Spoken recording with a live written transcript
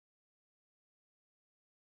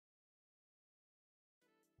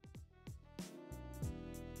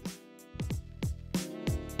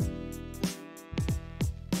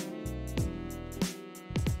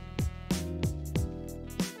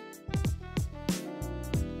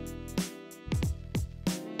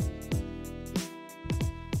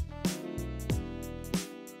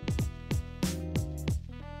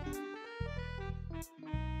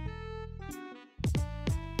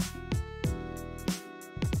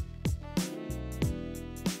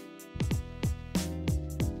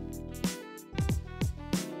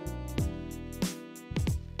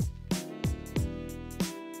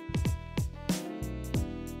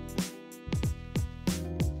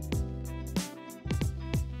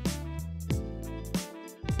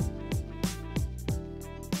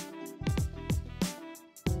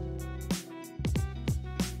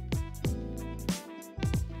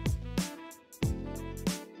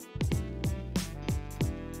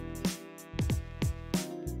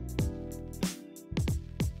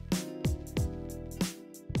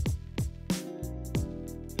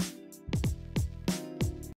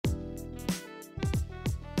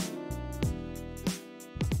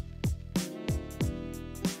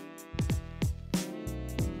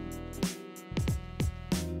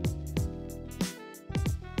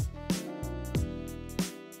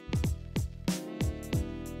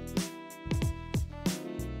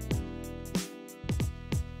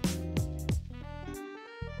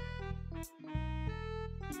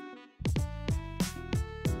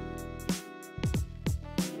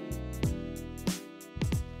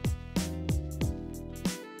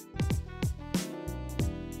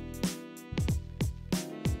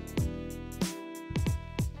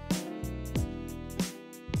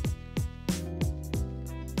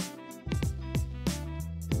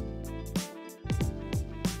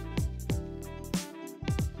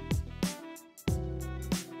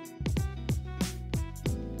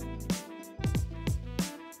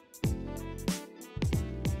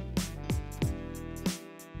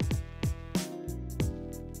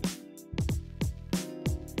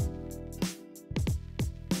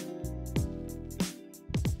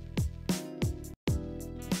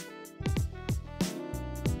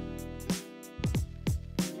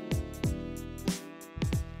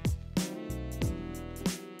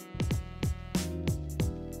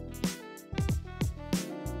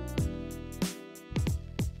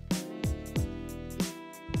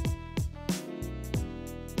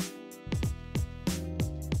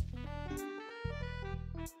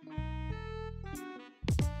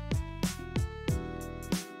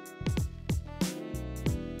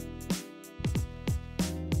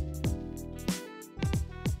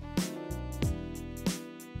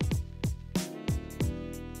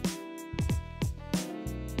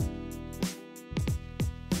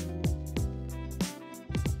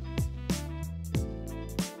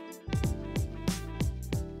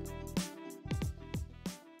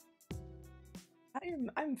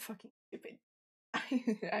I'm fucking stupid.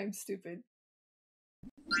 I'm stupid.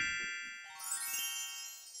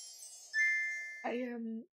 I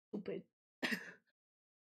am stupid.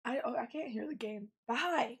 I can't hear the game. But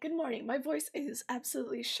hi, good morning. My voice is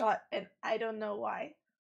absolutely shot and I don't know why.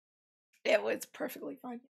 It was perfectly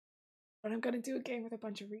fine. But I'm gonna do a game with a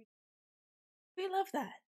bunch of readers. We love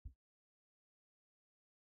that.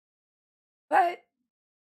 But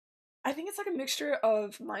I think it's like a mixture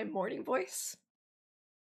of my morning voice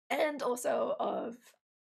and also of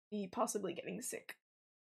me possibly getting sick.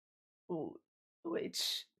 Ooh,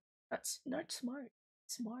 which that's not smart.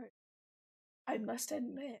 Smart. I must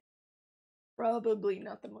admit. Probably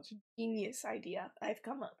not the most genius idea I've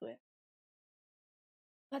come up with.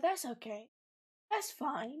 But that's okay. That's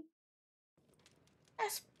fine.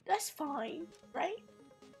 That's fine, right?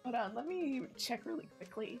 Hold on, let me check really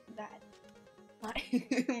quickly that my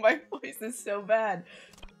my voice is so bad.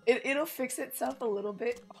 It'll fix itself a little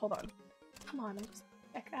bit. Hold on. Come on, I'll just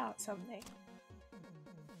check out something.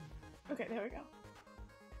 Okay, there we go.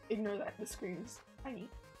 Ignore that, the screen's tiny.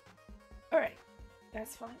 Alright,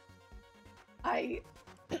 that's fine.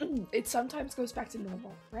 It sometimes goes back to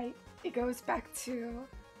normal, right? It goes back to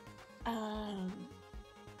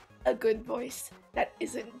a good voice that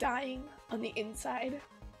isn't dying on the inside.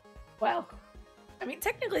 Well, I mean,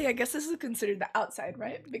 technically, I guess this is considered the outside,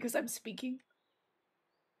 right? Because I'm speaking.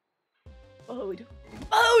 Bird.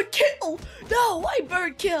 Oh, kill! No, why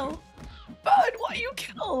bird kill? Bird, why you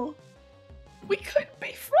kill? We couldn't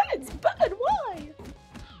be friends, Bird, why?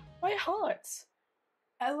 My hearts.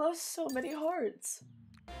 I lost so many hearts.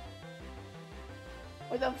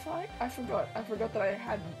 Wait, the fuck? I forgot that I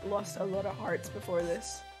had lost a lot of hearts before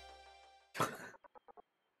this.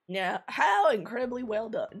 Now, how incredibly well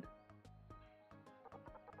done.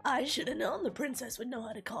 I should have known the princess would know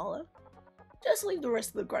how to call her. Just leave the rest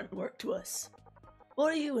of the grunt work to us.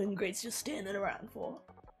 What are you ingrates just standing around for?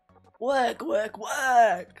 Work, work,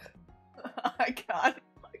 work! I can't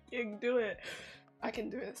fucking do it. I can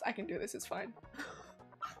do this. I can do this. It's fine.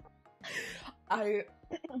 I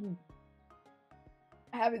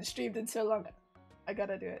haven't streamed in so long. I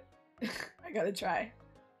gotta do it. I gotta try.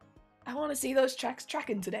 I want to see those tracks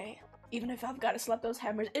tracking today, even if I've got to slap those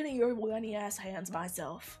hammers into your whiny ass hands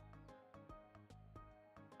myself.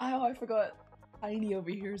 Oh, I forgot. Tiny over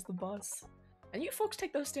here is the boss. And you folks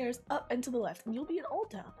take those stairs up and to the left, and you'll be in Old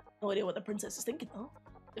Town. No idea what the princess is thinking, though.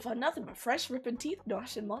 You'll find nothing but fresh, ripping,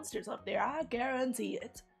 teeth-gnashing monsters up there, I guarantee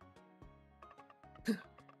it.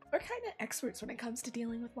 We're kind of experts when it comes to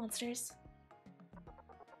dealing with monsters.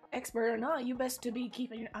 Expert or not, you best to be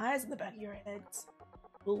keeping your eyes in the back of your heads.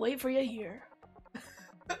 We'll wait for you here.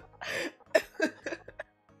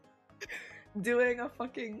 Doing a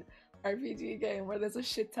fucking RPG game where there's a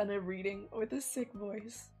shit ton of reading with a sick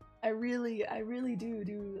voice. I really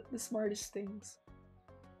do the smartest things.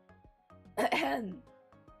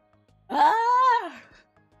 Ah!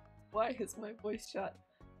 Why is my voice shut?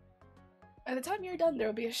 By the time you're done,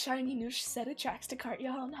 there'll be a shiny new set of tracks to cart you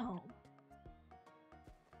on home.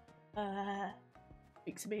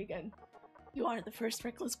 Speaks to me again. You aren't the first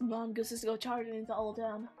reckless mongooses to go charging into Old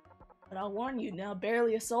Town. But I'll warn you now,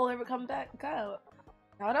 barely a soul ever come back out.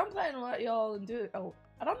 Now I don't plan what y'all do. Oh,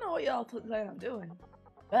 I don't know what y'all plan on doing.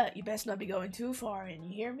 But you best not be going too far in, you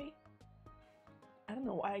hear me? I don't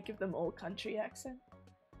know why I give them old country accent.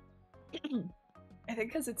 I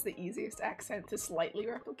think because it's the easiest accent to slightly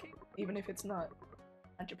replicate, even if it's not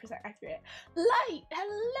 100% accurate. Light!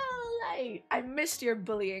 Hello, Light! I missed your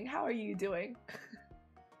bullying. How are you doing?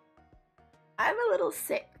 I'm a little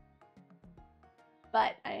sick.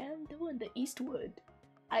 But I am doing the Eastward.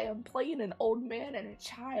 I am playing an old man and a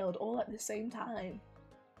child all at the same time.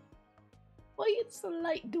 What's the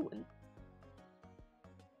Light doing?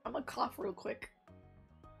 I'm gonna cough real quick.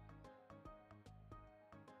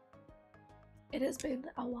 It has been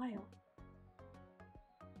a while.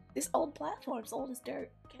 This old platform's old as dirt.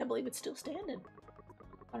 Can't believe it's still standing.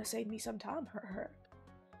 Wanna save me some time, her.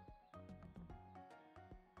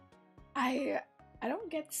 I don't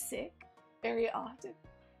get sick very often,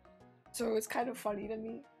 so it's kind of funny to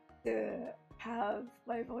me to have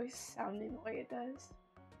my voice sounding the way it does.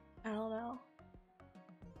 I don't know.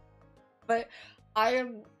 But I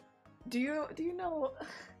am. Do you know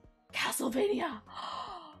Castlevania?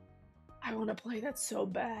 I want to play that so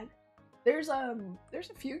bad. There's a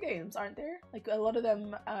few games, aren't there? Like a lot of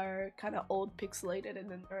them are kind of old, pixelated,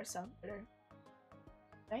 and then there are some that are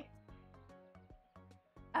right.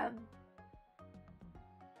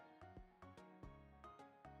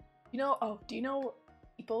 You know? Oh, do you know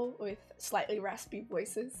people with slightly raspy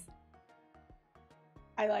voices?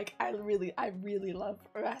 I really love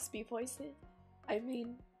raspy voices. I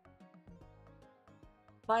mean,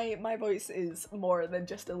 my voice is more than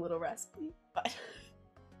just a little raspy, but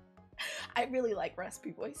I really like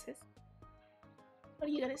raspy voices. What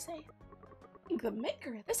are you gonna say? The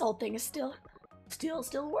maker, this whole thing is still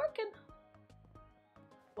working.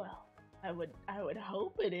 Well, I would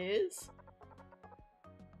hope it is.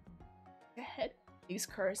 Ahead, these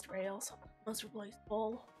cursed rails must replace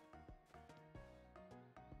full.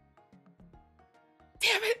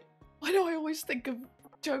 Damn it! Why do I always think of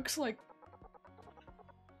jokes like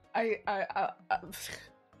I'm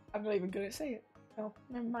not even gonna say it. No,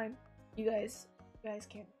 never mind. You guys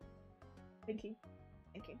can't. Thinking.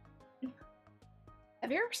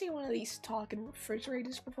 Have you ever seen one of these talking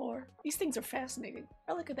refrigerators before? These things are fascinating.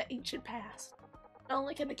 Relic of the ancient past. Not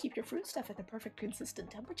only can they keep your fruit stuff at the perfect consistent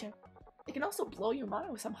temperature, they can also blow your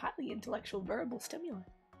mind with some highly intellectual verbal stimulant.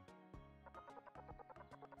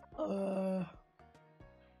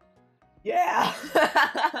 Yeah.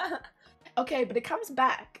 Okay, but it comes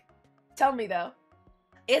back. Tell me though,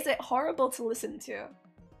 is it horrible to listen to?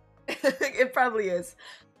 It probably is.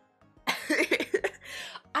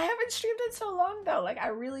 I haven't streamed in so long though, like I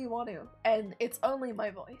really want to, and it's only my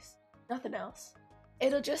voice, nothing else.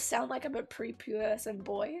 It'll just sound like I'm a prepubescent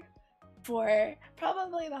boy for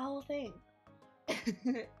probably the whole thing.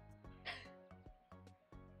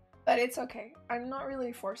 But it's okay, I'm not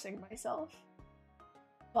really forcing myself.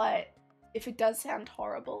 But if it does sound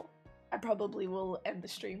horrible, I probably will end the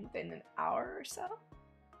stream within an hour or so.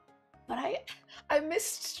 But I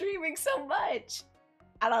missed streaming so much.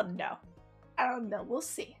 I don't know. We'll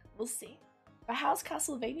see. But how's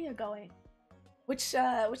Castlevania going? Which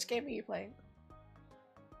game are you playing?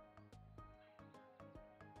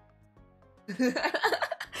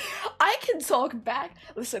 I can talk back.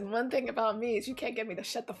 Listen, one thing about me is you can't get me to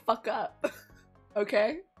shut the fuck up.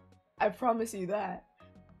 Okay? I promise you that.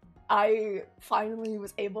 I finally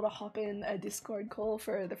was able to hop in a Discord call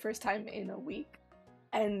for the first time in a week,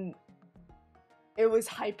 and it was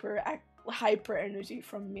hyper energy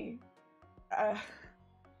from me.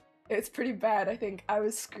 It's pretty bad. I think I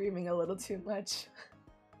was screaming a little too much.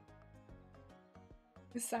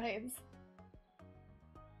 Besides,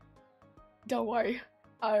 don't worry.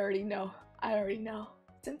 I already know.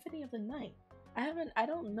 Symphony of the Night. I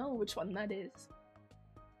don't know which one that is.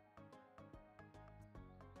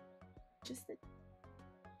 Just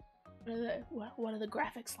the, what are the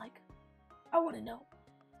graphics like? I want to know.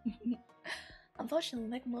 Unfortunately,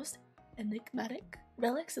 like most enigmatic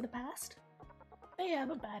relics of the past, they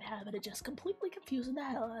have a bad habit of just completely confusing the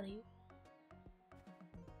hell out of you.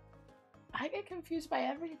 I get confused by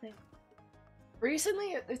everything.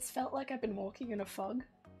 Recently, it's felt like I've been walking in a fog.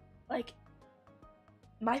 Like,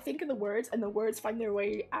 I think of the words, and the words find their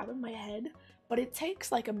way out of my head, but it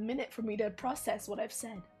takes like a minute for me to process what I've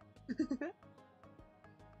said.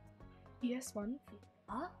 PS1?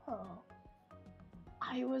 Oh.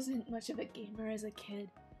 I wasn't much of a gamer as a kid,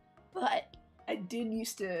 but I did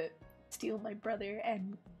used to steal my brother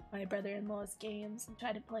and my brother-in-law's games and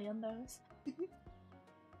try to play on those.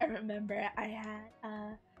 I remember I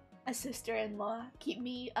had a sister-in-law keep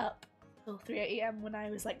me up till 3 AM when I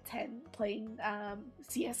was like 10 playing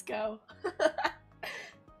CSGO.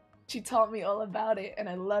 She taught me all about it and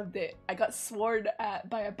I loved it. I got sworn at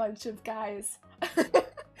by a bunch of guys.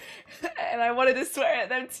 And I wanted to swear at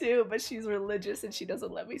them too, but she's religious and she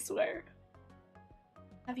doesn't let me swear.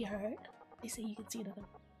 Have you heard? They say you can see another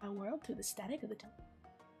world through the static of the temple.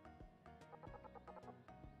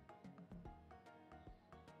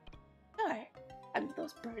 Sure. I mean,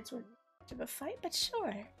 those birds were much of a fight, but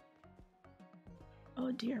sure.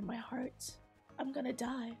 Oh dear, my heart. I'm gonna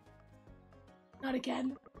die. Not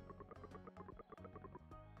again.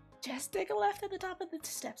 Just take a left at the top of the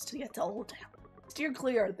steps to get to Old Town. Steer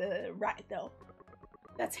clear of the right, though.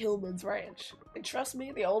 That's Hillman's ranch. And trust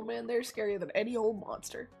me, the old man there's scarier than any old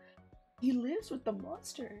monster. He lives with the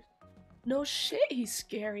monsters. No shit, he's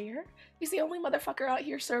scarier. He's the only motherfucker out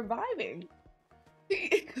here surviving.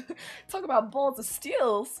 Talk about balls of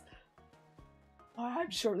steels. Oh,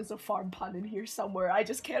 I'm sure there's a farm pond in here somewhere. I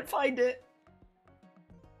just can't find it.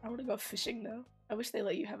 I want to go fishing, though. I wish they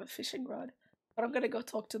let you have a fishing rod. But I'm gonna go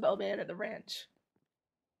talk to the old man at the ranch.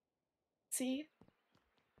 See?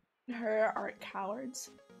 Her aren't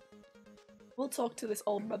cowards. We'll talk to this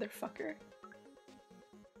old motherfucker.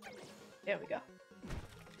 There we go.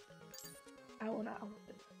 I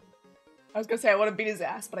was gonna say I want to beat his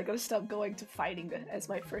ass, but I gotta stop going to fighting as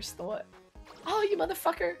my first thought. Oh, you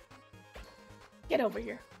motherfucker! Get over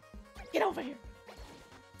here. Get over here.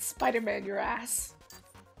 Spider-Man your ass.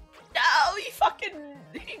 No, he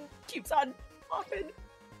keeps on popping.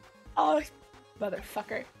 Oh,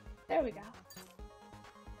 motherfucker. There we go.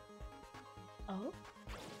 Oh?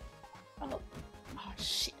 Oh. Oh,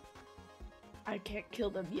 shit. I can't kill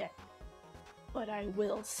them yet. But I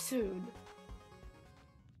will soon.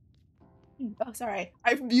 Oh, sorry.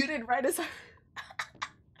 I muted right as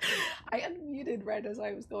I unmuted right as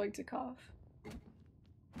I was going to cough.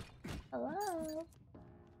 Hello?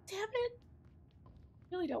 Damn it! I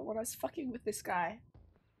really don't want us fucking with this guy.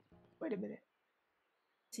 Wait a minute.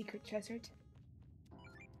 Secret treasure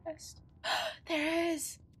chest. There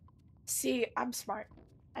is! See, I'm smart.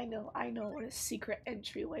 I know what a secret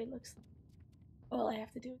entryway looks like. All I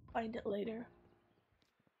have to do is find it later.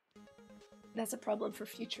 That's a problem for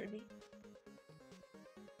future me.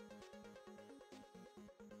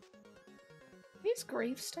 These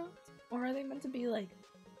gravestones? Or are they meant to be like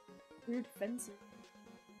weird fences?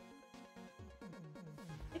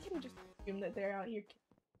 I can just assume that they're out here.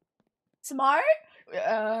 Smart?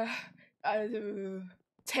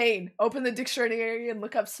 Tane. Open the dictionary and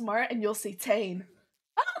look up smart and you'll see Tane.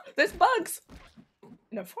 Ah! There's bugs!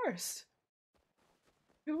 In a forest.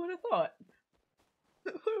 Who would have thought?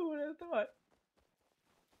 Who would have thought?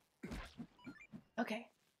 Okay.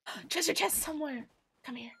 Treasure chest somewhere!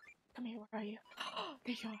 Come here. Come here, where are you?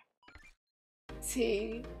 There you are.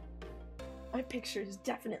 See? My picture is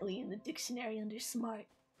definitely in the dictionary under smart.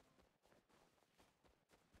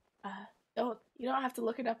 You don't have to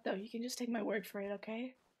look it up though, you can just take my word for it,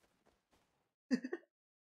 okay?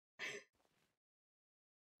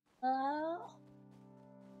 Hello?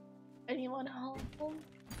 Anyone home?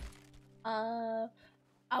 I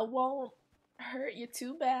won't hurt you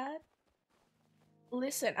too bad.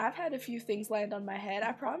 Listen, I've had a few things land on my head.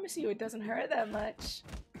 I promise you it doesn't hurt that much.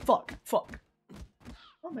 Fuck.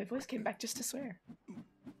 Oh, my voice came back just to swear.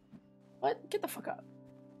 What? Get the fuck up.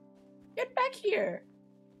 Get back here.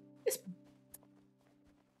 It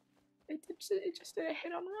just did a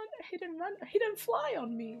hit and run, a hit and fly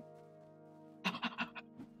on me.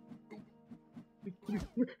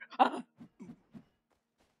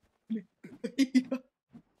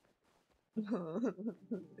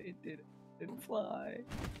 It didn't fly.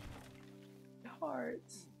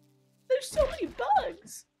 Hearts. There's so many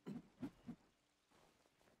bugs.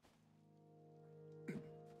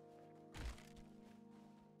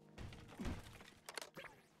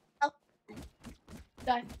 Oh.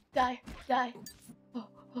 Die.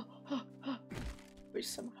 Where's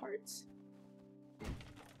some hearts?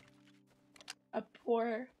 A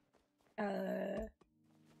poor, I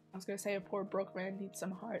was gonna say a poor broke man needs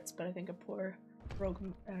some hearts, but I think a poor broke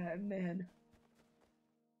man.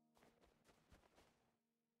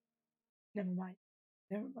 Never mind.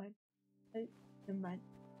 Never mind.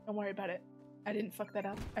 Don't worry about it. I didn't fuck that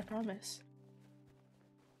up. I promise.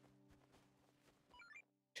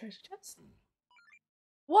 Treasure chest?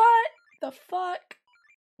 What the fuck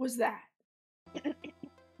was that?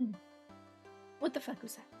 What the fuck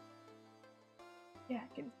was that? Yeah,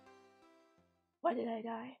 I can. Why did I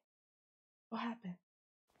die? What happened?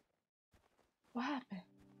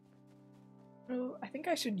 Bro, I think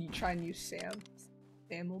I should try and use Sam.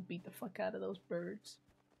 Sam will beat the fuck out of those birds.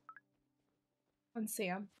 On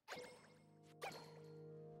Sam.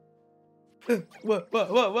 Whoa.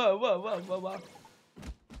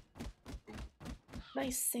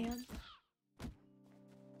 Nice, Sam.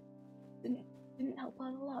 Didn't help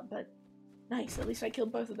out a lot, but nice. At least I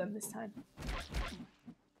killed both of them this time.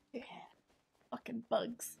 Yeah. Fucking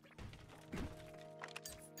bugs.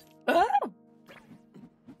 Oh!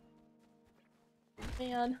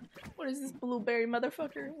 Man, what is this blueberry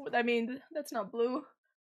motherfucker? I mean, that's not blue.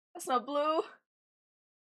 That's not blue.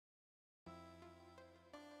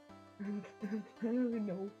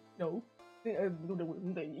 No.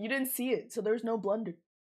 You didn't see it, so there's no blunder.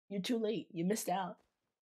 You're too late. You missed out.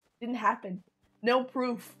 Didn't happen. No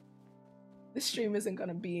proof. This stream isn't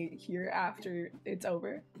gonna be here after it's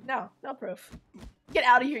over. No proof. Get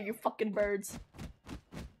out of here, you fucking birds.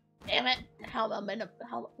 Damn it.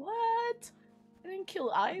 What? I didn't kill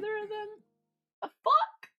either of them? The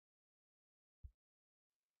fuck?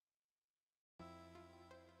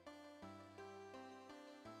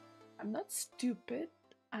 I'm not stupid.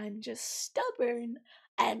 I'm just stubborn.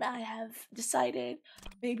 And I have decided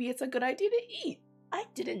maybe it's a good idea to eat. I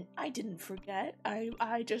didn't forget. I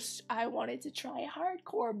wanted to try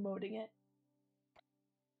hardcore moding it.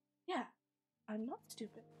 Yeah, I'm not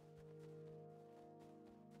stupid.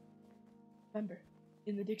 Remember,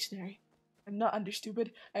 in the dictionary, I'm not under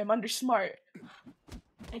stupid, I am under smart.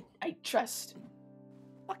 I trust.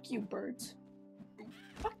 Fuck you, birds.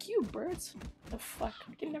 Fuck you, birds. The fuck?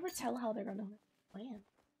 I can never tell how they're gonna land.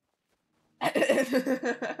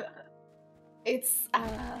 It's,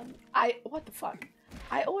 what the fuck?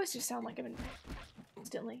 I always just sound like I'm in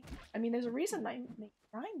Constantly. I mean, there's a reason I make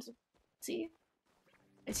rhymes. See?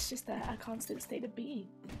 It's just a constant state of being.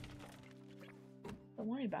 Don't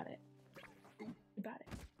worry about it.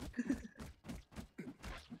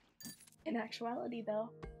 In actuality, though,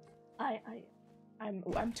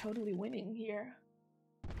 I'm totally winning here.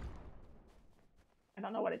 I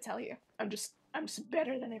don't know what to tell you. I'm just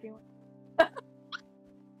better than everyone.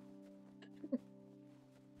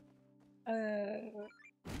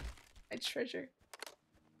 I treasure.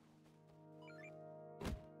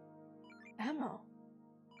 Ammo.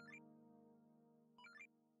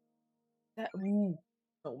 That ooh.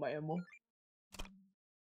 Oh, my ammo.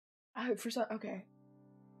 Okay.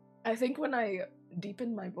 I think when I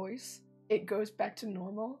deepen my voice, it goes back to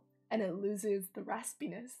normal and it loses the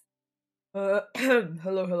raspiness.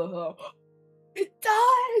 Hello. It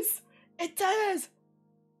does! It does!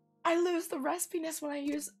 I lose the raspiness when I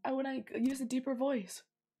use a deeper voice.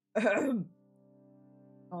 For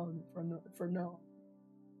no.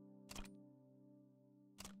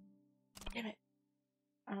 Damn it.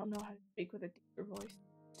 I don't know how to speak with a deeper voice.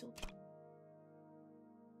 Still.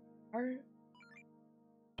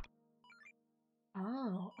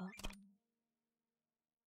 Oh.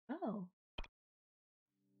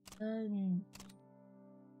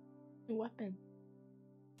 Weapon.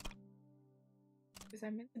 Because I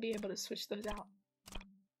meant to be able to switch those out.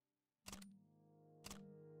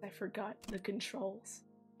 I forgot the controls.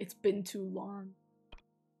 It's been too long.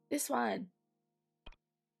 This one.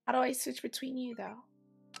 How do I switch between you though?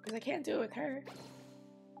 Because I can't do it with her.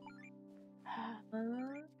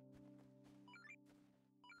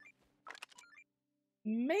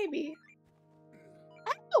 Maybe.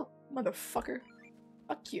 Oh, motherfucker.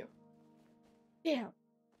 Fuck you. Damn.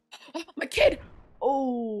 My kid!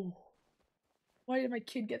 Oh. Why did my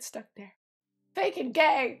kid get stuck there? Fake and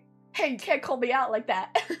gay! Hey, you can't call me out like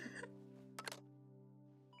that.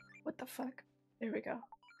 What the fuck? There we go.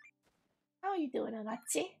 How are you doing,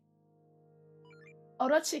 Anachi?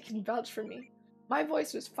 Orochi can vouch for me. My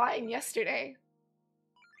voice was fine yesterday.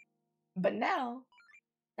 But now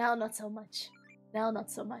not so much.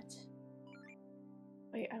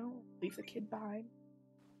 Wait, I don't leave the kid behind.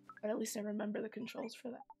 But at least I remember the controls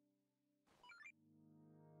for that.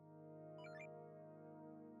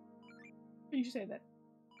 You say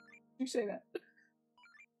that.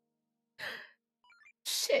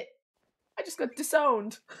 Shit! I just got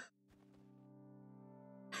disowned.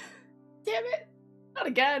 Damn it! Not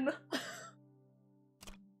again!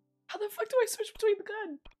 How the fuck do I switch between the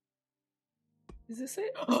gun? Is this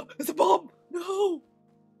it? Oh, it's a bomb! No!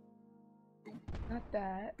 Not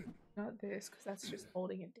that. Not this, because that's just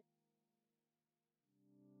holding it down.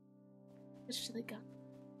 Switch to the gun.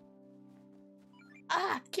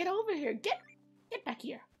 Ah! Get over here! Get back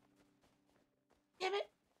here! Damn it!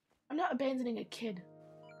 I'm not abandoning a kid.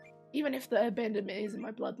 Even if the abandonment is in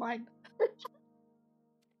my bloodline.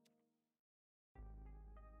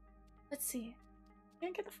 Let's see.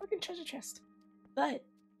 Can't get the fucking treasure chest. But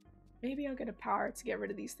maybe I'll get a power to get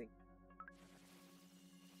rid of these things.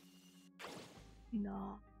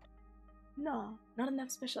 No. Not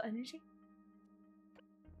enough special energy?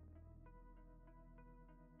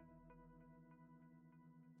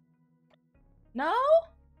 No?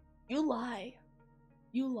 You lie.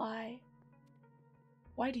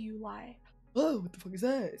 Why do you lie? Oh, what the fuck is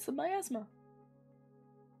that? It's the miasma.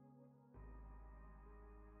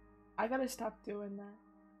 I gotta stop doing that.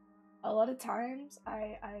 A lot of times,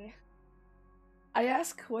 I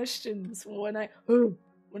ask questions when I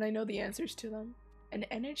know the answers to them. An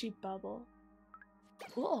energy bubble.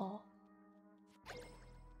 Cool.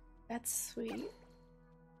 That's sweet.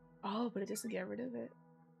 Oh, but it doesn't get rid of it.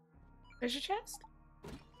 Treasure chest?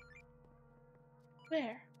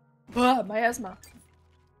 Where? Ah, miasma.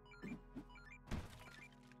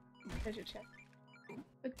 Treasure chest.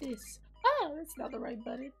 Look this. Oh, that's not the right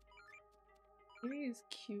button. Maybe it's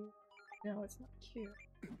Q. No, it's not Q.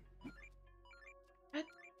 What?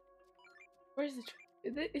 Where's the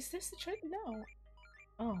is this the trick? No.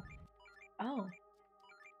 Oh.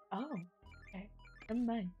 Okay. Never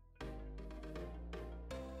mind.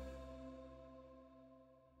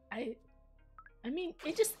 I mean,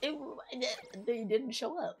 they didn't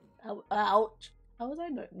show up. Ouch. How was I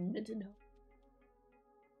meant to know?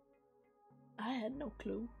 I had no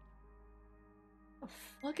clue. The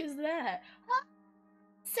fuck is that? Ah,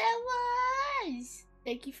 Sarah's!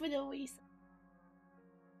 Thank you for the waste.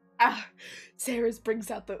 Ah, Sarah's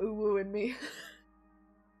brings out the uwu in me.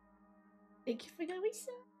 Thank you for the waste.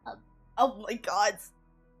 Oh my god.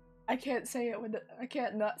 I can't say it with I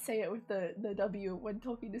can't not say it with the W when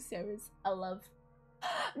talking to Sarah's. I love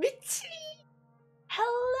Michi!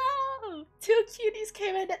 Hello! Two cuties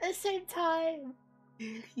came in at the same time.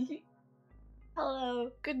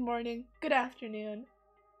 Hello, good morning, good afternoon.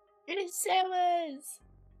 It is Samus!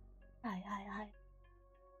 Hi, hi, hi.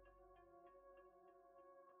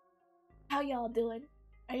 How y'all doing?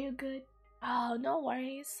 Are you good? Oh, no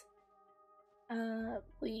worries.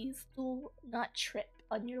 Please do not trip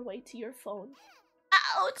on your way to your phone.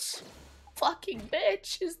 Ouch! Fucking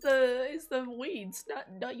bitch is the weeds,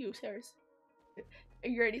 not you, Saris.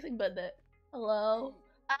 You're anything but that. Hello?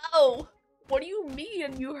 Ow! What do you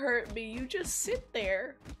mean you hurt me? You just sit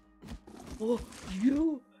there. Oh,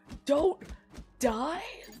 you don't die?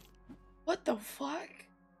 What the fuck?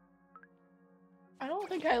 I don't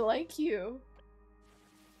think I like you.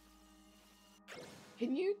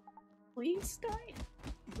 Can you please die?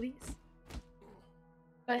 Please?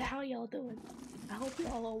 But how y'all doing? I hope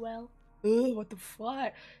y'all are well. Ugh, what the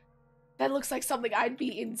fuck? That looks like something I'd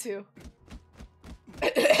be into.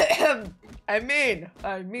 I mean.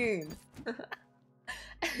 I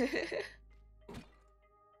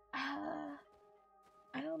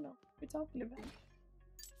don't know what you're talking about.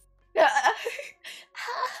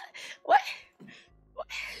 What? What?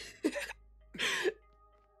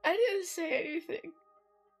 I didn't say anything.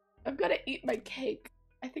 I'm gonna eat my cake.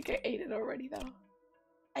 I think I ate it already, though.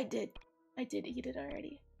 I did eat it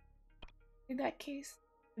already. In that case,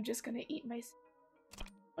 I'm just gonna eat my...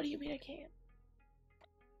 What do you mean I can't?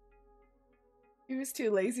 He was too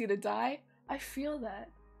lazy to die? I feel that.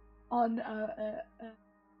 On,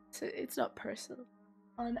 it's not personal.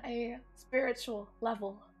 On a spiritual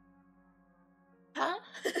level. Huh?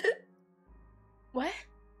 What?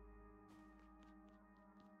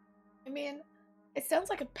 I mean, it sounds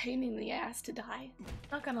like a pain in the ass to die.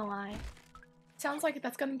 Not gonna lie. Sounds like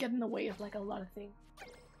that's gonna get in the way of like a lot of things.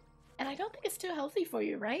 And I don't think it's too healthy for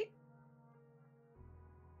you, right?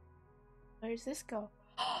 Where does this go?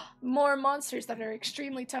 More monsters that are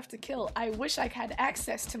extremely tough to kill. I wish I had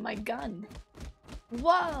access to my gun.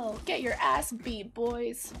 Whoa! Get your ass beat,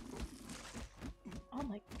 boys. Oh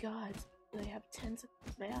my god. They have tens of...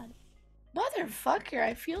 Man. Motherfucker,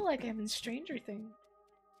 I feel like I'm in Stranger Things.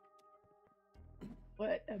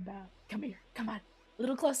 What about... Come here, come on. A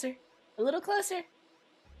little closer. A little closer.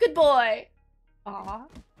 Good boy! Aw.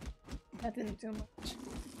 That didn't do much.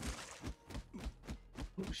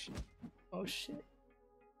 Oh shit. Oh shit.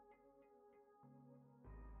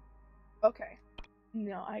 Okay.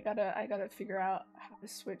 No, I gotta figure out how to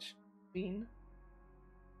switch between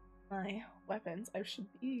my weapons. I should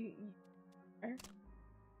be here.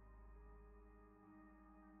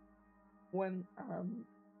 When,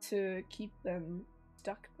 to keep them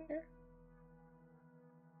stuck there.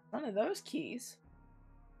 None of those keys.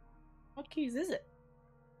 What keys is it?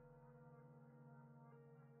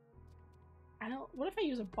 I don't... What if I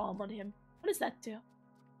use a bomb on him? What does that do?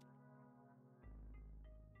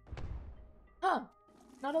 Huh.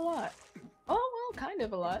 Not a lot. Oh, well, kind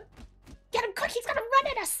of a lot. Get him quick! He's gonna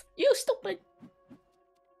run at us! You stupid!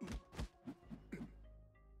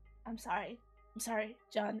 I'm sorry. I'm sorry.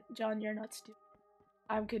 John, you're not stupid.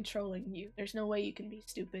 I'm controlling you. There's no way you can be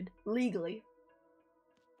stupid. Legally.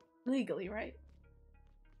 Legally, right?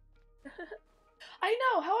 I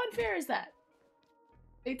know! How unfair is that?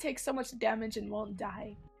 They take so much damage and won't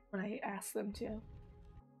die when I ask them to.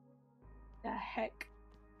 The heck?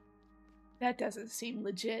 That doesn't seem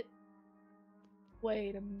legit.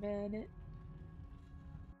 Wait a minute.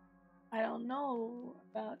 I don't know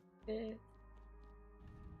about this.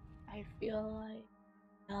 I feel like...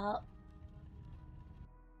 I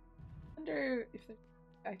wonder if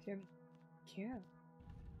I can... Can't.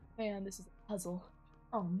 Man, this is a puzzle.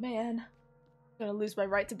 Oh man. I'm gonna lose my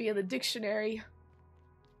right to be in the dictionary.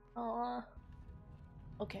 Aw.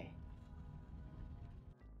 Okay.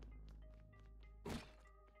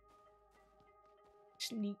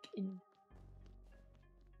 Sneak in.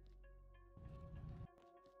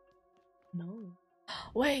 No.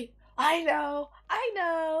 Wait! I know! I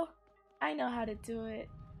know! I know how to do it.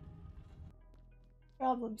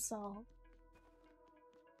 Problem solved.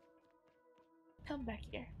 Come back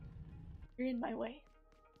here. You're in my way.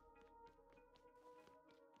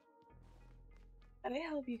 And I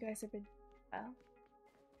hope you guys have been well.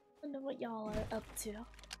 I don't know what y'all are up to.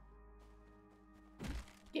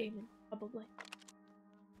 Gaming, probably.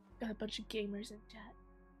 Got a bunch of gamers in chat.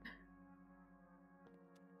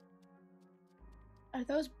 Are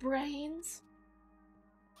those brains?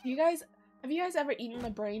 Have you guys ever eaten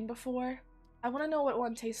a brain before? I want to know what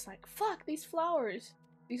one tastes like. Fuck, these flowers.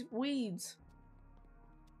 These weeds.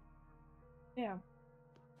 Yeah.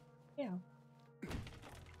 Yeah.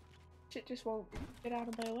 Shit just won't get out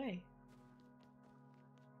of my way.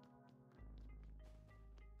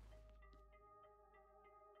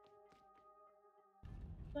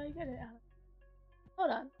 I get it out?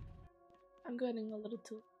 Hold on. I'm getting a little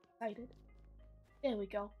too excited. There we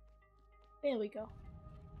go. There we go.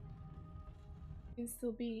 Can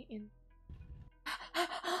still be in.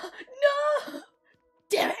 No!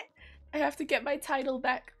 Damn it! I have to get my title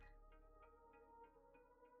back.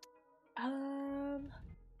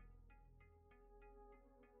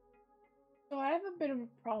 So I have a bit of a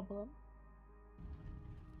problem.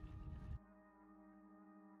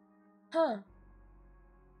 Huh.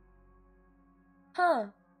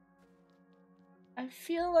 I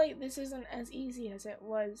feel like this isn't as easy as it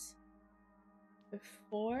was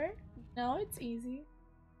before. No, it's easy.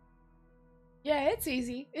 Yeah, it's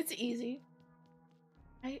easy. It's easy.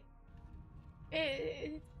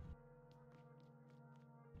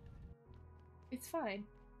 It's fine.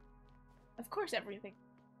 Of course, everything.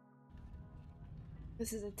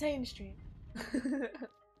 This is a Tane stream.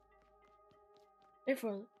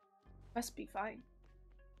 Therefore, must be fine.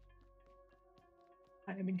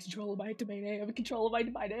 I am in control of my domain. I am in control of my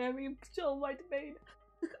domain. I am in control of my domain.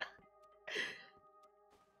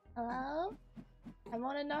 Hello? I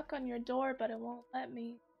want to knock on your door, but it won't let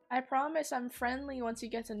me. I promise I'm friendly once you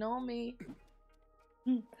get to know me.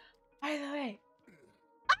 By the way,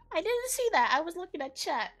 I didn't see that. I was looking at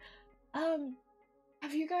chat.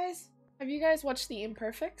 Have you guys watched The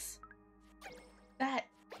Imperfects? That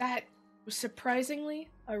was surprisingly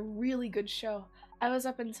a really good show. I was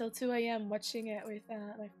up until 2 AM watching it with my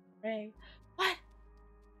friend Ray. What?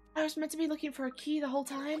 I was meant to be looking for a key the whole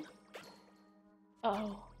time?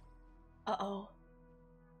 Uh-oh. Uh-oh.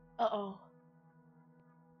 Uh-oh.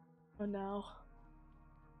 Oh no.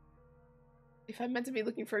 If I'm meant to be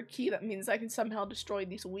looking for a key, that means I can somehow destroy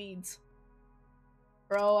these weeds.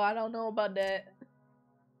 Bro, I don't know about that.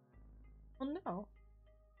 Oh no.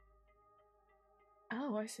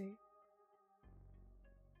 Oh, I see.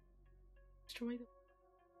 Destroy the—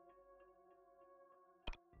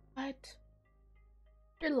 What?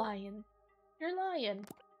 You're lying. You're lying.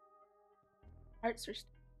 Hearts are—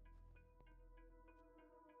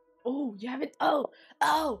 Oh, you haven't— Oh!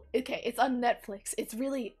 Okay, it's on Netflix. It's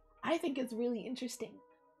really— I think it's really interesting.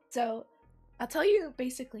 So, I'll tell you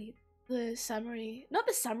basically the summary— not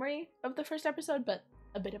the summary of the first episode, but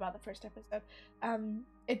a bit about the first episode.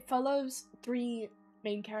 It follows 3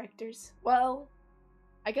 main characters. Well,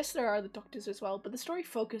 I guess there are the doctors as well, but the story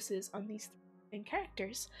focuses on these 3 main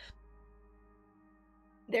characters.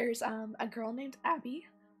 There's a girl named Abby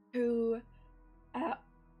who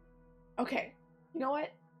okay, you know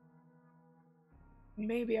what?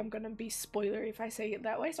 Maybe I'm gonna be spoiler if I say it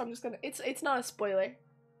that way, so I'm just gonna— it's not a spoiler,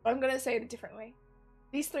 but I'm gonna say it a different way.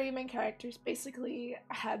 These 3 main characters basically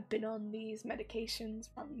had been on these medications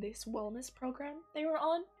from this wellness program they were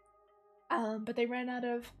on, but they ran out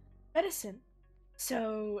of medicine.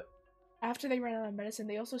 So after they ran out of medicine,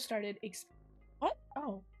 they also started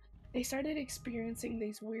they started experiencing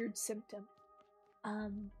these weird symptoms.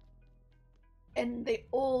 And they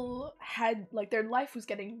all had, like, their life was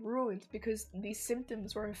getting ruined because these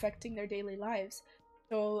symptoms were affecting their daily lives.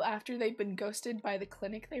 So after they'd been ghosted by the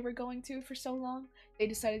clinic they were going to for so long, they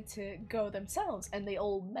decided to go themselves, and they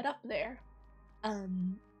all met up there.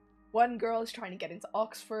 One girl is trying to get into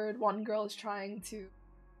Oxford, one girl is trying to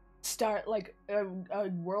start, like, a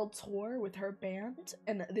world tour with her band,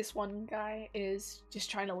 and this one guy is just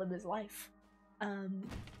trying to live his life.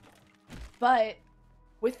 But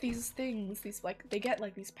with these things, they get,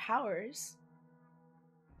 like, these powers,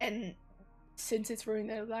 and since it's ruining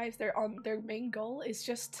their lives, their main goal is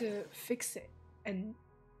just to fix it. And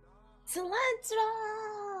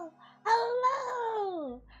Cilantro!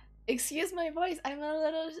 Hello! Excuse my voice,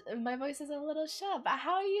 my voice is a little sharp, but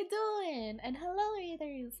how are you doing? And hello,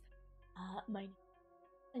 readers! My name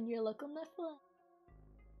and your local Nephilim.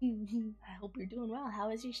 I hope you're doing well. How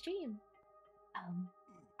was your stream?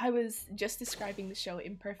 I was just describing the show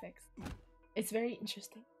Imperfects. It's very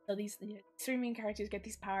interesting. So these 3 main characters get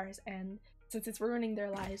these powers, and since it's ruining their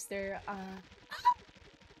lives, they're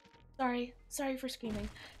sorry for screaming.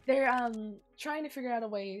 They're trying to figure out a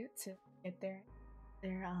way to get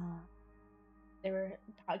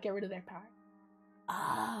get rid of their power.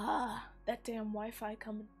 That damn Wi-Fi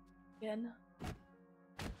coming again.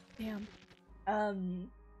 Damn.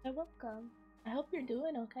 You're welcome. I hope you're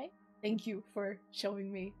doing okay. Thank you for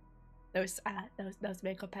showing me those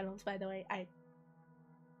makeup panels, by the way. I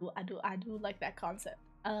do like that concept.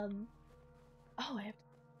 Oh, I have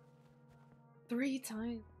 3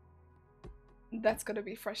 times. That's gonna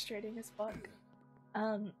be frustrating as fuck.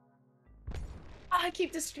 I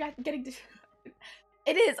keep getting distracted.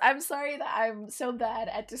 It is. I'm sorry that I'm so bad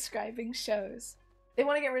at describing shows. They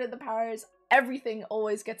want to get rid of the powers. everything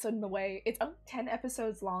always gets in the way. It's 10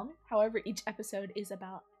 episodes long. However, each episode is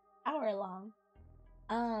about an hour long.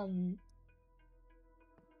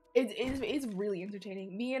 It's really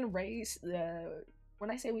entertaining. Me and Ray,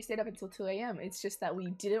 when I say we stayed up until 2 a.m., it's just that we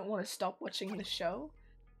didn't want to stop watching the show,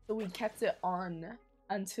 so we kept it on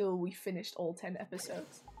until we finished all 10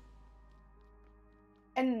 episodes.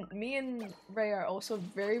 And me and Ray are also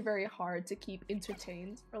very, very hard to keep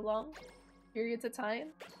entertained for long periods of time.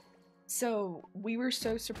 So we were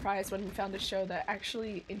so surprised when we found a show that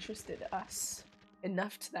actually interested us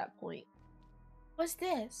enough to that point. What's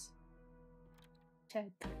this?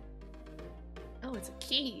 Ted. Oh, it's a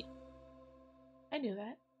key. I knew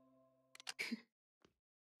that.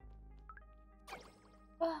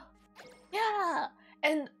 Oh, yeah!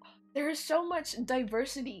 And there is so much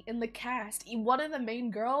diversity in the cast. One of the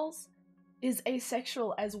main girls is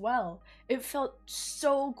asexual as well. It felt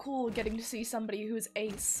so cool getting to see somebody who's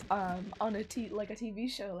ace on a TV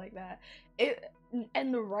show like that.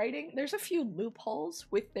 And the writing, there's a few loopholes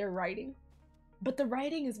with their writing, but the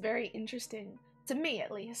writing is very interesting, to me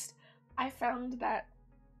at least. I found that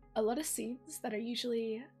a lot of scenes that are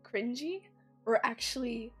usually cringy were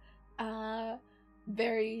actually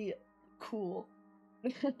very cool.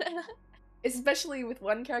 Especially with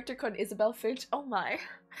one character called Isabel Finch. Oh my,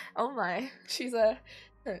 she's a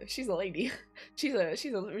lady. She's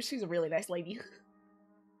a really nice lady.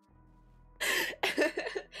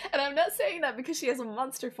 And I'm not saying that because she has a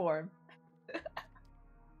monster form.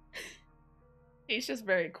 She's just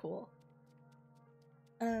very cool.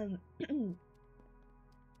 I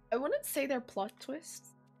wouldn't say they're plot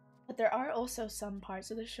twists, but there are also some parts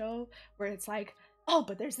of the show where it's like, oh,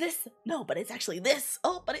 but there's this. No, but it's actually this.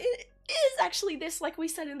 Oh, but it is actually this, like we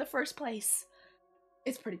said in the first place.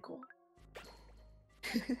 It's pretty cool.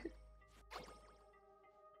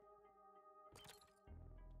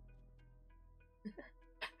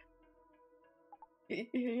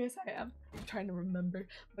 Yes, I am. I'm trying to remember.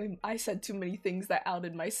 I said too many things that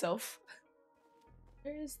outed myself.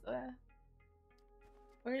 Where's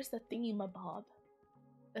the thingy-mabob?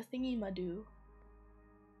 The thingy-madoo.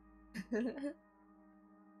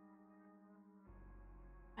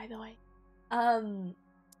 By the way,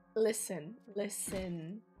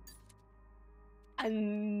 listen.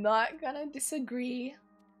 I'm not gonna disagree,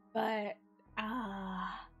 but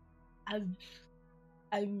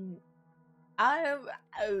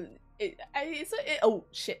oh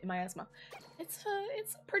shit, my asthma. It's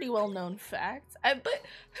a pretty well-known fact. But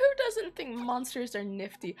who doesn't think monsters are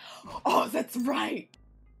nifty? Oh, that's right.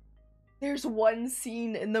 There's one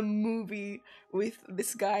scene in the movie with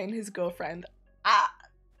this guy and his girlfriend.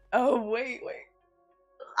 Oh wait.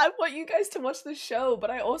 I want you guys to watch the show,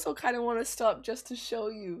 but I also kind of want to stop just to show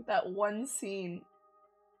you that one scene.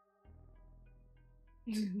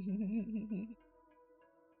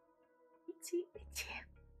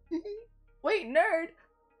 Wait, nerd!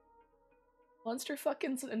 Monster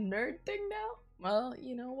fucking's a nerd thing now? Well,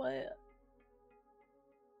 you know what?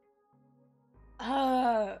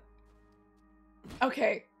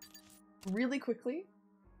 Okay. Really quickly,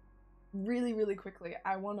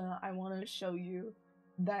 I wanna show you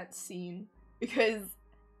that scene because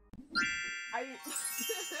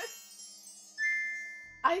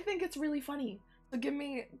I think it's really funny. So give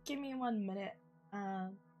me 1 minute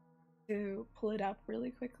to pull it up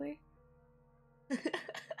really quickly.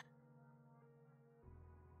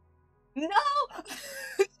 No!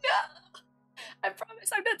 No! I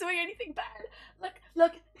promise I'm not doing anything bad.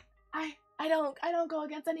 Look, I don't go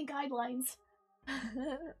against any guidelines.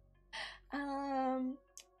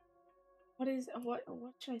 What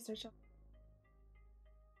should I search up?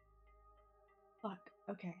 Fuck,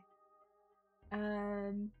 okay.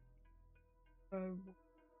 I'm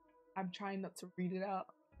trying not to read it out.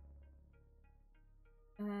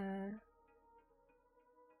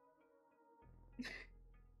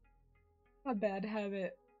 A bad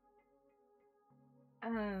habit.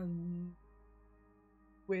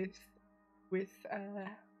 With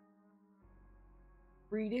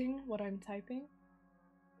reading what I'm typing.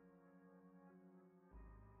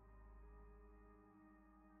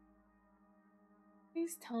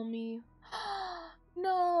 Please tell me.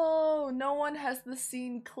 No one has the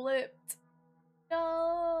scene clipped.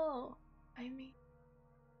 No, I mean,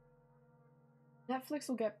 Netflix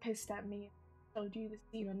will get pissed at me if I showed you the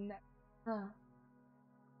scene on Netflix. Huh.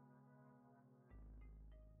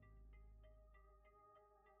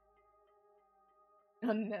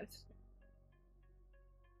 On Netflix.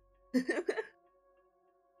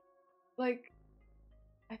 Like,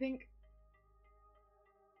 I think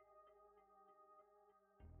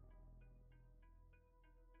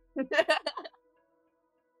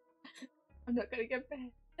I'm not gonna get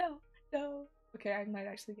banned. No, no. Okay, I might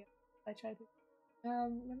actually get. I tried to.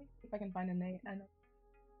 Let me see if I can find a name. I know.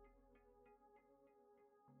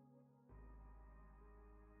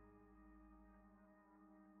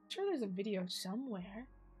 I'm sure there's a video somewhere.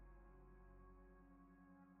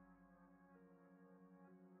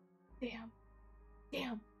 Damn.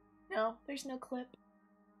 Damn. No, there's no clip.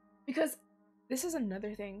 Because this is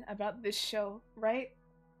another thing about this show, right?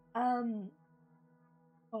 Hold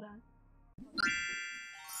on.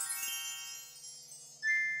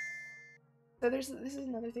 So this is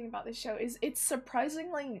another thing about this show is it's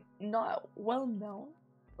surprisingly not well known.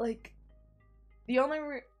 Like the only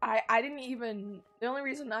the only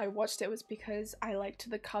reason I watched it was because I liked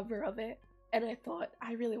the cover of it and I thought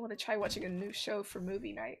I really want to try watching a new show for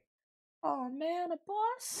movie night. Oh man, a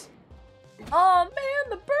boss. Oh man,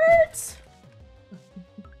 the birds.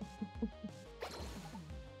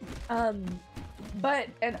 But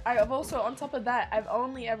and I've also on top of that I've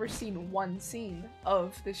only ever seen one scene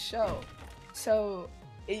of this show. So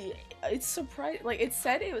it's surprising. Like it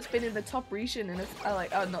said, it was been in the top region in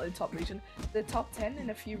not the top region, the top 10 in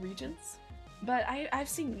a few regions. But I've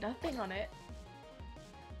seen nothing on it.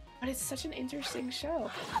 But it's such an interesting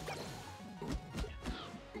show.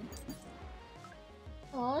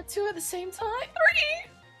 Oh, 2 at the same time.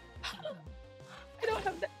 3. I don't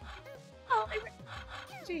have that. Oh,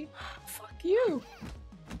 gee, fuck you.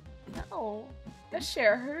 No, that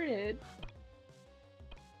share hurted.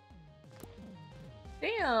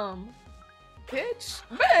 Damn. Bitch.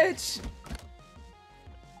 Bitch!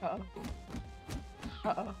 Uh-oh.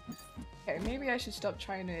 Uh-oh. Okay, maybe I should stop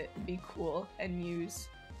trying to be cool and use,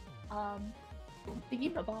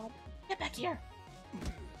 Thingy Bob. Get back here!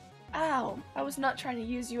 Ow! I was not trying to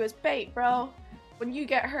use you as bait, bro. When you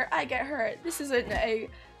get hurt, I get hurt. This isn't a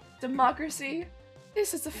democracy.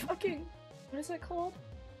 This is a fucking... What is it called?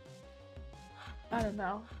 I don't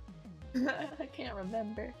know. I can't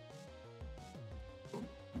remember.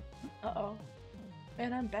 Uh-oh.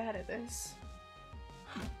 Man, I'm bad at this.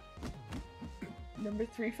 Number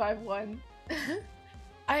 351.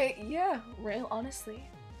 Yeah, real honestly.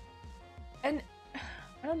 And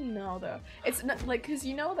I don't know though. It's not like, cause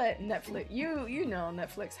you know that Netflix, you know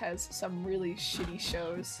Netflix has some really shitty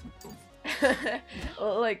shows.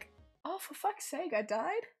 Like, oh for fuck's sake, I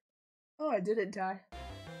died? Oh, I didn't die.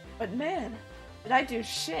 But man, did I do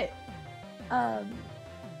shit.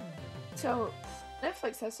 So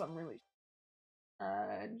Netflix has some really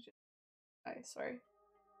sorry.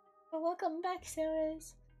 Well, welcome back,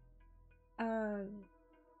 Sarahs.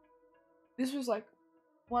 This was like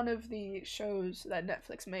one of the shows that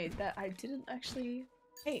Netflix made that I didn't actually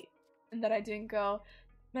hate, and that I didn't go,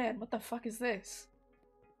 man, what the fuck is this?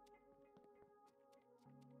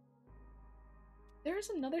 There was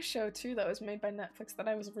another show too that was made by Netflix that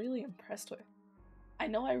I was really impressed with. I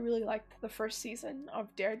know I really liked the first season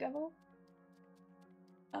of Daredevil.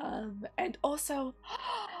 And also,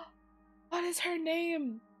 what is her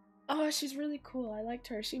name? Oh, she's really cool. I liked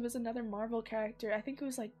her. She was another Marvel character. I think it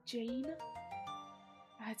was like Jane.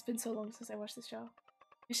 It's been so long since I watched this show.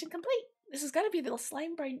 Mission complete. This has got to be the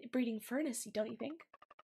slime breeding furnace, don't you think?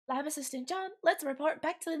 Lab Assistant John, let's report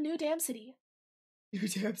back to the New Dam City. New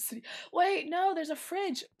Dam City. Wait, no, there's a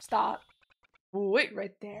fridge. Stop. Wait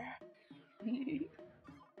right there.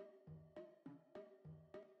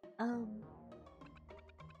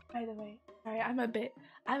 By the way, sorry, I'm a bit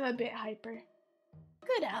hyper.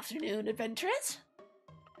 Good afternoon, adventurers.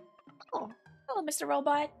 Oh, hello, Mr.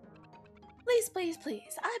 Robot. Please, please,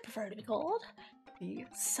 please, I prefer to be called the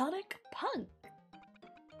Sonic Punk.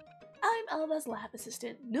 I'm Alba's lab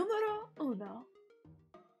assistant numero uno.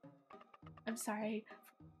 I'm sorry,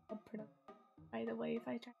 by the way, if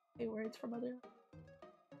I try to say words from other...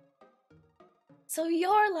 So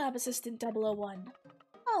you're lab assistant 001.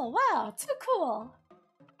 Oh wow, too cool.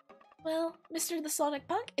 Well, Mr. the Sonic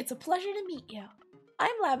Punk, it's a pleasure to meet you.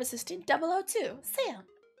 I'm lab assistant 002, Sam.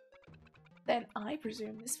 Then I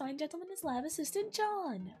presume this fine gentleman is lab assistant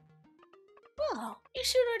John. Wow, you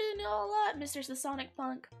sure already know a lot, Mr. the Sonic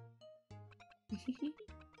Punk.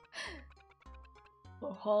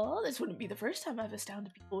 Oh, this wouldn't be the first time I've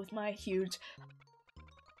astounded people with my huge...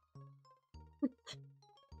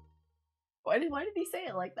 Why did he say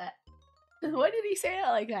it like that? Why did he say it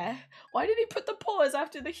like that? Why did he put the pause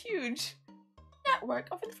after the huge network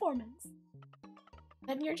of informants?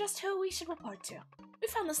 Then you're just who we should report to. We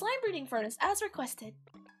found the slime breeding furnace as requested.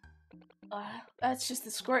 That's just the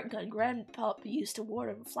squirt gun Grandpa used to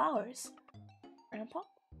water flowers. Grandpa?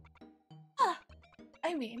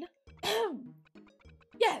 I mean,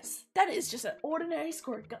 yes, that is just an ordinary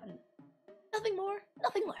squirt gun. Nothing more,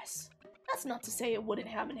 nothing less. That's not to say it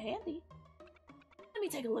wouldn't come in handy.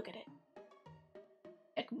 Let me take a look at it.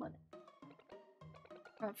 Ekman.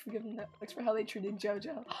 Not forgiving Netflix for how they treated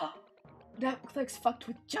JoJo. Netflix fucked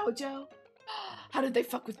with JoJo? How did they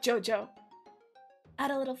fuck with JoJo? Add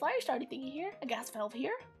a little fire starting thingy here. A gas valve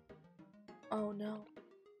here. Oh no.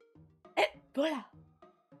 Ebola.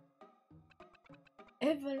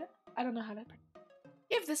 Ebola. I don't know how to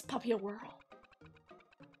give this puppy a whirl.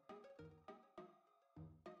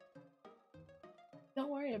 Don't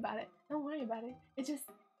worry about it. Don't worry about it. It's just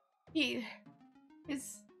the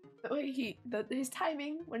way his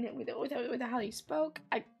timing with how he spoke.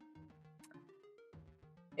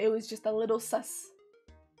 It was just a little sus.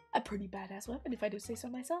 A pretty badass weapon, if I do say so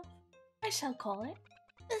myself. I shall call it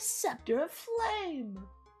the Scepter of Flame.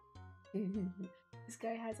 This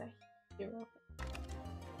guy has a hero.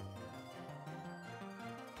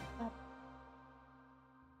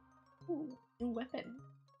 Ooh, new weapon.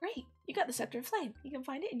 Great, you got the Scepter of Flame. You can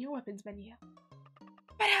find it in your weapons menu.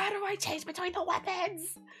 But how do I change between the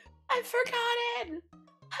weapons? I've forgotten.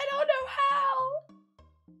 I don't know how.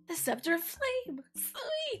 The Scepter of Flame.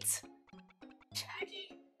 Sweet.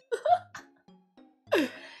 Shaggy.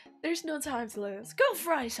 There's no time to lose. Go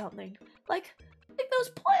fry something. Like those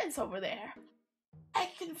plants over there. I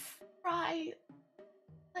can fry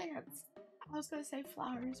plants. I was gonna say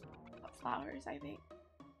flowers, but flowers, I think.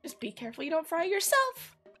 Just be careful you don't fry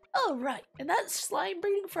yourself. Oh, right. And that slime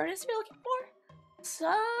breeding furnace you're looking for?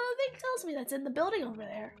 Something tells me that's in the building over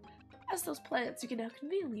there. As those plants you can now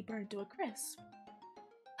conveniently burn to a crisp.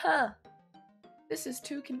 Huh. This is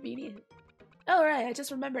too convenient. Alright, I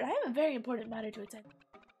just remembered I have a very important matter to attend.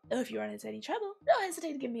 So if you run into any trouble, don't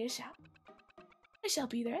hesitate to give me a shout. I shall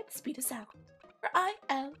be there at the speed of sound, for I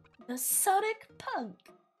am the Sonic Punk.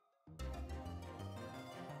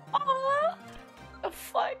 Aww! The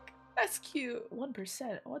fuck? That's cute.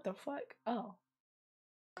 1%. What the fuck? Oh.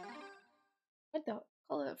 What the?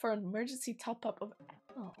 Call it for an emergency top-up of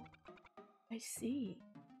ammo. I see.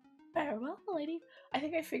 Farewell, lady. I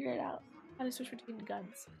think I figured it out. How to switch between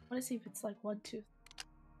guns. I want to see if it's like 1, 2.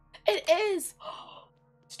 It is!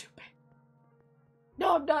 Stupid.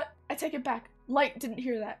 No, I'm not. I take it back. Light didn't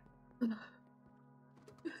hear that.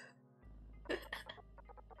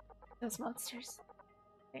 Those monsters.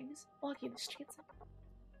 Things walking the streets.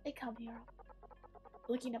 They come here,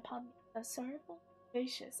 looking upon me with sorrowful,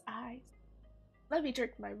 vicious eyes. Let me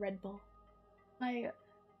drink my Red Bull. My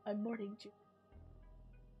morning juice.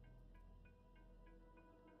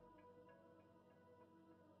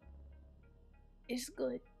 It's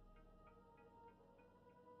good.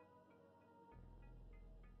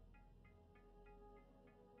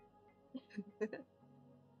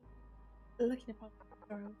 Looking upon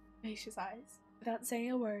my vicious eyes, without saying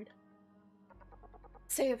a word.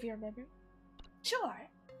 Say if you remember. Sure,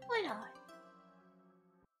 why not?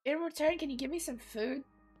 In return, can you give me some food?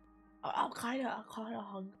 I'm kinda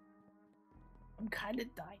hungry. I'm kinda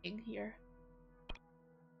dying here.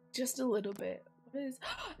 Just a little bit. What is?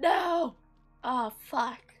 No! Oh,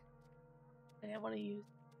 fuck. I didn't want to use.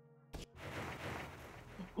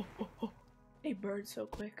 They burn so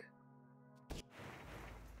quick.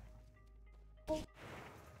 Oh.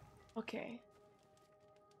 Okay.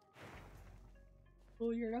 Oh,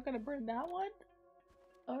 you're not gonna burn that one?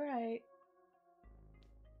 Alright.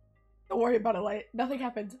 Don't worry about it, Light. Nothing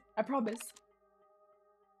happened. I promise.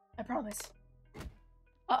 I promise.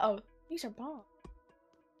 Uh-oh. These are bombs.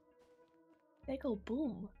 They go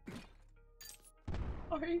boom.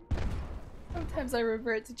 Sorry. Sometimes I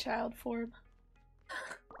revert to child form.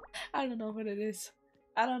 I don't know what it is.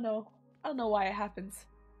 I don't know. I don't know why it happens.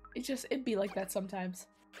 It'd be like that sometimes.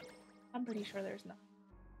 I'm pretty sure there's no.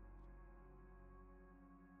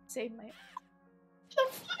 Save my.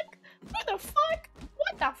 The fuck? What the fuck?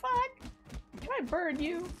 What the fuck? Can I burn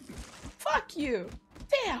you? Fuck you!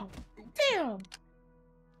 Damn! Damn!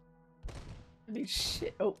 I mean,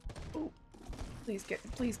 shit. Oh, oh! Please get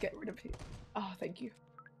rid of you. Oh, thank you.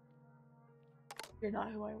 You're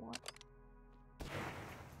not who I want.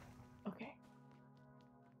 Okay.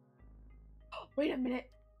 Wait a minute.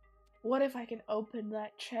 What if I can open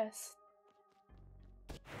that chest?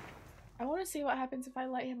 I want to see what happens if I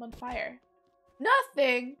light him on fire.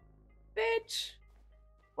 Nothing! Bitch!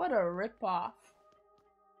 What a ripoff.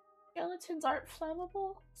 Skeletons aren't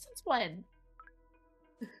flammable? Since when?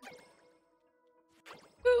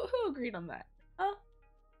 Who agreed on that? Huh?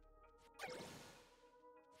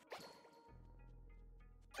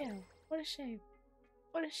 Yeah, what a shame.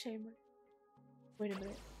 What a shame. Wait a minute.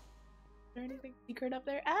 Is there anything secret up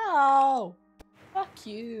there? Ow! Fuck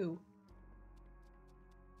you.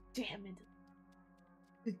 Damn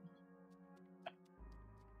it.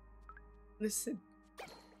 Listen.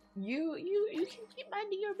 You can keep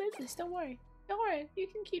minding your business. Don't worry. Don't worry. You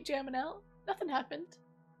can keep jamming out. Nothing happened.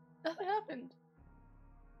 Nothing happened.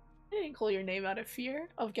 I didn't call your name out of fear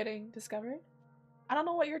of getting discovered. I don't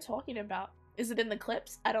know what you're talking about. Is it in the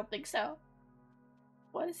clips? I don't think so.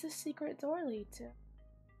 What does this secret door lead to?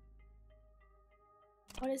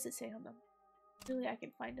 What does it say on them? Really, I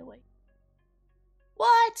can find a way.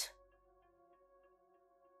 What?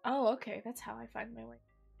 Oh, okay. That's how I find my way.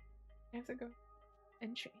 I have to go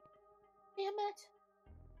entry. Damn it.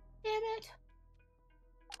 Damn it.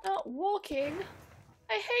 Not walking.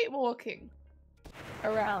 I hate walking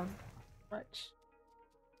around much.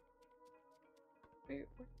 Wait.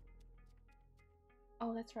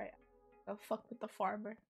 Oh, that's right. I'll fuck with the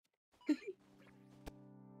farmer.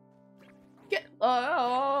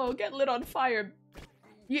 Get lit on fire.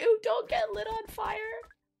 You don't get lit on fire?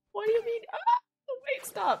 What do you mean? Ah! Wait,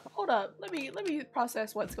 stop. Hold up. Let me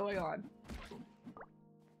process what's going on.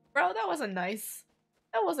 Bro, that wasn't nice.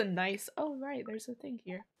 That wasn't nice. Oh, right. There's a thing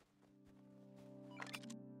here.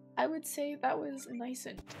 I would say that was nice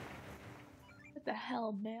and... What the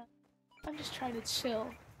hell, man? I'm just trying to chill.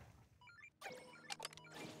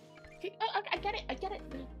 Okay, I get it. I get it.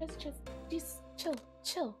 Just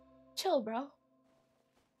chill, bro.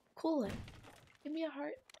 Cool it. Give me a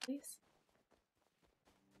heart, please.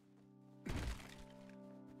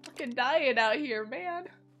 Fucking dying out here, man.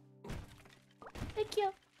 Thank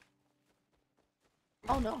you.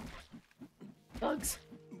 Oh no. Bugs.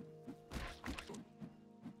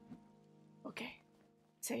 Okay.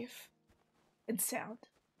 Safe. And sound.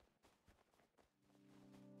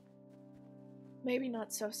 Maybe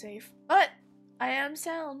not so safe, but I am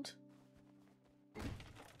sound.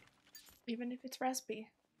 Even if it's raspy.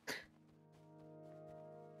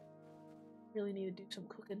 Really need to do some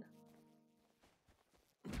cooking.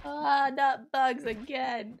 Ah, not bugs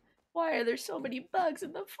again. Why are there so many bugs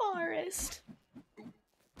in the forest?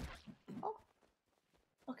 Oh.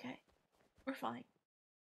 Okay. We're fine.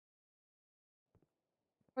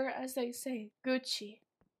 We're, as they say, Gucci.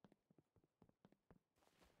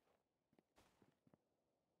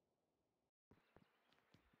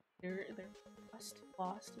 They're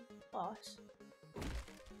lost.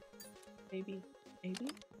 Maybe.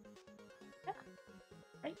 Yeah.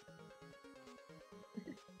 Right?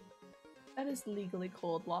 That is legally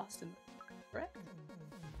called lost in the correct?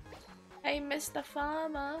 Hey, Mr.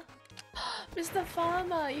 Farmer. Mr.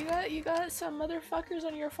 Farmer, you got some motherfuckers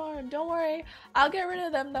on your farm. Don't worry. I'll get rid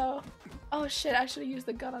of them though. Oh shit, I should have used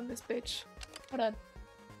the gun on this bitch. Hold on.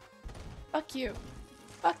 Fuck you.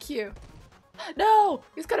 Fuck you. No!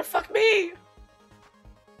 He's gonna fuck me!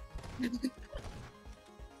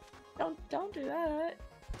 Don't do that.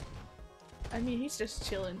 I mean, he's just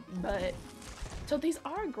chilling, but... So these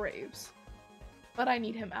are graves. But I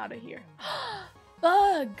need him out of here.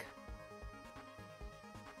 Bug!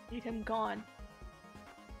 Need him gone.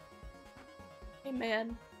 Hey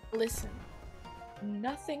man, listen.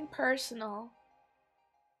 Nothing personal.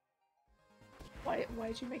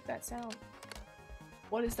 Why'd you make that sound?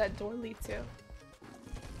 What does that door lead to?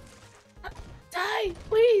 Die,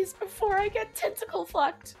 please, before I get tentacle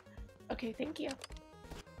fucked. Okay, thank you.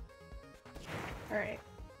 Alright.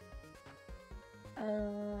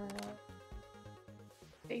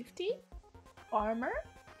 Safety? Armor?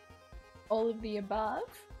 All of the above?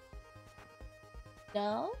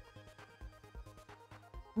 No?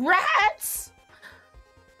 Rats!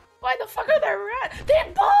 Why the fuck are there rats?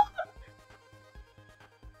 They bomb!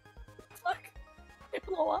 Fuck. They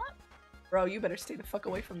blow up? Bro, you better stay the fuck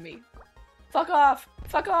away from me. Fuck off!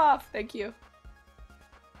 Fuck off! Thank you.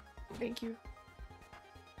 Thank you.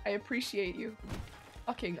 I appreciate you.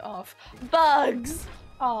 Fucking off. Bugs!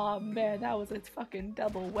 Aw, oh, man, that was a fucking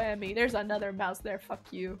double whammy. There's another mouse there, fuck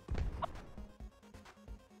you.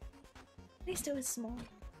 At least it was small.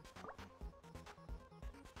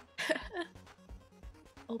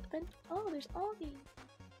 Open? Oh, there's Augie.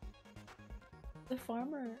 The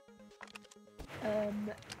farmer.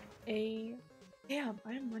 Damn,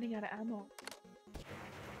 I am running out of ammo.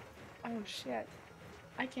 Oh shit.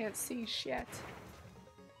 I can't see shit.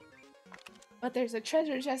 But there's a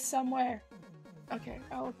treasure chest somewhere. Okay,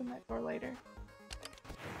 I'll open that door later.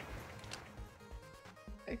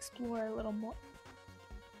 Explore a little more.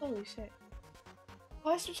 Holy shit.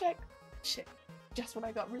 Posture check. Shit. Just when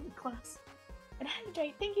I got really close. And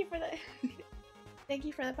hydrate. Thank you for the thank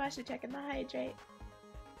you for the posture check and the hydrate.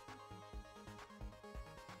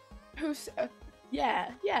 Who's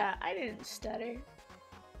yeah, I didn't stutter.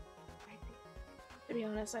 To be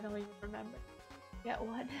honest, I don't even remember. Yeah,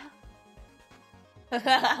 what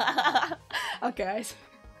now? Okay, guys.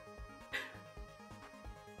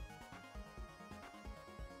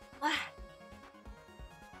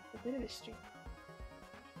 bit of a stream.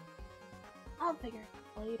 I'll figure it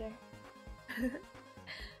out later.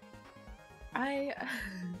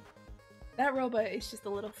 That robot is just a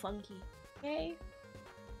little funky. Okay?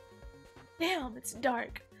 Damn, it's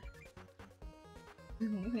dark.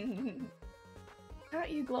 Can't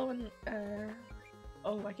you glow in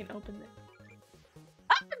oh, I can open it.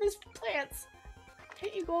 Ah, there's plants!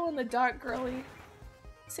 Can't you glow in the dark, girly?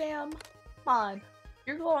 Sam, come on.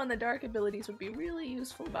 Your glow in the dark abilities would be really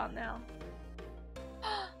useful about now.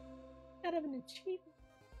 Gotta have an achievement.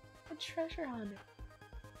 A treasure hunter.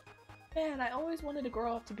 Man, I always wanted to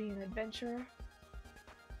grow up to be an adventurer.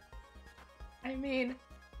 I mean,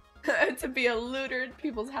 to be a looter in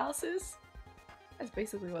people's houses. That's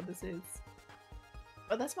basically what this is.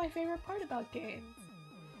 But that's my favorite part about games.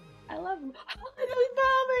 I love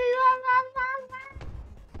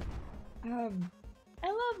I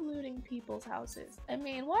love looting people's houses. I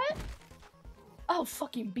mean, what? Oh,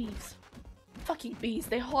 fucking bees. Fucking bees.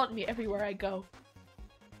 They haunt me everywhere I go.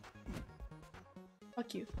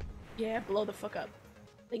 Fuck you. Yeah, blow the fuck up.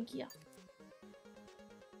 Thank ya.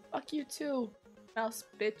 Fuck you too, mouse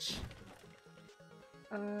bitch.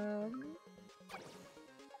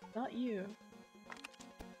 Not you.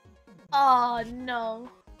 Oh no.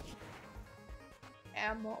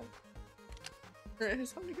 Ammo.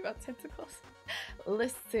 Something about tentacles.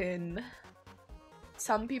 Listen.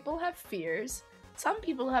 Some people have fears. Some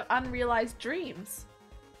people have unrealized dreams.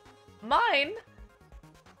 Mine?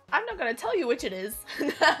 I'm not gonna tell you which it is.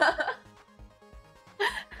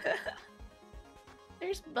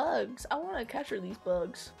 There's bugs. I want to capture these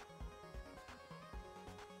bugs.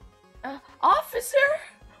 Officer!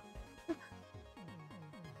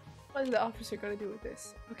 What is the officer gonna do with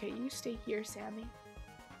this? Okay, you stay here, Sammy.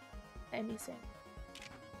 Sammy, Sam.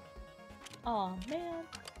 Aw, man.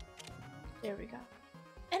 There we go.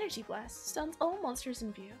 Energy blast stuns all monsters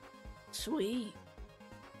in view. Sweet.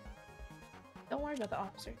 Don't worry about the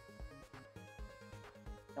officer.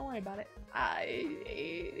 Don't worry about it.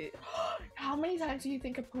 How many times do you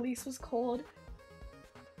think a police was called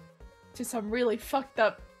to some really fucked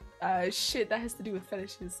up shit that has to do with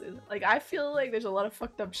fetishes? Like, I feel like there's a lot of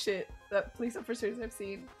fucked up shit that police officers have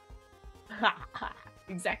seen.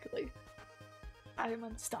 Exactly. I am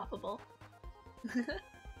unstoppable.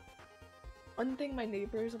 One thing my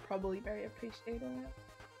neighbors are probably very appreciative of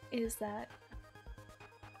is that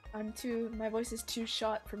my voice is too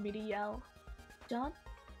short for me to yell. John,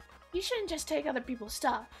 you shouldn't just take other people's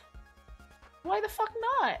stuff. Why the fuck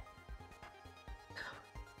not?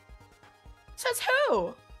 Says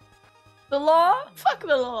who? The law? Fuck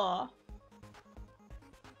the law.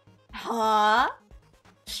 Huh?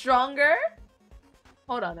 Stronger?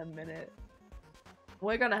 Hold on a minute.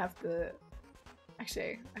 We're gonna have to...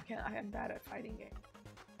 Actually, I am bad at fighting games.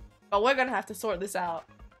 But we're gonna have to sort this out.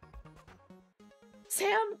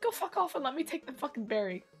 Sam, go fuck off and let me take the fucking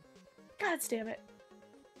berry. God damn it.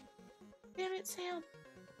 Damn it, Sam.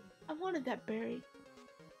 I wanted that berry.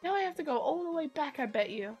 Now I have to go all the way back, I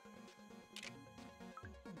bet you.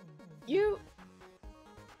 You...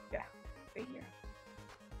 Yeah, stay here.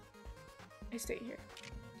 I stay here.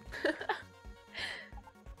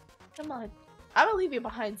 Come on. I'm gonna leave you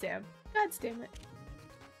behind, Sam. God damn it.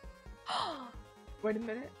 Wait a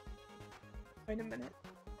minute. Wait a minute.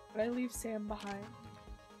 Would I leave Sam behind?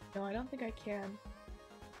 No, I don't think I can.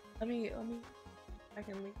 Let me I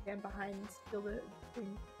can leave Sam behind and steal the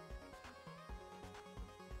thing.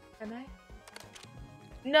 Can I?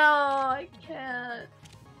 No, I can't.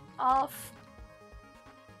 Off.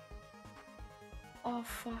 Oh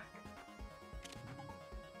fuck.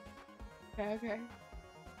 Okay, okay.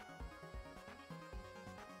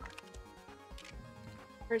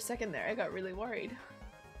 For a second there, I got really worried.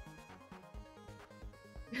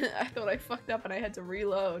 I thought I fucked up and I had to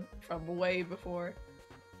reload from way before.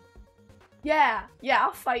 Yeah,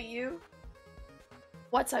 I'll fight you.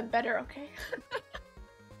 Once I'm better, okay?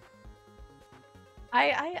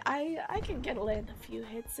 I can land a few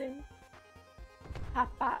hits in.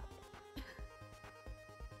 Pop pop.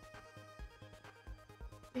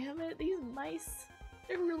 Damn it, these mice.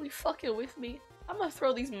 They're really fucking with me. I'm gonna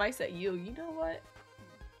throw these mice at you, you know what?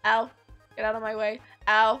 Ow. Get out of my way.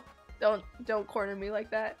 Ow. Don't corner me like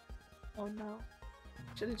that. Oh no.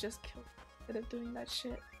 Should've just killed instead of doing that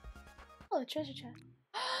shit. Oh, a treasure chest.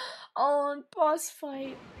 Oh, and boss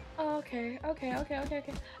fight. Okay.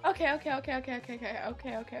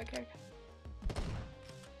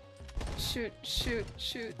 Shoot.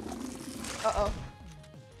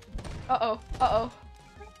 Uh-oh.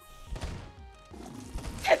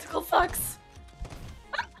 Tentacle fucks!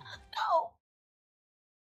 No!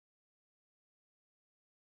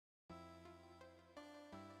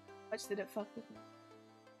 much did it fuck with me?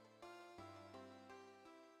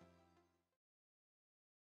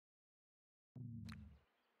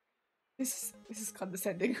 This is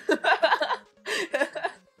condescending.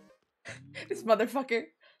 This motherfucker.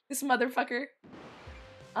 This motherfucker.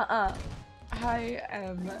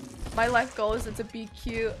 My life goal isn't to be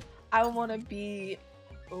cute. I wanna be,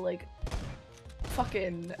 like,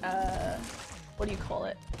 fucking, what do you call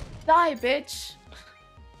it? Die, bitch!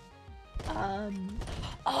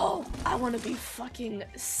 Oh, I wanna be fucking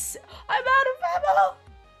I'm out of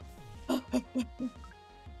ammo!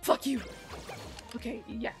 Fuck you! Okay,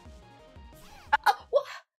 yeah. What?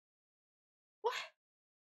 What?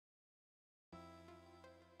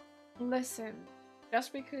 Listen,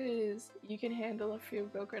 just because you can handle a few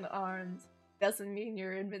broken arms doesn't mean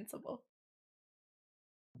you're invincible.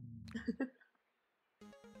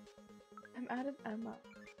 I'm out of ammo.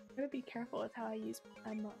 I'm gonna be careful with how I use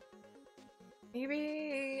ammo.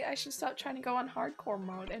 Maybe I should stop trying to go on hardcore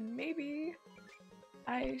mode, and maybe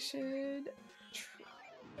I should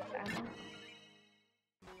ammo.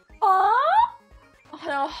 Oh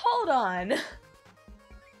no, hold on.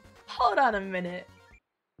 Hold on a minute.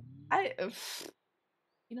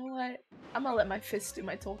 You know what? I'm gonna let my fists do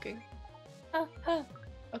my talking.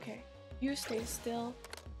 Okay, you stay still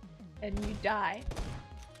and you die.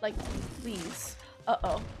 Like, please.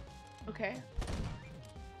 Uh-oh. Okay.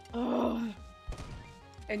 Oh.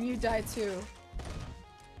 And you die too.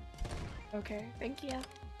 Okay, thank you.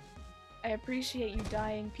 I appreciate you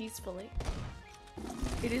dying peacefully.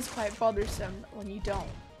 It is quite bothersome when you don't.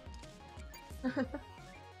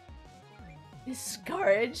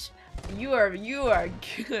 Discourage? You are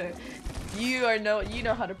good. You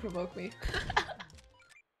know how to provoke me.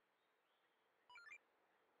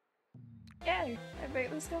 Yay, I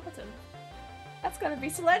beat the skeleton. That's gonna be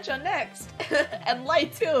Cilantro next! And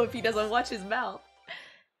Light too if he doesn't watch his mouth.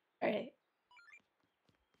 Alright.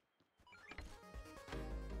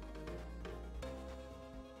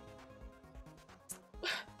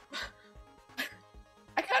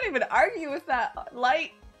 I can't even argue with that,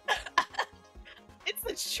 Light. It's the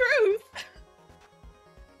truth!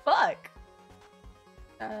 Fuck.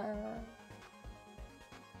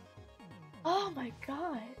 Oh my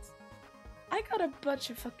god. I got a bunch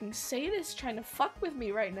of fucking sadists trying to fuck with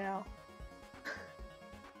me right now.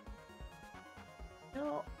 You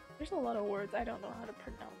know, there's a lot of words I don't know how to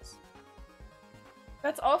pronounce.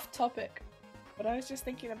 That's off topic, but I was just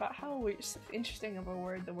thinking about how interesting of a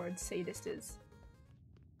word the word sadist is.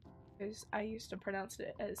 Because I used to pronounce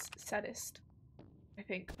it as sadist, I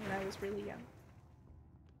think, when I was really young.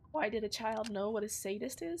 Why did a child know what a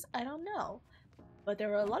sadist is? I don't know. But there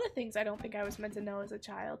were a lot of things I don't think I was meant to know as a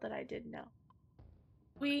child that I did know.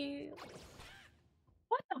 What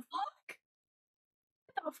the fuck?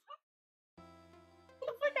 What the fuck? What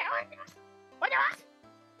the fuck?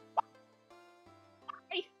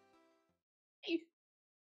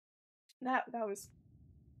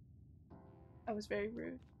 That was very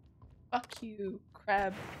rude. Fuck you,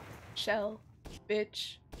 crab, shell,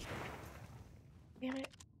 bitch. Damn it.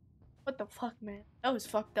 What the fuck, man? That was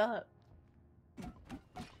fucked up.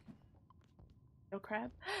 No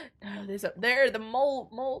crab? No, there the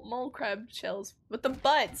mole crab shells with the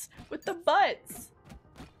butts. With the butts.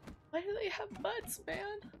 Why do they have butts,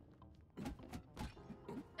 man?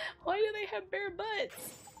 Why do they have bare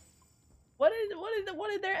butts? What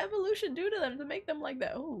did their evolution do to them to make them like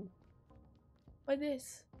that? Oh. What is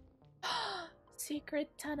this?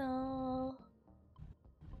 Secret tunnel.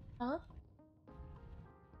 Huh?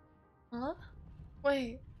 Huh?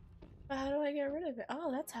 Wait. How do I get rid of it?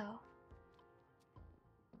 Oh, that's how.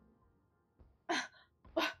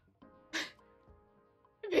 I'm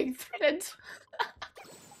being threatened.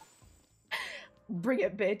 Bring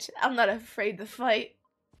it, bitch. I'm not afraid to fight.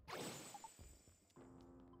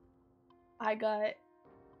 I got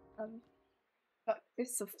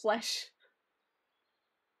fists of flesh.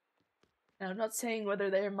 And I'm not saying whether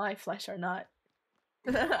they're my flesh or not.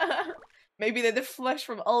 Maybe they're the flesh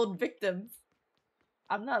from old victims.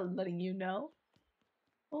 I'm not letting you know.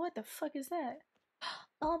 Well, what the fuck is that?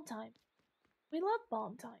 Bomb time. We love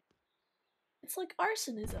bomb time. It's like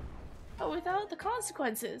arsonism, but without the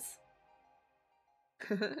consequences.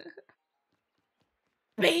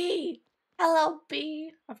 B! Hello,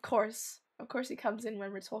 B! Of course he comes in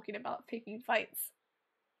when we're talking about picking fights.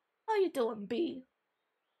 How you doing, B?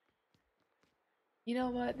 You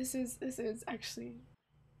know what? This is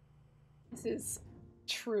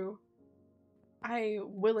true. I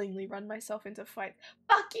willingly run myself into fights.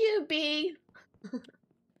 Fuck you, B!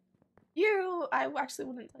 I actually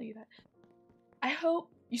wouldn't tell you that. I hope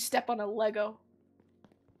you step on a Lego.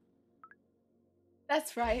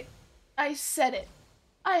 That's right. I said it.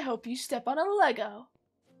 I hope you step on a Lego.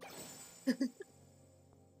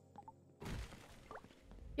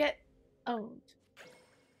 Get owned.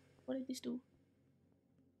 What did this do?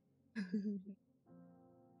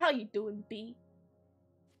 How you doing, B?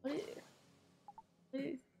 What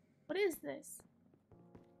is this?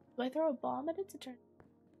 Do I throw a bomb at it to turn?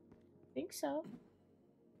 I think so.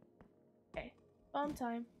 Okay, bomb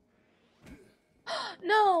time.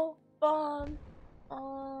 No! Bomb!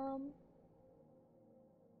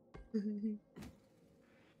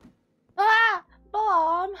 Ah!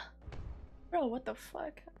 Bomb! Bro, what the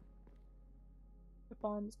fuck? The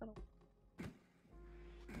bomb's gonna...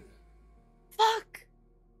 Fuck!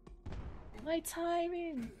 My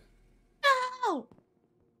timing! No!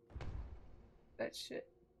 That shit.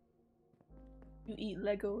 You eat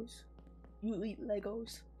Legos. You eat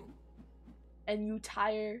Legos. And you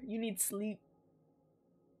tire. You need sleep.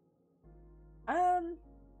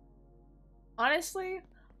 Honestly,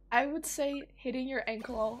 I would say hitting your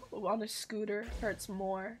ankle on a scooter hurts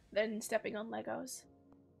more than stepping on Legos.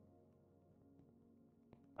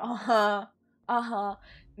 Uh-huh. Uh-huh.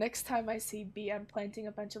 Next time I see B, I'm planting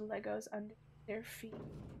a bunch of Legos under their feet.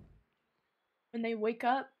 When they wake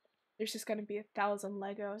up, there's just gonna be 1,000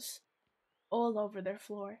 Legos all over their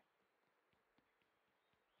floor.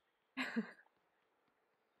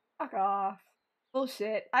 Fuck off.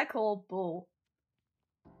 Bullshit. I call bull.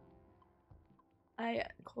 I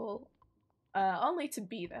call only to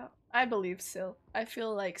B though. I believe Syl. I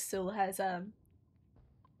feel like Syl has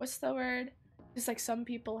what's the word? Just like some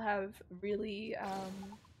people have really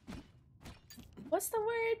what's the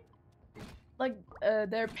word? Like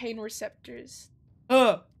their pain receptors.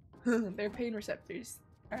 Their pain receptors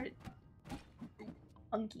are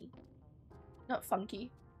funky. Not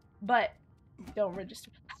funky, but don't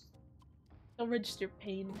register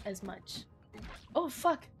pain as much. Oh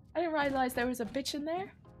fuck! I didn't realize there was a bitch in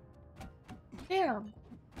there. Damn.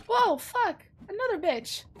 Whoa, fuck! Another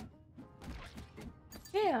bitch!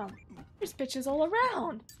 Damn. There's bitches all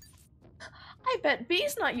around. I bet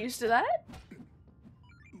B's not used to that.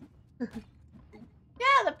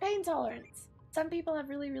 Yeah, the pain tolerance. Some people have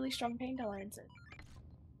really, really strong pain tolerances.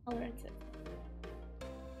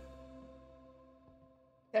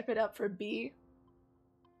 Step it up for B.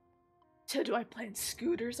 So do I plant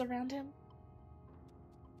scooters around him?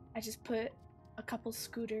 I just put a couple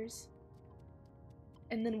scooters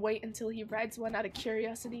and then wait until he rides one out of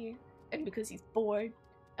curiosity and because he's bored,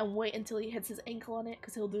 and wait until he hits his ankle on it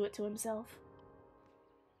because he'll do it to himself.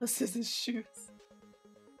 This is his shoes.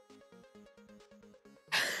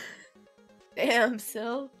 Damn,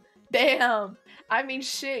 Syl. Damn. I mean,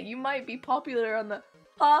 shit, you might be popular on the...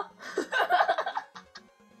 Huh?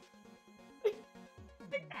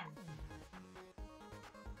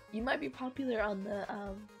 You might be popular on the,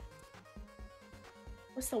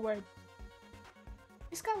 what's the word?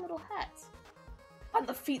 He's got little hats. On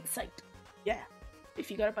the feet site. Yeah.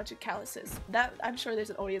 If you got a bunch of calluses. That, I'm sure there's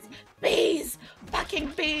an audience. Bees!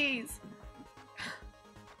 Fucking bees!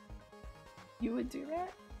 You would do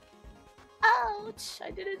that? Ouch!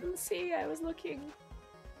 I didn't see. I was looking.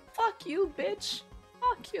 Fuck you, bitch.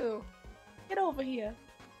 Fuck you. Get over here.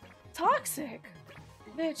 Toxic.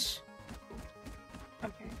 Bitch.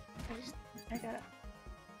 Okay. I gotta...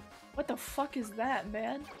 What the fuck is that,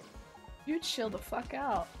 man? You chill the fuck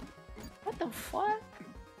out. What the fuck?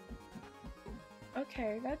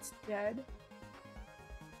 Okay, that's dead.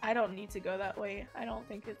 I don't need to go that way. I don't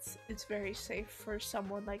think it's very safe for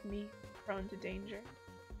someone like me, prone to danger.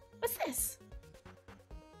 What's this?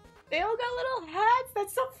 They all got little hats?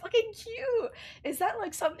 That's so fucking cute! Is that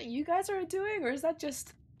like something you guys are doing, or is that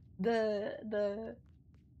just the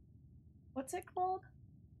what's it called?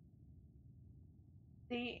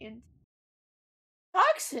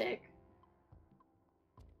 Toxic!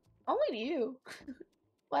 Only to you.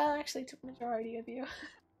 Well, actually to the majority of you.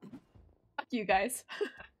 Fuck you guys.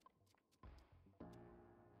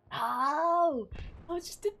 Oh! Oh, it's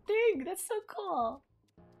just a thing! That's so cool!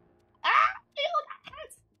 Ah! Ew, that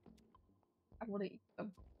hurts! I wanna eat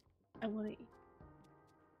them. I wanna eat.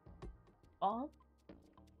 Bomb?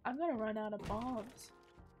 I'm gonna run out of bombs.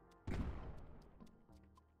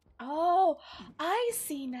 Oh! I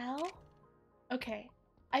see now! Okay.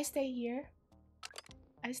 I stay here.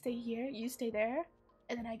 I stay here, you stay there,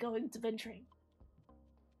 and then I go into venturing.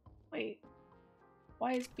 Wait.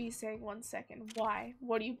 Why is B saying 1 second? Why?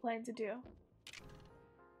 What do you plan to do?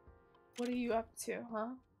 What are you up to,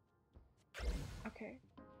 huh? Okay.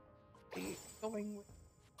 Are you going with...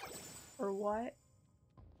 For what?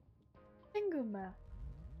 Inguma.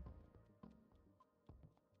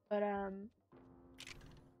 But, you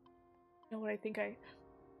know what I think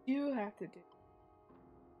you have to do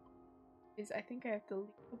is I think I have to leave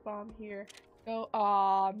a bomb here. Go.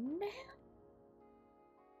 Aw, man.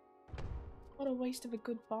 What a waste of a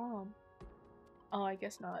good bomb. Oh, I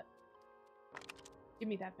guess not. Give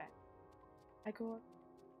me that back. I go up.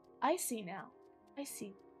 I see now. I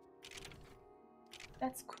see.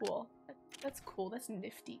 That's cool. That's cool. That's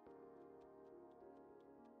nifty.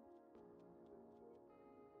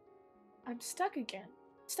 I'm stuck again.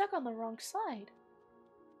 Stuck on the wrong side.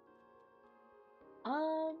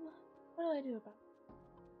 What do I do about it?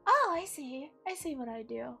 Oh, I see. I see what I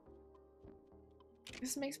do.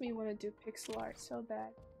 This makes me want to do pixel art so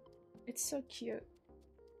bad. It's so cute.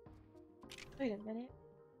 Wait a minute.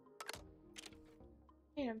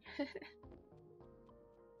 Wait a minute.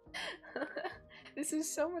 This is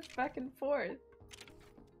so much back and forth.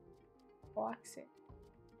 Box it.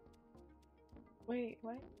 Wait,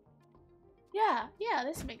 what? Yeah,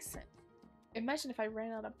 this makes sense. Imagine if I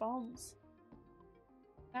ran out of bombs.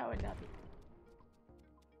 That would not be.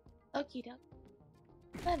 Okie doke.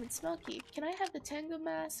 Lemon Smoky, can I have the Tango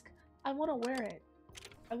mask? I want to wear it.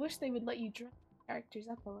 I wish they would let you dress characters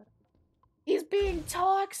up a little. He's being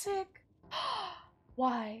toxic!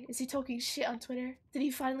 Why? Is he talking shit on Twitter? Did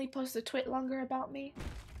he finally post a twit longer about me?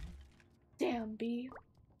 Damn, B.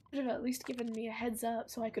 Should have at least given me a heads up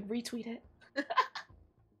so I could retweet it.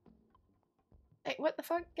 Hey, what the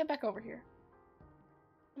fuck? Get back over here.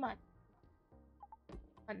 Come on. Come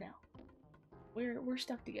on now. We're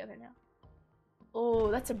stuck together now. Oh,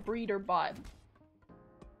 that's a breeder bot.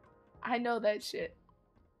 I know that shit.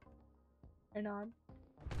 Turn on.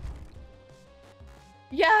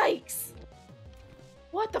 Yikes!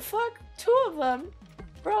 What the fuck? 2 of them?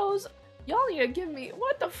 Bros, y'all need to give me—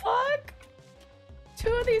 what the fuck? 2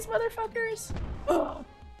 of these motherfuckers? Ugh.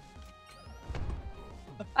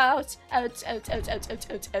 Ouch, ouch, ouch, ouch, ouch, ouch,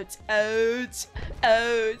 ouch, ouch, ouch,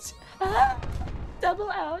 ouch. Ah,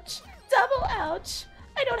 double ouch, double ouch.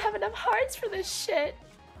 I don't have enough hearts for this shit.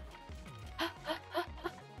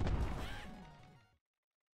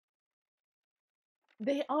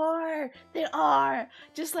 They are!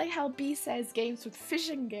 Just like how B says games with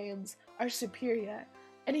fishing games are superior.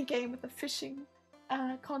 Any game with a fishing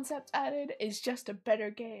concept added is just a better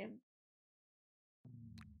game.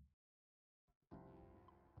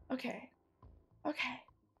 Okay. Okay.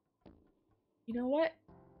 You know what?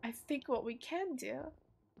 I think what we can do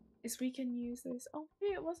is we can use this— oh,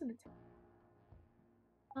 maybe it wasn't a tank.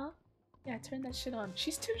 Huh? Yeah, turn that shit on.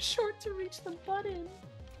 She's too short to reach the button.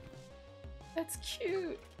 That's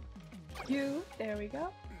cute. You, there we go.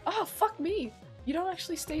 Oh, fuck me. You don't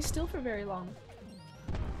actually stay still for very long.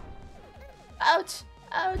 Ouch,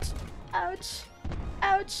 ouch, ouch,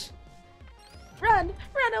 ouch. Run,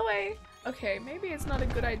 run away. Okay, maybe it's not a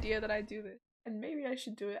good idea that I do this. And maybe I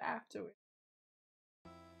should do it afterward.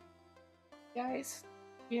 Guys,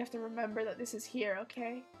 we have to remember that this is here,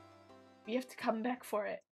 okay? We have to come back for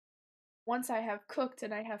it. Once I have cooked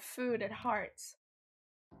and I have food and hearts.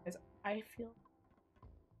 Because I feel—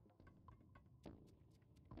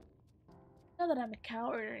 not that I'm a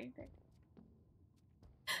coward or anything.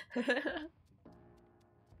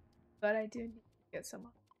 But I do need to get some.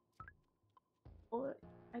 Oh,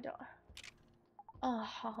 I don't—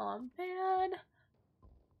 oh, man.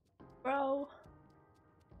 Bro.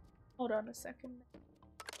 Hold on a second.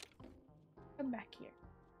 Come back here.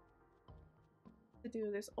 To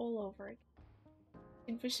do this all over again.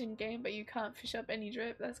 In fishing game, but you can't fish up any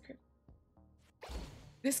drip. That's crazy.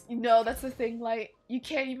 This— no, that's the thing. Like, you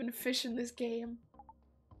can't even fish in this game.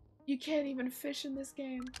 You can't even fish in this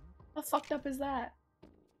game. How fucked up is that?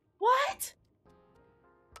 What?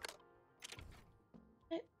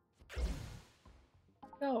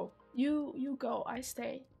 No, you go. I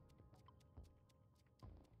stay.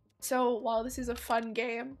 So while this is a fun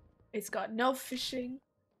game, it's got no fishing,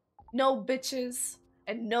 no bitches,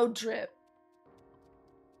 and no drip.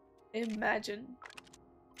 Imagine.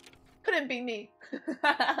 Couldn't be me.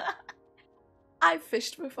 I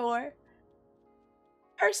fished before.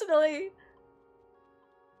 Personally,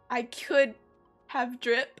 I could have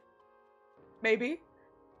drip. Maybe.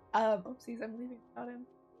 Oopsies, I'm leaving without him.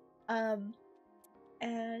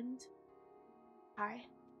 And hi.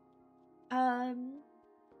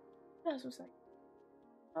 What else was like?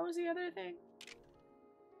 What was the other thing?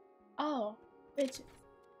 Oh, bitches.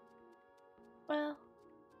 Well,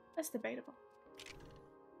 that's debatable.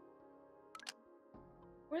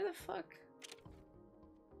 Where the fuck?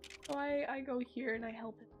 So I go here and I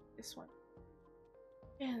help him with this one.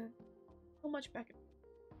 Man, so much back and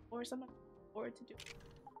forth. I'm not forward to do.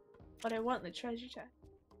 But I want the treasure chest.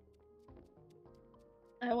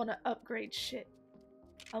 I want to upgrade shit.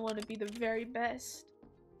 I want to be the very best.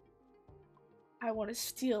 I want to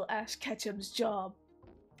steal Ash Ketchum's job.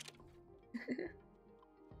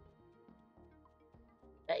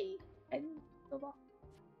 Hey, and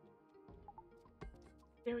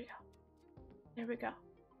there we go. There we go.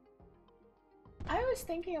 I was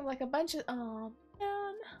thinking of like a bunch of man,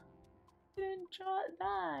 didn't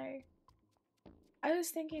die. I was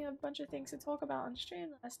thinking of a bunch of things to talk about on stream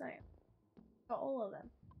last night. Got all of them.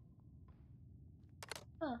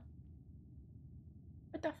 Huh.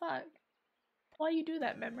 What the fuck? Why you do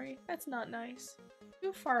that, memory? That's not nice.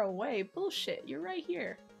 Too far away. Bullshit. You're right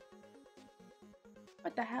here.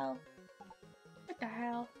 What the hell? What the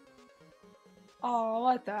hell? Oh,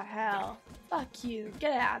 what the hell? Fuck you.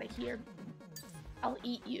 Get out of here. I'll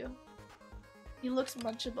eat you. He looks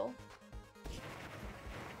munchable.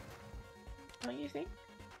 Don't you think?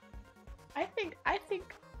 I think.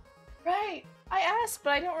 Right. I asked,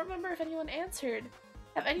 but I don't remember if anyone answered.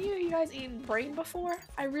 Have any of you guys eaten brain before?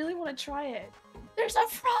 I really want to try it. There's a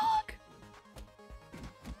frog!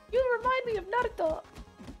 You remind me of Naruto!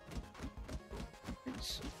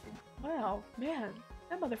 Wow, man.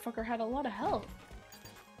 That motherfucker had a lot of health.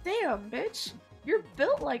 Damn, bitch! You're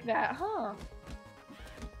built like that, huh?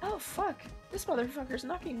 Oh, fuck. This motherfucker's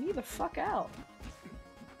knocking me the fuck out.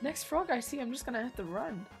 Next frog I see, I'm just gonna have to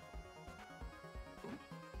run.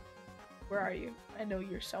 Where are you? I know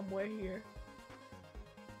you're somewhere here.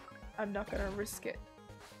 I'm not gonna risk it.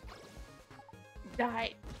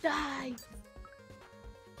 Die! Die!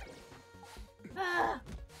 Ah!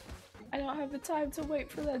 I don't have the time to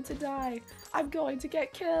wait for them to die. I'm going to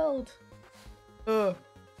get killed!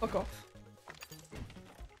 Fuck off.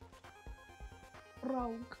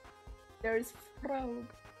 Frog. There's frog.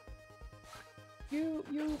 You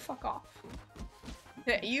fuck off.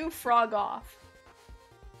 Yeah, you frog off.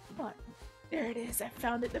 Come on. There it is. I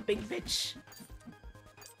found it, the big bitch.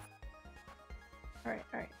 Alright,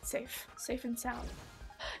 alright. Safe. Safe and sound.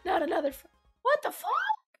 Not another what the fuck?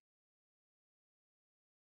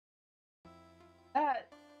 That...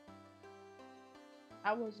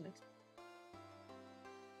 I wasn't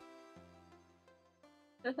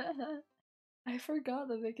expecting. I forgot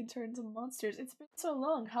that they can turn into monsters. It's been so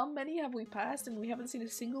long. How many have we passed and we haven't seen a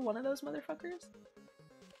single one of those motherfuckers?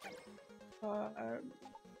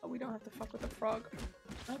 We don't have to fuck with the frog.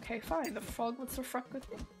 Okay, fine. The frog wants to fuck with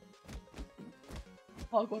me.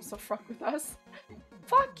 Frog wants to fuck with us.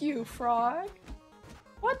 Fuck you, frog!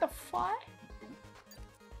 What the fuck?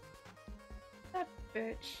 That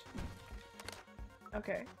bitch.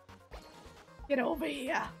 Okay. Get over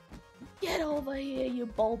here! Get over here, you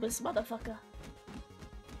bulbous motherfucker!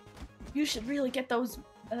 You should really get those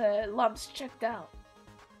lumps checked out.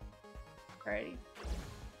 Alrighty.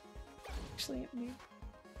 Actually, me.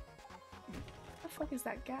 What the fuck is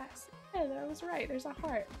that gas? Yeah, that was right. There's a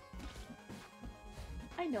heart.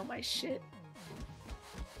 I know my shit.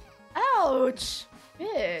 Ouch!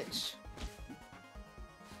 Bitch!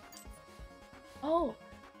 Oh,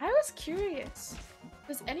 I was curious.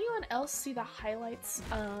 Does anyone else see the highlights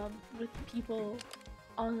with people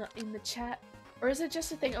in the chat? Or is it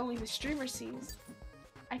just a thing only the streamer sees?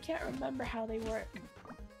 I can't remember how they work.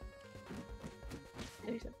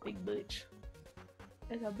 There's a big bitch.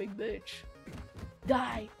 There's a big bitch.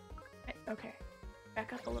 Die! Okay.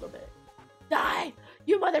 Back up a little bit. Die!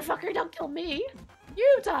 You motherfucker, don't kill me!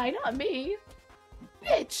 You die, not me!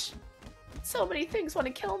 Bitch! So many things want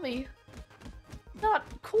to kill me. Not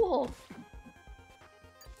cool.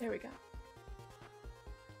 There we go.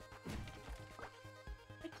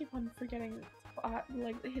 I keep on forgetting,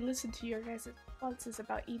 like, listen to your guys' responses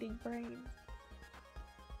about eating brains.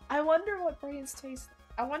 I wonder what brains taste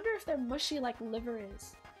like. I wonder if they're mushy like liver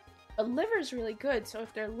is. But liver's really good, so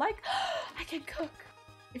if they're like- I can cook!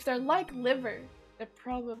 If they're like liver, they're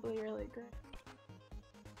probably really good.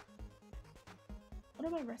 What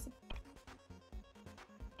are my recipes?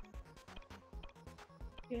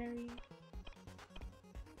 Dairy.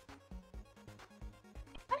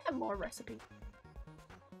 I have more recipes.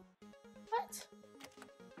 What?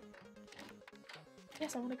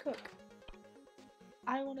 Yes, I want to cook.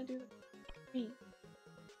 I want to do me.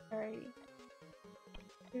 Alrighty.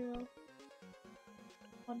 0.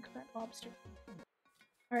 1 current lobster.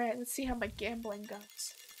 Alright, let's see how my gambling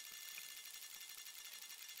goes.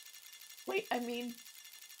 Wait, I mean...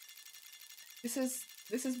 This is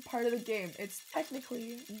part of the game. It's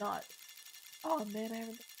technically not. Oh man, I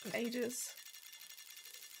haven't done it in ages.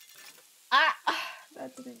 Ah!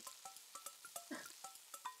 That didn't...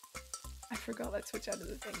 I forgot that switch out of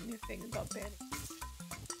the new thing about banning.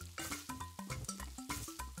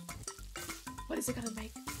 What is it gonna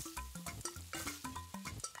make?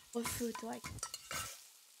 What food do I...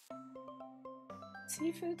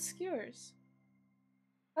 Seafood skewers.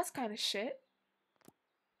 That's kind of shit.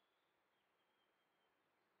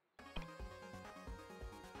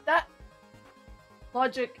 That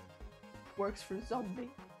logic works for zombie.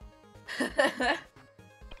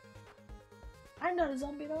 I'm not a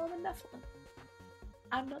zombie though, I'm a Nephilim.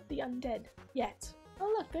 I'm not the undead yet.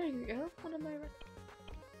 Oh look, there you go. One of my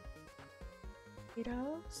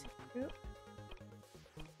potatoes.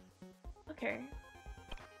 Okay.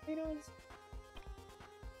 Potatoes.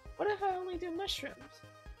 What if I only do mushrooms?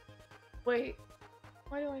 Wait.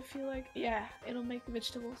 Why do I feel like yeah, it'll make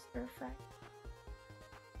vegetables stir fry.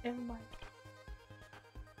 Never mind.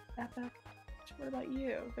 That back. What about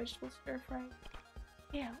you? Vegetable stir fry?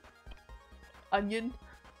 Yeah. Onion?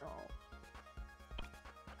 No.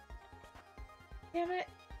 Damn it.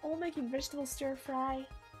 All making vegetable stir fry.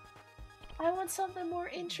 I want something more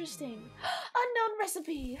interesting. Unknown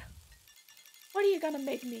recipe! What are you gonna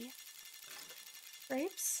make me?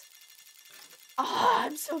 Grapes? Ah,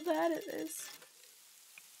 I'm so bad at this.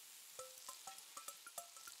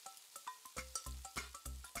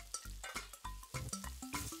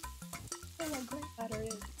 I don't know what grape batter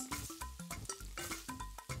is.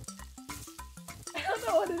 I don't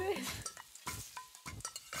know what it is.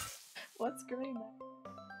 What's grape batter?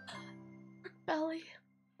 Pork belly.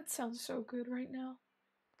 That sounds so good right now.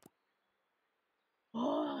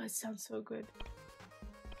 Oh, it sounds so good.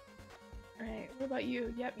 Alright, what about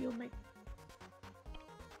you? Yep, you'll make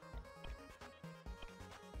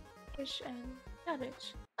fish and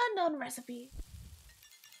cabbage. Unknown recipe.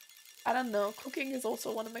 I don't know, cooking is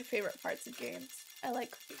also one of my favorite parts of games. I like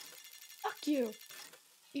cooking. Fuck you!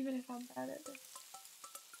 Even if I'm bad at it.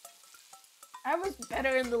 I was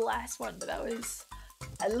better in the last one, but that was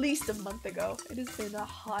at least a month ago. It has been a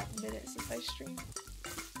hot minute since I streamed.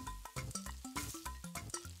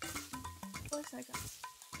 Of course I got.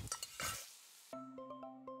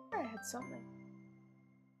 I had something.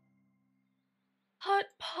 Hot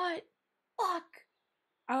pot! Fuck!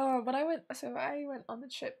 Oh, but I went on the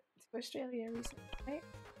trip to Australia recently, right?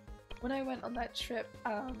 When I went on that trip,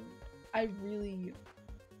 I really...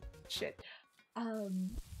 shit.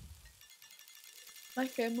 My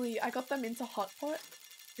family, I got them into hot pot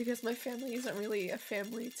because my family isn't really a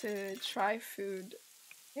family to try food.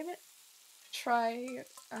 Damn it. Try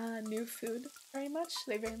new food very much.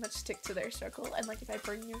 They very much stick to their circle, and like if I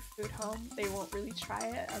bring new food home, they won't really try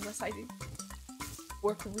it unless I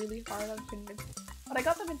work really hard on convincing. But I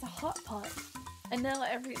got them into hot pot, and now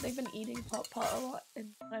they've been eating hot pot a lot.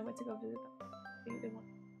 And when I went to go visit them, they want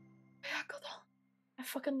oyakudon. I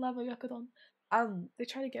fucking love oyakudon. They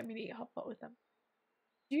try to get me to eat hot pot with them.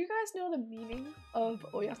 Do you guys know the meaning of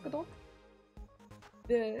oyakudon?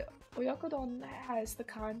 The oyakudon has the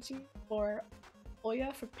kanji for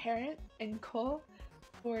oya for parent and ko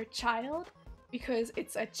for child because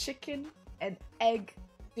it's a chicken and egg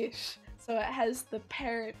dish. So it has the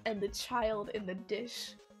parent and the child in the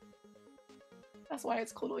dish. That's why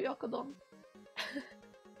it's called oyakudon.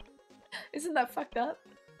 Isn't that fucked up?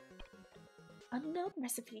 Unknown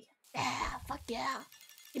recipe. Yeah, fuck yeah.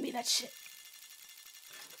 Give me that shit.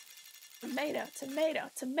 Tomato,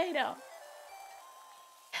 tomato, tomato.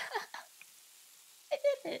 I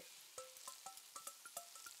did it.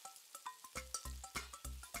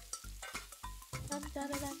 Dum, da,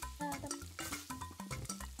 da, dum, da, dum.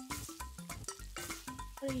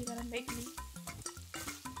 What are you gonna make me?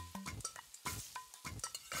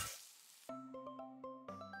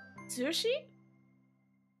 Sushi?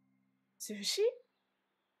 Sushi?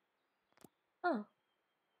 Oh.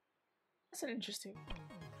 That's an interesting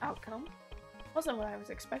outcome. Wasn't what I was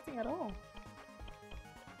expecting at all.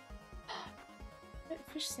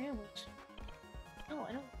 Fish sandwich. No,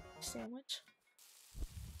 I don't want fish sandwich.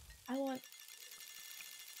 I want...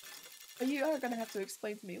 Oh, you are gonna have to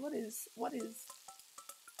explain to me what is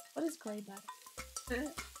gray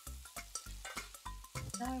batter?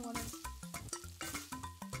 Now I wanna...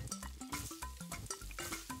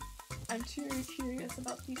 I'm too curious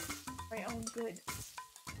about these for my own good.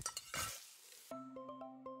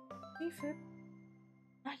 Seafood.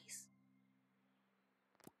 Nice.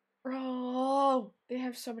 Bro, they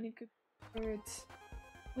have so many good words.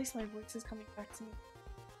 At least my voice is coming back to me.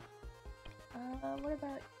 What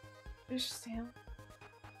about fish sandwich?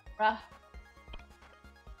 Bruh.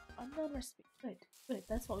 Unknown recipe. Good, good.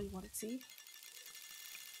 That's what we want to see.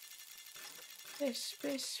 Fish,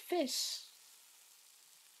 fish, fish.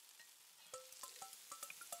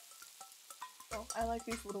 Oh, I like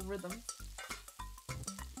these little rhythms.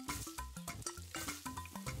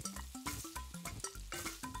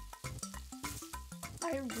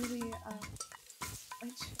 I really, my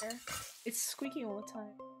chair, it's squeaking all the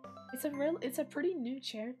time. It's a pretty new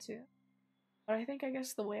chair too. But I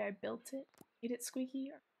guess the way I built it made it squeaky,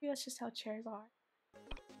 or maybe that's just how chairs are.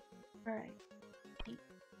 Alright.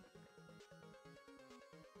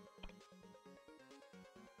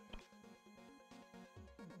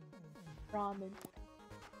 Ramen.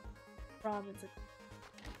 Ramen's a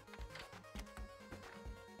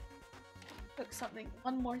cook something.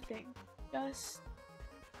 One more thing. Just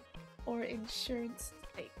for insurance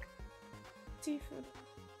sake. Seafood.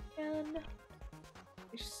 And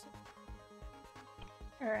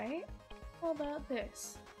alright. How about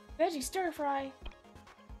this? Veggie stir fry.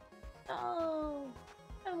 Oh,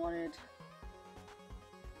 I wanted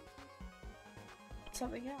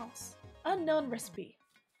something else. Unknown recipe.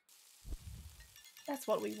 That's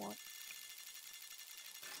what we want.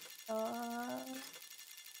 Oh,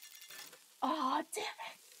 damn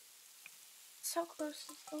it! So close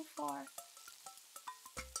and so far.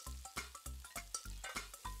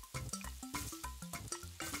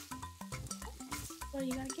 What are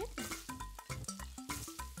you gonna get me?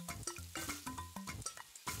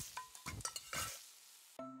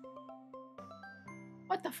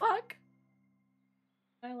 What the fuck?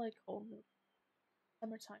 I like cold milk.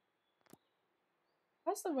 Summertime.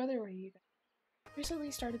 How's the weather where you guys?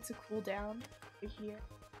 Recently started to cool down here,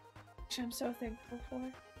 which I'm so thankful for.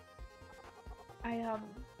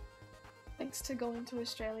 Thanks to going to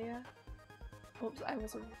Australia. Oops, I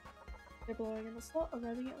wasn't. They're blowing in the slot or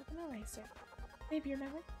rubbing it like an eraser. Maybe you're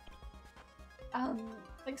memory.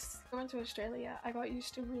 Thanks to going to Australia, I got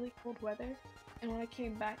used to really cold weather, and when I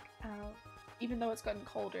came back, even though it's gotten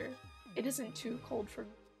colder, it isn't too cold for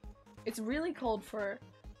me. It's really cold for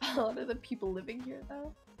a lot of the people living here,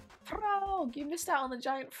 though. Frog! You missed out on the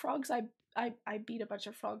giant frogs. I beat a bunch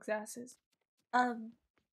of frogs' asses. But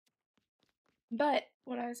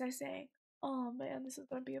what was I saying? Oh man, this is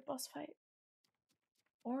gonna be a boss fight.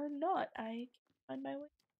 Or not. I can find my way.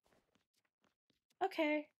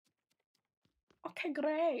 Okay. Okay,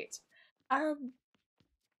 great. But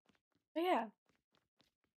yeah.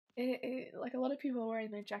 Like a lot of people are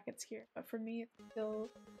wearing their jackets here, but for me it's still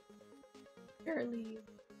fairly.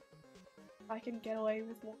 I can get away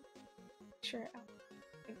with more shirt out,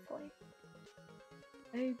 thankfully.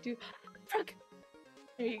 I do. Frog!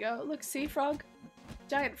 There you go. Look, see, frog?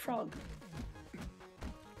 Giant frog.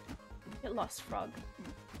 Get lost, frog.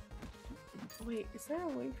 Wait, is there a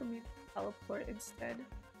way for me to teleport instead?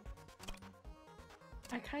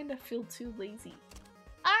 I kind of feel too lazy.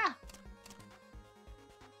 Ah!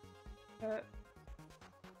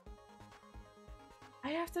 I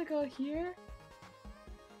have to go here?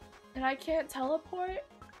 And I can't teleport?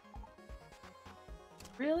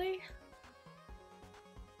 Really?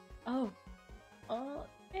 Oh. Oh,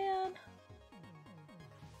 man.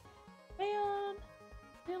 Man.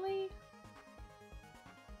 Really?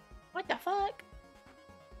 What the fuck?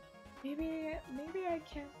 Maybe I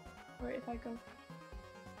can. Or if I go.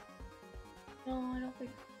 No, I don't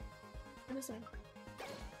think. What is it?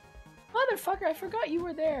 Motherfucker, I forgot you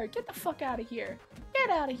were there. Get the fuck out of here. Get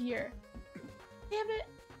out of here. Damn it.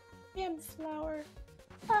 Damn flower.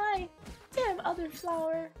 Hi. Damn other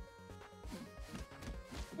flower.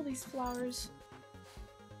 All these flowers.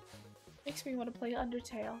 Makes me want to play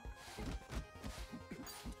Undertale.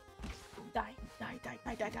 Die, die, die,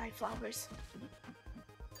 die, die, die, flowers.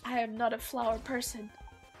 I am not a flower person.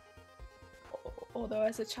 Although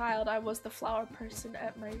as a child I was the flower person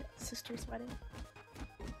at my sister's wedding.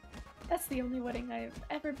 That's the only wedding I've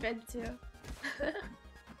ever been to.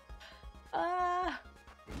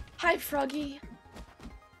 Hi Froggy.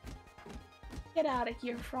 Get out of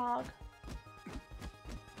here, frog.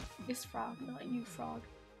 This frog, not you, frog.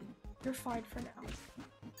 You're fine for now.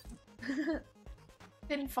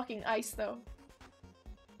 Thin fucking ice though.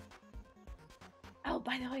 Oh,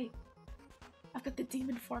 by the way, I've got the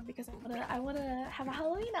demon form because I wanna have a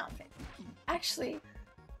Halloween outfit. Actually,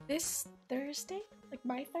 this Thursday, like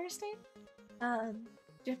my Thursday,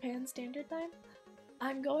 Japan Standard Time,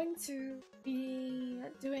 I'm going to be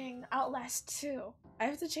doing Outlast 2. I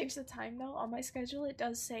have to change the time though. On my schedule it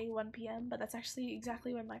does say 1 PM, but that's actually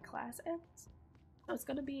exactly when my class ends. So it's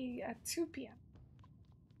gonna be at 2 PM.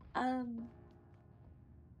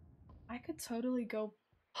 I could totally go.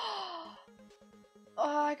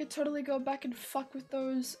 I could totally go back and fuck with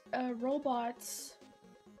those robots.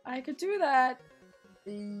 I could do that.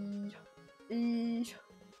 Do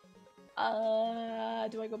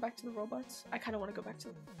I go back to the robots? I kind of want to go back to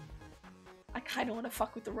them. I kind of want to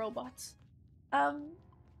fuck with the robots. But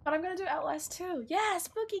I'm gonna do Outlast 2. Yeah,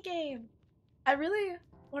 spooky game! I really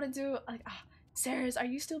want to do, like, Sarah's, are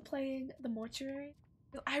you still playing The Mortuary?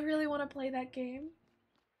 I really want to play that game.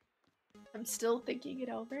 I'm still thinking it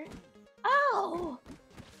over. Oh!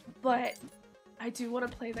 But I do want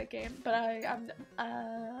to play that game, but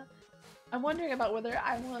I'm wondering about whether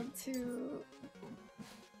I want to,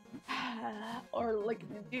 or like,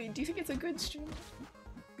 do you think it's a good stream,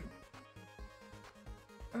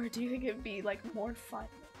 or do you think it'd be like more fun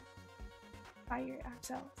by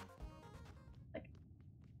yourself? Like,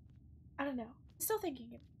 I don't know. Still thinking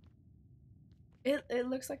it. It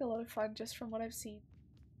looks like a lot of fun just from what I've seen.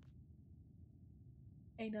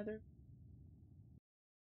 Another.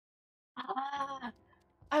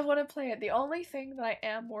 I want to play it. The only thing that I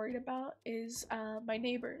am worried about is my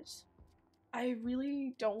neighbors. I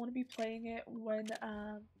really don't want to be playing it when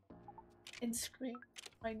in Scream.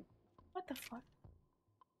 What the fuck?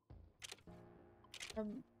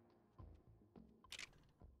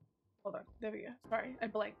 Hold on. There we go. Sorry, I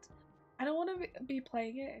blanked. I don't want to be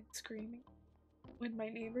playing it and screaming when my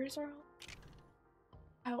neighbors are home.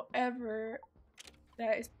 However,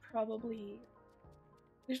 there's probably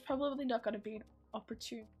not gonna be an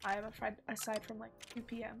opportune time aside from like 2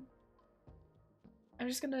 p.m. I'm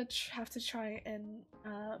just gonna have to try and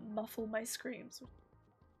muffle my screams.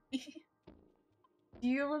 Do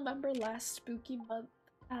you remember last spooky month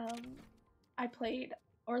I played,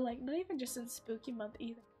 or like not even just in spooky month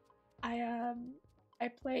either, I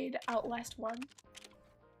played Outlast 1,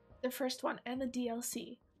 the first one, and the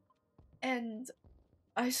DLC, and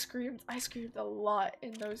I screamed a lot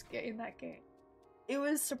in that game. It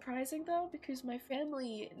was surprising though, because my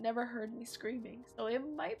family never heard me screaming, so it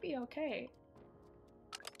might be okay.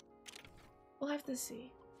 We'll have to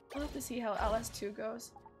see. We'll have to see how Outlast 2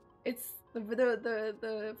 goes. It's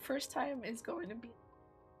the first time is going to be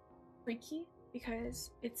freaky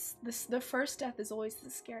because it's the first death is always the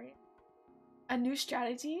scariest. A new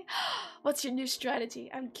strategy? What's your new strategy?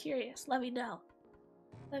 I'm curious. Let me know.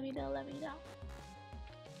 Let me know.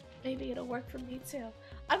 Maybe it'll work for me too.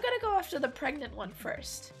 I'm gonna go after the pregnant one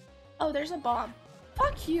first. Oh, there's a bomb.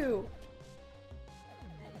 Fuck you.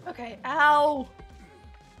 Okay. Ow.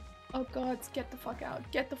 Oh god, get the fuck out.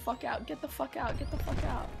 Get the fuck out. Get the fuck out. Get the fuck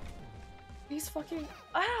out. These fucking.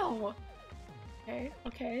 Ow.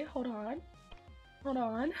 Okay. Hold on.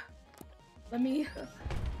 Let me.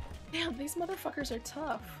 Damn, these motherfuckers are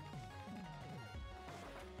tough.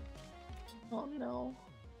 Oh no.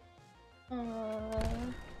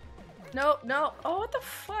 No. Oh, what the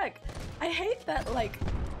fuck? I hate that, like,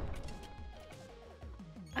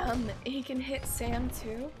 he can hit Sam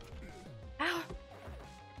too. Ow.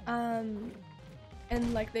 And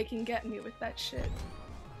like they can get me with that shit.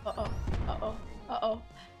 Uh-oh.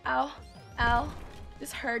 Ow.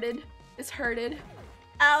 This hurted.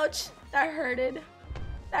 Ouch. That hurted.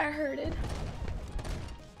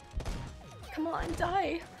 Come on,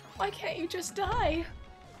 die. Why can't you just die?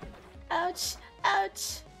 Ouch.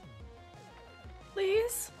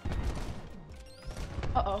 Please?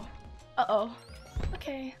 Uh-oh.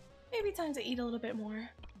 Okay. Maybe time to eat a little bit more.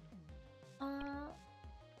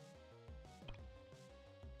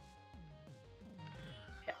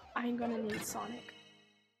 Yeah, I'm gonna need Sonic.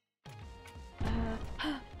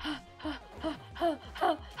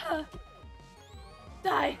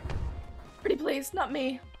 Die! Pretty please, not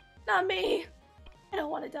me. Not me! I don't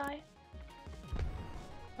want to die.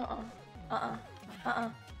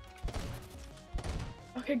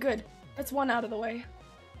 Okay, good. That's one out of the way.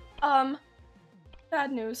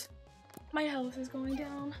 Bad news. My health is going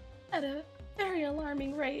down at a very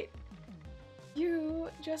alarming rate. You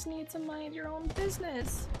just need to mind your own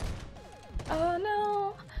business. Oh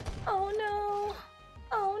no!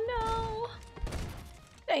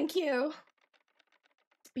 Thank you.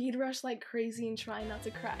 Speed rush like crazy and try not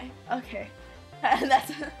to cry. Okay.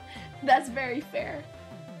 That's very fair.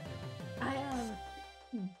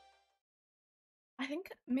 I think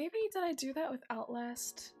maybe did I do that with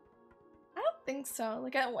Outlast? I don't think so.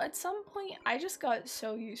 Like at some point I just got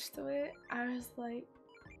so used to it. I was like,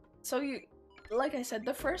 like I said,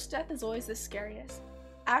 the first death is always the scariest.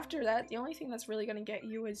 After that, the only thing that's really gonna get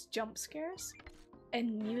you is jump scares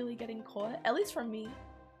and really getting caught, at least for me.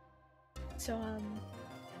 So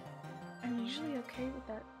I'm usually okay with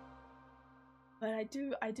that. But I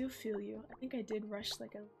do feel you. I think I did rush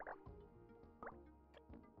like a.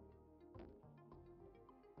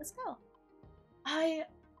 Let's go. I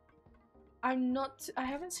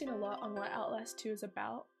haven't seen a lot on what Outlast 2 is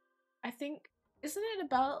about. I think, isn't it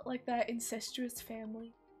about like that incestuous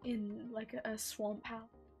family in like a swamp house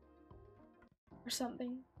or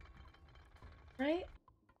something? Right?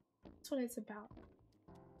 That's what it's about.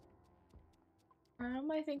 Or am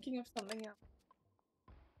I thinking of something else?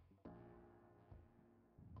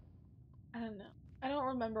 I don't know. I don't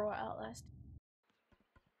remember what Outlast.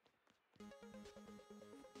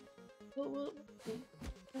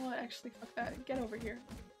 You know what? Actually, fuck that. Get over here.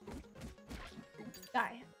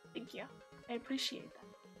 Die. Thank you. I appreciate that.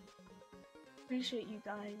 Appreciate you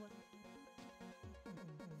dying. I'm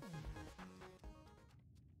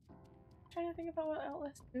trying to think about what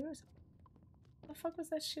Outlast 2 is. What the fuck was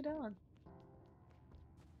that shit on?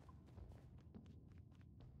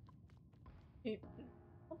 I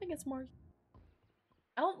don't think it's more.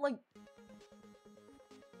 I don't like.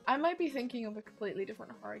 I might be thinking of a completely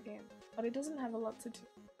different horror game, but it doesn't have a lot to do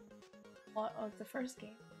with a lot of the first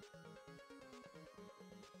game.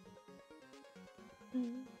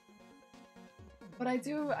 But I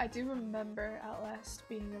do remember Outlast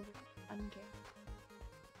being a really fun game.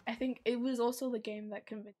 I think it was also the game that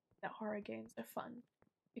convinced me that horror games are fun,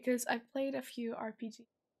 because I've played a few RPGs,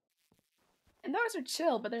 and those are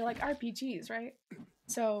chill, but they're like RPGs, right?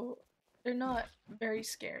 So they're not very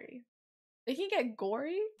scary. They can get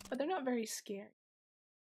gory, but they're not very scary.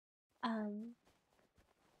 I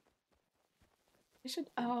should.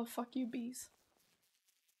 Oh, fuck you, bees.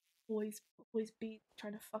 Boys, bees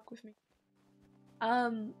trying to fuck with me. I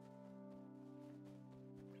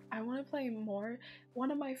want to play more.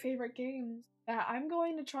 One of my favorite games that I'm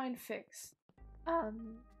going to try and fix,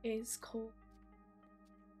 is called.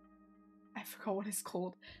 I forgot what it's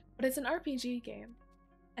called, but it's an RPG game,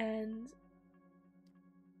 and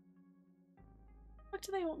what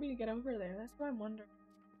do they want me to get over there? That's what I'm wondering.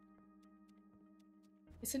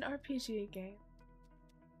 It's an RPG game.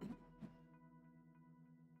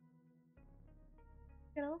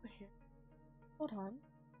 Get over here. Hold on.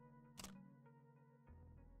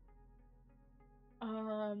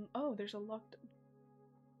 Oh, there's a locked.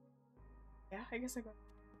 Yeah, I guess I got.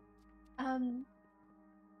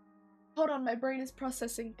 Hold on, my brain is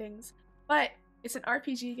processing things. But it's an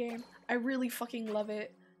RPG game. I really fucking love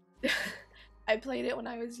it. I played it when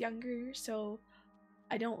I was younger, so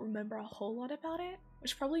I don't remember a whole lot about it,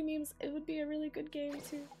 which probably means it would be a really good game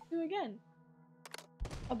to do again.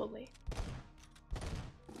 Probably.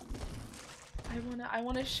 I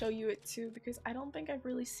wanna show you it too, because I don't think I've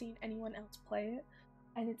really seen anyone else play it,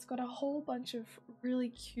 and it's got a whole bunch of really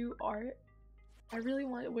cute art. I really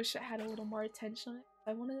wish it had a little more attention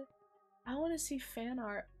on it. I wanna see fan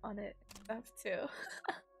art on it and stuff too,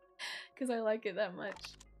 because I like it that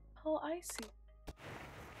much. Oh, I see.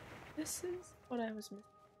 This is what I was missing.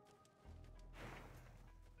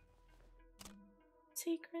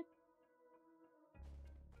 Secret.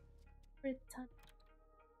 Ton.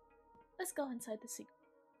 Let's go inside the secret.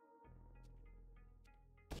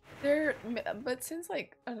 But since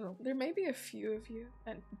like, I don't know, there may be a few of you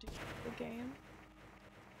that do the game.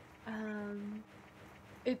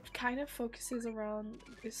 It kind of focuses around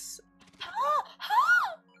this.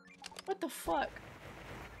 What the fuck?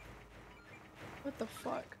 What the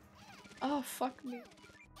fuck? Oh, fuck me.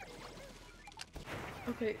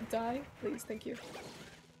 Okay, die, please, thank you.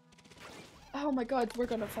 Oh my god, we're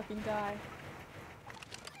gonna fucking die.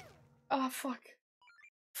 Oh, fuck.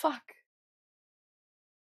 Fuck.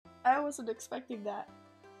 I wasn't expecting that.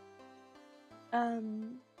 I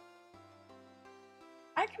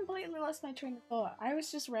completely lost my train of thought. I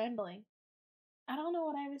was just rambling. I don't know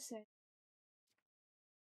what I was saying.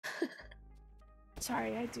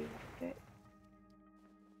 Sorry, I do like it.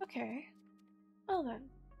 Okay. Well then.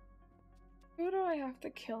 Who do I have to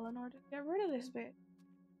kill in order to get rid of this bit?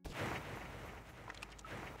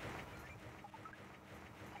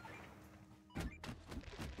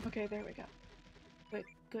 Okay, there we go. Good,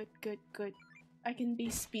 good, good, good. I can be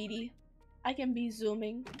speedy. I can be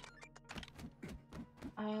zooming.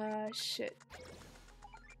 Shit.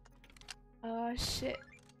 Shit.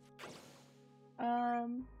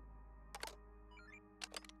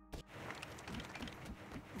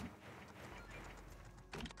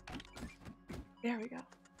 There we go.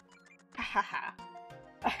 Hahaha.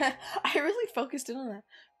 I really focused in on that.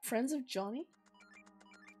 Friends of Johnny?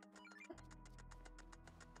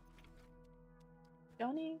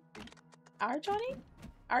 Johnny? Our Johnny?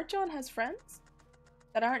 Our John has friends?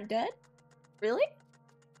 That aren't dead? Really?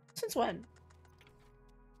 Since when?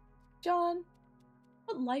 John,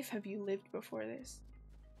 what life have you lived before this?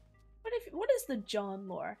 What is the John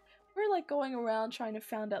lore? We're like going around trying to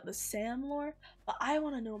find out the Sam lore, but I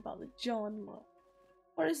want to know about the John lore.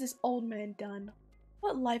 What has this old man done?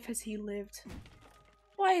 What life has he lived?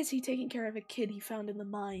 Why is he taking care of a kid he found in the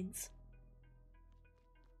mines?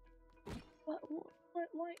 Why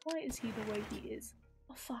is he the way he is?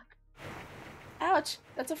 Oh fuck. Ouch!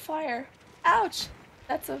 That's a fire! Ouch!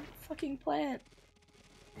 That's a fucking plant.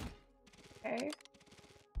 Okay.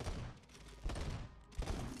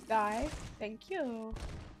 Die. Thank you.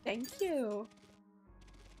 Thank you.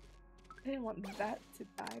 I didn't want that to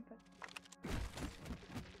die, but...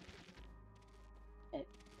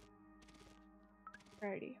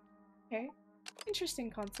 Alrighty. Okay. Interesting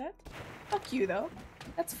concept. Fuck you, though.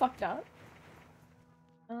 That's fucked up.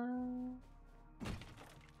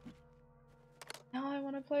 Now I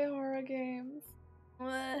want to play horror games.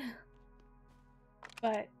 But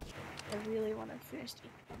I really want to finish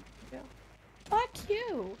Eastward. Fuck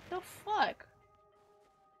you! The fuck?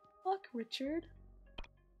 Fuck, Richard.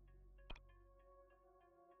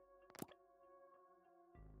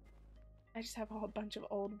 I just have a whole bunch of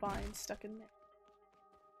old vines stuck in there.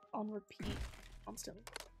 On repeat. Constantly.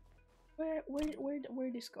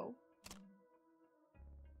 Where this go?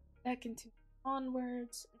 That continues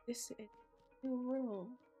onwards. This is a new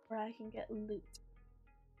room where I can get loot.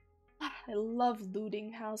 I love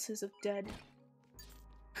looting houses of dead.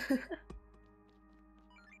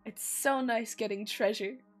 It's so nice getting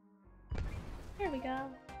treasure. Here we go.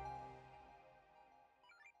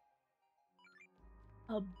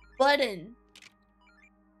 A button.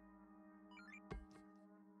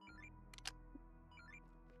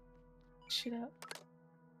 Shit up.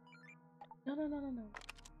 No.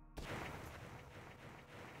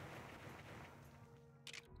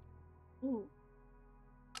 Ooh.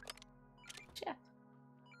 Chest.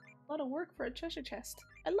 A lot of work for a treasure chest.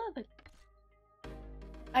 I love it.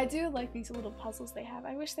 I do like these little puzzles they have.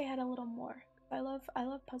 I wish they had a little more. I love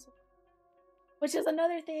puzzles. Which is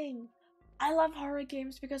another thing. I love horror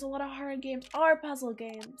games because a lot of horror games are puzzle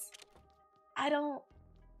games. I don't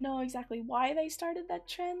know exactly why they started that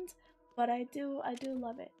trend, but I do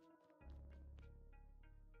love it.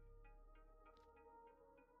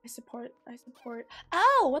 I support.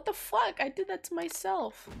 Ow! What the fuck? I did that to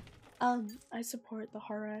myself. I support the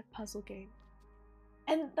horror puzzle game.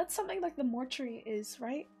 And that's something like the mortuary is,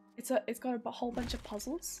 right? It's got a whole bunch of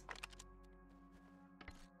puzzles.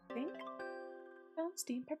 I think. Found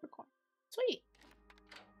steamed peppercorn. Sweet!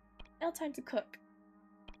 Now time to cook.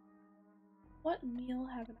 What meal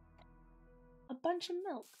have I? A bunch of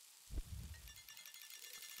milk.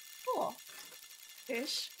 Cool.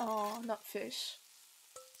 Fish? Oh, not fish.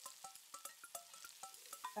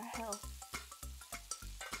 The hell?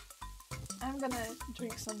 I'm gonna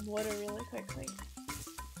drink some water really quickly.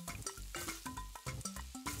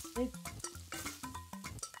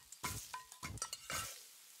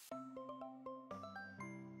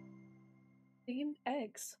 Steamed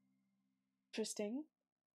eggs. Interesting.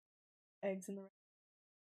 Eggs in the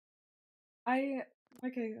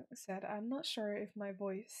like I said, I'm not sure if my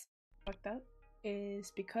voice fucked up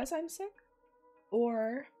is because I'm sick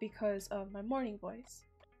or because of my morning voice.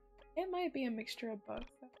 It might be a mixture of both.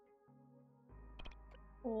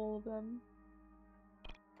 All of them.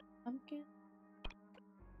 Pumpkin.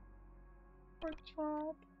 Pork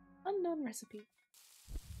chop. Unknown recipe.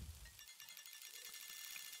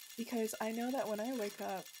 Because I know that when I wake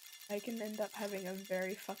up, I can end up having a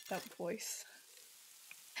very fucked up voice.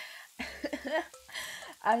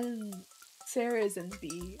 Sarah's and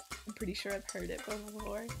B. I'm pretty sure I've heard it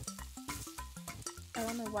before. I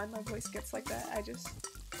don't know why my voice gets like that. I just...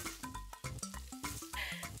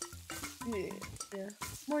 Yeah.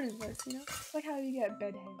 Morning voice, you know? It's like how you get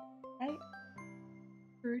bedhead, right?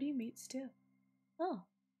 Fruity meat stew. Oh.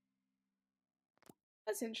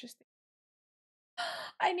 That's interesting.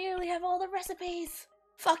 I nearly have all the recipes!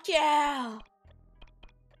 Fuck yeah!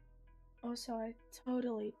 Also, I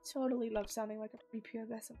totally love sounding like a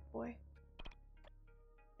prepubescent boy.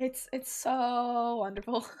 It's so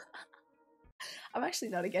wonderful. I'm actually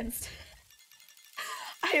not against it.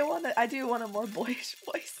 I do want a more boyish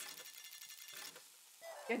voice.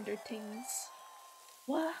 Gender things.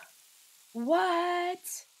 What? What?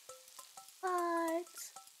 I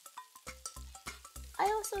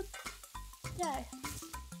also... Yeah.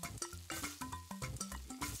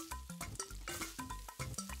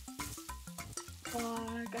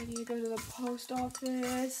 Fuck, I need to go to the post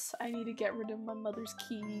office. I need to get rid of my mother's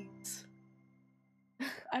keys.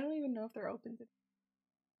 I don't even know if they're open today.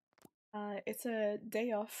 It's a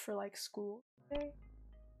day off for like school today,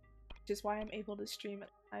 which is why I'm able to stream at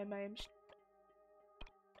the time I am streaming.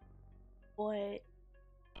 But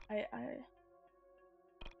I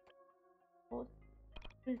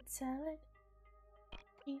fruit salad.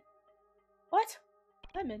 What?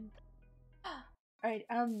 Lemon. Alright,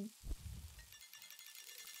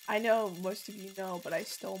 I know most of you know, but I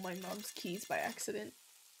stole my mom's keys by accident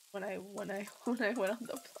when I went on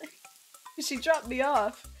the plane. She dropped me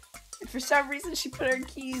off, and for some reason she put her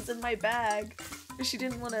keys in my bag, but she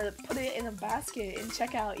didn't want to put it in a basket in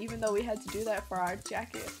checkout, even though we had to do that for our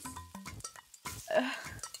jackets.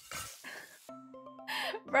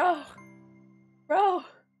 Bro,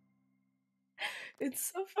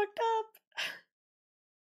 it's so fucked up.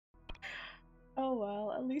 Oh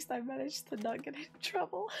well, at least least I managed to not get in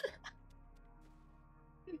trouble.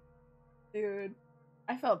 Dude,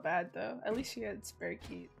 I felt bad though. At least she had spare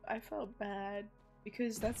keys. I felt bad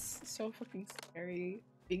because that's so fucking scary,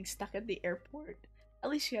 being stuck at the airport. At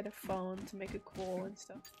least she had a phone to make a call and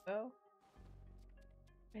stuff, so.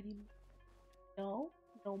 No?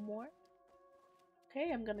 No more?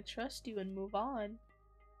 Okay, I'm gonna trust you and move on.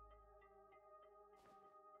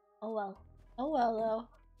 Oh well. Oh well, though.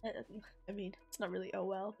 I mean, it's not really oh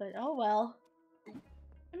well, but oh well.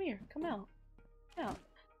 Come here, come out. Come out.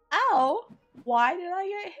 Ow! Why did I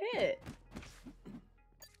get hit?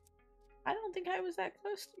 I don't think I was that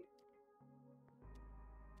close to you.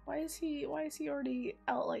 Why is he already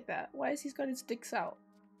out like that? Why has he got his dicks out?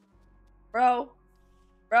 Bro!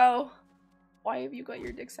 Bro! Why have you got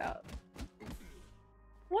your dicks out?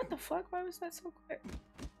 What the fuck? Why was that so quick?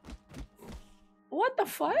 What the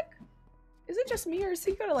fuck? Is it just me or is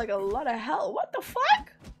he got like a lot of health? What the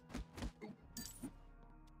fuck?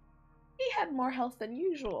 He had more health than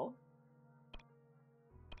usual.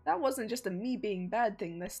 That wasn't just a me being bad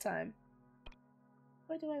thing this time.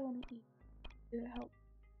 What do I want to eat? Did it help?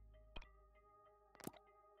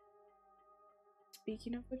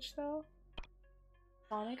 Speaking of which though,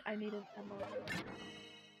 Sonic, I need an emerald.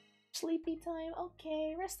 Sleepy time.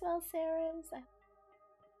 Okay, rest well, Sarahs.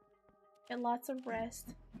 Get lots of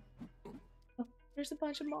rest. Oh, there's a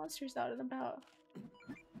bunch of monsters out and about.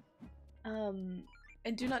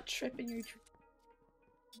 And do not trip in your dream.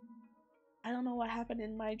 I don't know what happened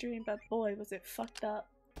in my dream, but boy, was it fucked up.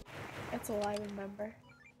 That's all I remember.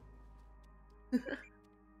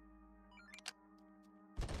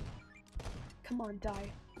 Come on,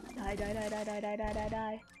 die. Die, die, die, die, die, die, die, die,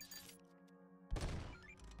 die.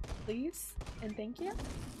 Please and thank you.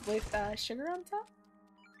 With sugar on top.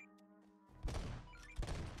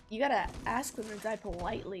 You gotta ask them to die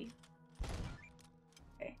politely.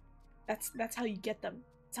 Okay. That's how you get them.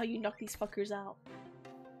 That's how you knock these fuckers out.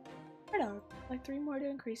 Right on. Like 3 more to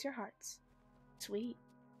increase your hearts. Sweet.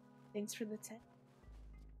 Thanks for the 10.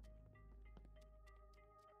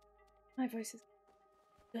 My voice is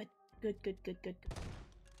good. Good, good, good, good, good.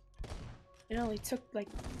 It only took like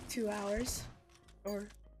 2 hours. Or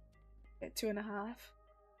 2.5.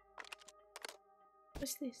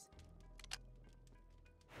 What's this?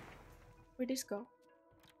 Where'd this go?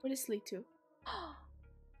 Where'd this lead to?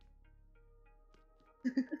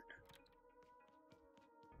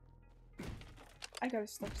 I gotta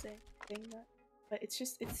stop saying that. But it's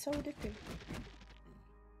just, it's so addicting.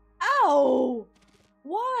 Ow!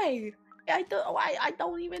 Why? I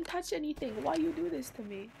don't even touch anything. Why you do this to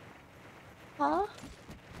me? Huh?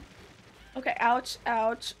 Okay, ouch,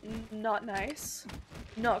 ouch. Not nice.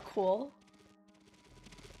 Not cool.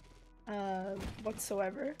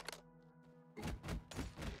 Whatsoever.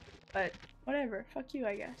 But, whatever. Fuck you,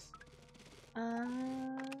 I guess. Go,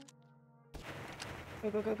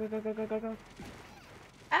 go, go, go, go, go, go, go, go.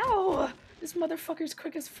 Ow! This motherfucker's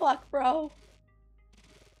quick as fuck, bro.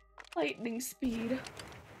 Lightning speed.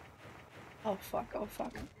 Oh fuck, oh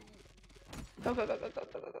fuck. Go, go, go, go, go,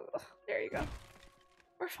 go, go, go, go. There you go.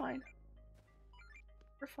 We're fine.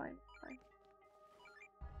 We're fine, fine.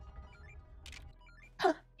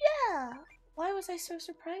 Huh, yeah! Why was I so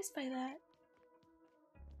surprised by that?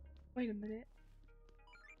 Wait a minute.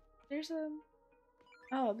 There's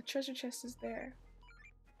oh, the treasure chest is there.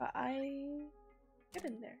 But I get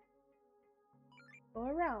in there. Go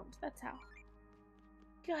around, that's how.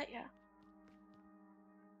 Got ya.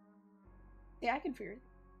 Yeah, I can figure it.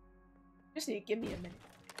 Just need to give me a minute.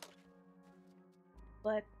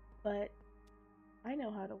 But I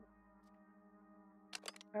know how to.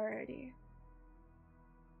 Alrighty.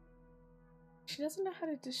 She doesn't know how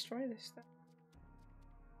to destroy this stuff.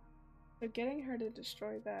 So getting her to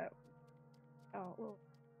destroy that. Oh, well.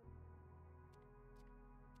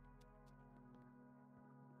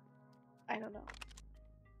 I don't know.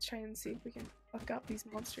 Let's try and see if we can fuck up these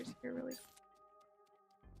monsters here really.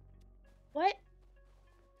 What?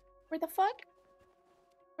 Where the fuck?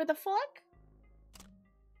 Where the fuck?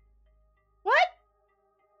 What?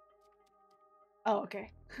 Oh,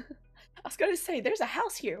 okay. I was gonna say, there's a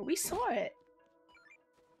house here. We saw it.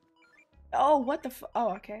 Oh, what the fu-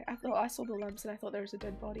 Oh, okay. I thought I saw the lamps and I thought there was a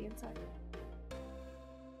dead body inside.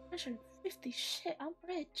 150. Shit, I'm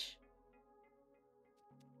rich.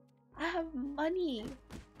 I have money.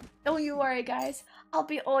 Don't you worry, guys. I'll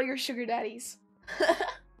be all your sugar daddies.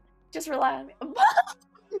 Just rely on me.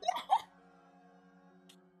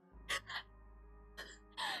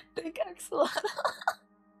 Thank Axel. Happy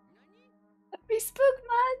Spook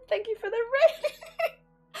Month! Thank you for the rating!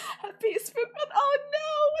 Happy Spook Month! Oh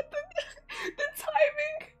no! What the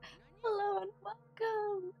timing? Hello and welcome.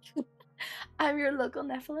 welcome! I'm your local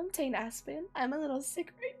Nephilim, Tane Aspen. I'm a little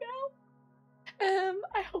sick right now.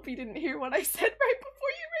 I hope you didn't hear what I said right before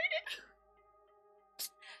you read it.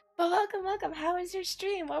 But welcome, welcome. How was your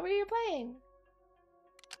stream? What were you playing?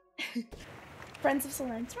 Friends of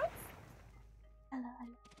Cilantro? Hello,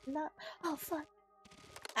 hello, hello. Oh, fuck.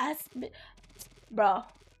 Aspen. Bro.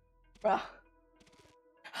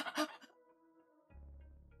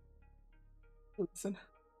 Listen.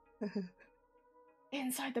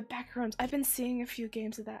 Inside the back rooms. I've been seeing a few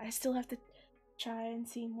games of that. I still have to try and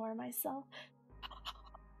see more myself.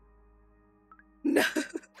 No.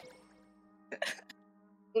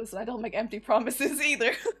 Listen, I don't make empty promises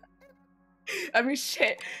either. I mean,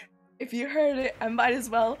 shit. If you heard it, I might as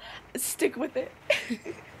well stick with it.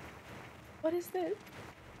 What is this?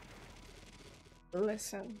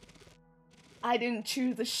 Listen. I didn't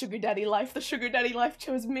choose the sugar daddy life. The sugar daddy life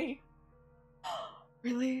chose me.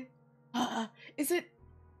 Really? Is it?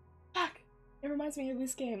 Fuck. It reminds me of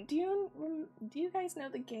this game. Do you guys know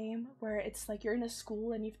the game where it's like you're in a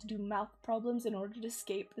school and you have to do math problems in order to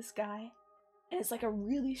escape this guy? And it's like a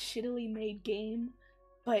really shittily made game,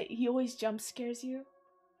 but he always jump scares you.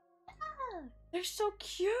 Ah, they're so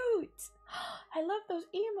cute. I love those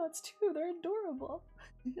emotes too. They're adorable.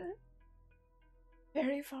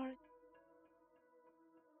 Very far.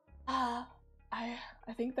 I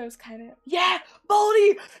think those kind of, yeah,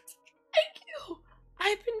 Baldy. Thank you.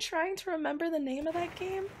 I've been trying to remember the name of that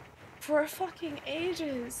game for fucking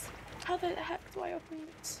ages. How the heck do I open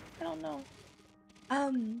this? I don't know.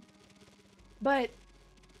 But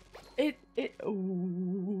oh,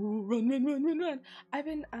 run. I've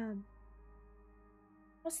been,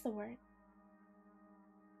 what's the word?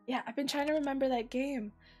 Yeah, I've been trying to remember that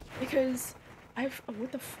game because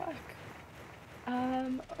what the fuck?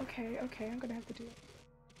 Okay, I'm gonna have to do it.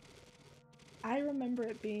 I remember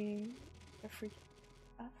it being a freaking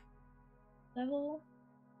F level.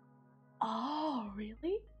 Oh,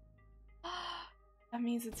 really? That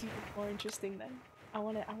means it's even more interesting then. I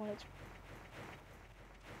wanna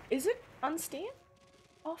Is it on Steam?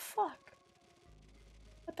 Oh fuck.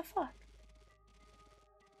 What the fuck?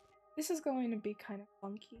 This is going to be kind of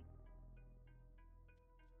funky.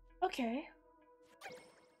 Okay.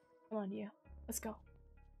 Come on, you. Let's go.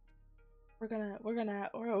 We're gonna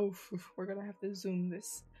have to zoom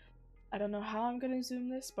this. I don't know how I'm gonna zoom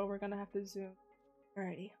this, but we're gonna have to zoom.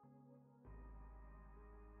 Alrighty.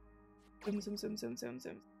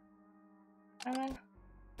 Zoom.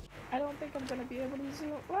 I don't think I'm gonna be able to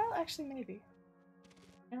zoom. Well, actually, maybe.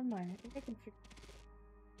 Never mind. I think I can figure.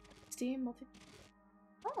 Steam multi.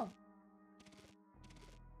 Oh.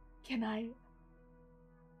 Can I?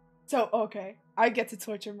 So, okay. I get to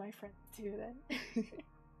torture my friends too then.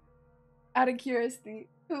 Out of curiosity,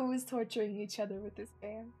 who was torturing each other with this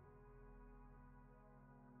game?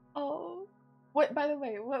 Oh. What, by the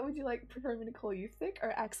way, what would you prefer me to call you? Thick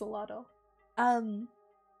or Axolotl?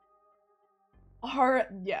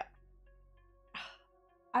 Yeah.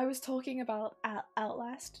 I was talking about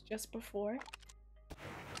Outlast just before.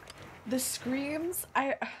 The screams,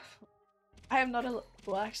 I am not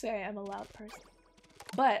well, actually I am a loud person.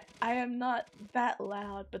 But I am not that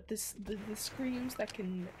loud, but the screams that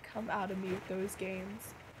can come out of me with those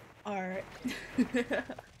games are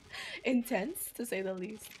intense, to say the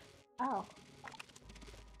least. Ow.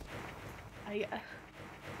 I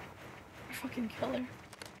fucking killer.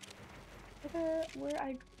 Where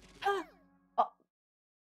I ah! Oh.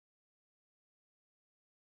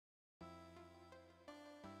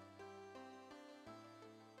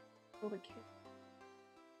 Killed a kid.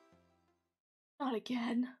 Not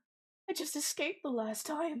again. I just escaped the last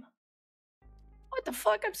time. What the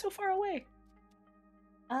fuck? I'm so far away.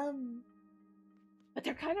 But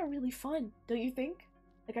they're kind of really fun, don't you think?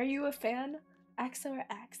 Like, are you a fan? Axo or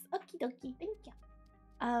Axe? Okie dokie, thank you.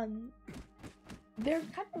 They're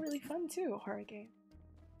kind of really fun too, horror game.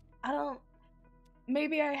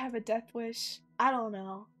 Maybe I have a death wish. I don't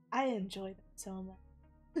know. I enjoy them so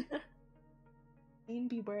much.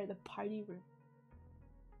 Beware the party room.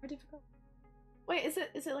 More difficult. Wait, is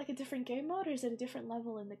it like a different game mode, or is it a different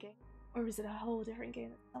level in the game? Or is it a whole different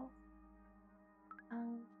game itself?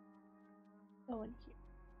 Go in here.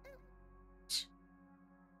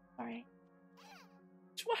 Sorry.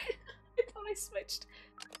 Why? I thought I switched.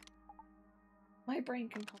 My brain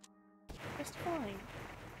can come just fine.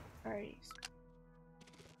 Alright.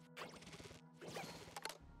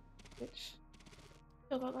 Switch.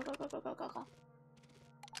 Go.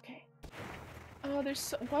 Okay. Oh, there's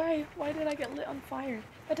so— why did I get lit on fire?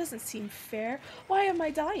 That doesn't seem fair. Why am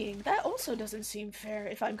I dying? That also doesn't seem fair,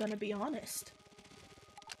 if I'm gonna be honest.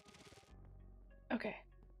 Okay.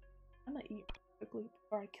 I'm gonna eat. quickly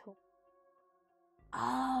before I kill him.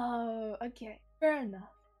 Oh, okay, fair enough.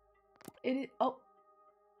 Oh,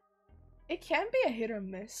 it can be a hit or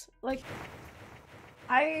miss. Like,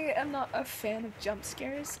 I am not a fan of jump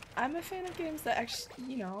scares. I'm a fan of games that actually,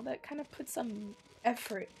 you know, that kind of put some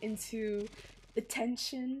effort into the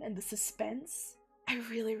tension and the suspense. I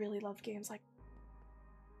really, really love games like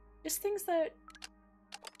just things that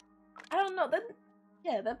I don't know,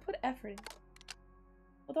 that put effort in.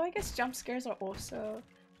 Although I guess jump scares are also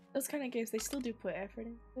those kind of games, they still do put effort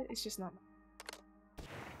in, but it's just not much.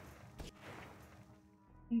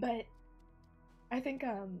 But I think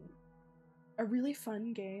a really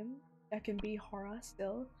fun game that can be horror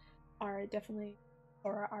still are definitely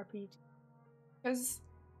horror RPGs. Because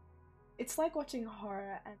it's like watching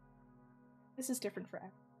horror, and this is different for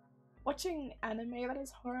everyone. Watching anime that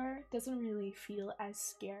is horror doesn't really feel as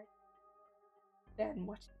scared than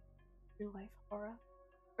watching real life horror.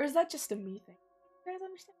 Or is that just a me thing? You guys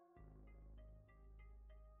understand?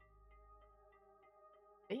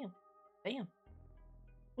 Bam.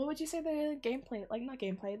 What would you say the gameplay, like not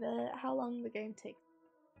gameplay, how long the game takes?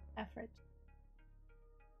 Effort.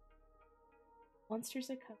 Monsters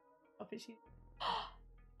are coming.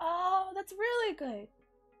 Oh, that's really good.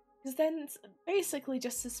 Because then it's basically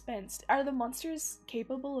just suspense. Are the monsters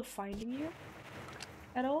capable of finding you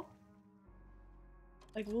at all?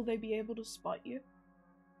 Like, will they be able to spot you?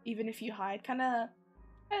 Even if you hide? Kinda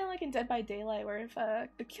like in Dead by Daylight, where if the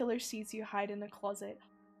killer sees you hide in a closet,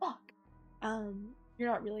 fuck, you're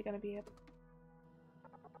not really gonna be able.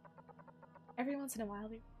 Every once in a while,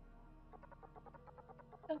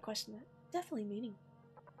 don't question it. Definitely meaning.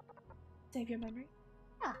 Save your memory.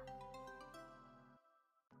 Yeah.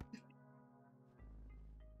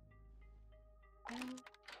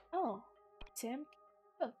 Oh, Tim,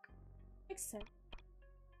 cook. Makes sense.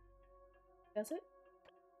 Does it?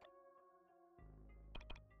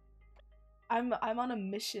 I'm on a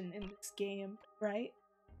mission in this game, right?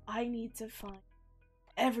 I need to find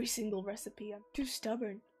every single recipe. I'm too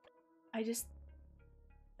stubborn. I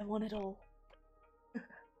want it all.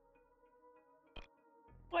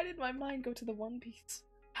 Why did my mind go to the One Piece?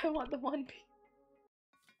 I want the One Piece.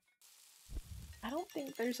 I don't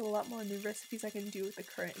think there's a lot more new recipes I can do with the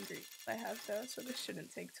current ingredients I have though, so this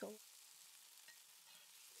shouldn't take too long.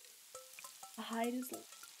 The hide is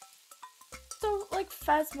so like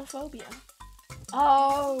Phasmophobia.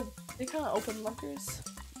 Oh, they kind of open lockers.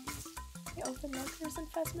 They open lockers in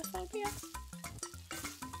Phasmophobia?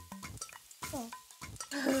 Oh.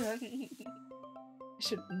 I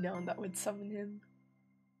should have known that would summon him.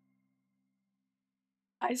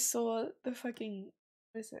 I saw the fucking,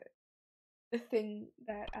 what is it? The thing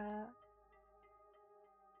that,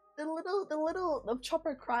 the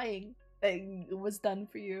chopper crying thing was done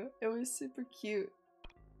for you. It was super cute.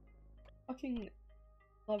 Fucking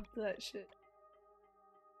loved that shit.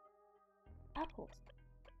 Apples.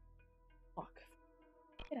 Fuck.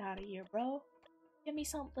 Get out of here, bro. Give me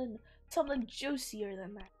something juicier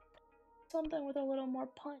than that. Something with a little more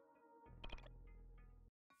punch.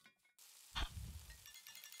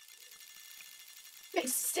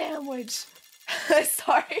 Fist sandwich.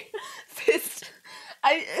 Sorry. Fist.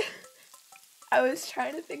 I was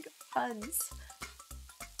trying to think of puns.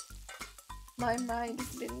 My mind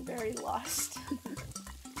has been very lost.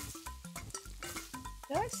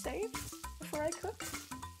 Did I save before I cooked?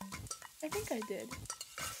 I think I did.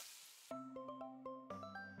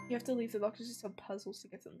 You have to leave the doctors to some puzzles to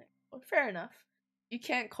get them there. Well, fair enough. You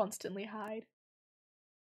can't constantly hide.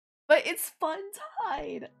 But it's fun to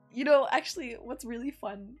hide! You know, actually, what's really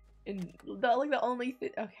fun in the only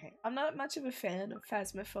thing— okay, I'm not much of a fan of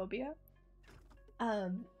Phasmophobia.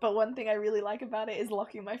 But one thing I really like about it is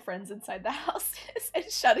locking my friends inside the houses and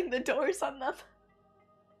shutting the doors on them.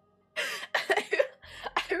 I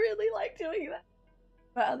really like doing that.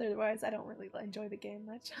 But otherwise, I don't really enjoy the game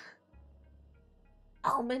much.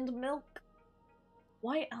 Almond milk?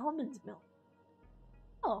 Why almond milk?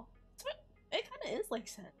 Oh, it kind of is like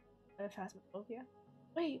scent. Phasmophobia.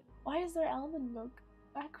 Wait, why is there almond milk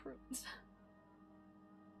backrooms?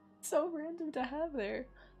 So random to have there.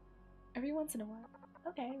 Every once in a while.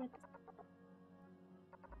 Okay, let's...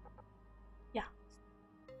 yeah.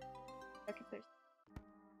 Check if there's...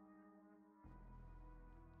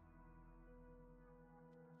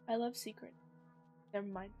 I love secret. Never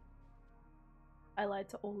mind. I lied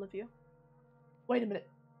to all of you. Wait a minute.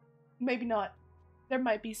 Maybe not. There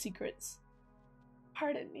might be secrets.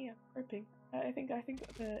 Pardon me, I'm burping. I think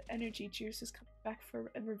the energy juice is coming back for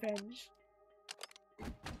revenge.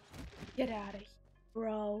 Get out of here,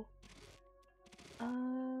 bro.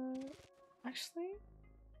 Actually?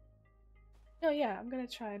 No, yeah, I'm gonna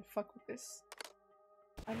try and fuck with this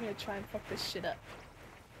I'm gonna try and fuck this shit up.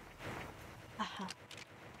 Aha.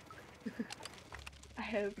 I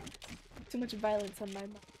have too much violence on my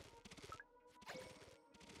mind.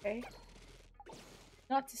 Okay?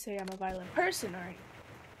 Not to say I'm a violent person or anything.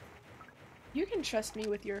 You can trust me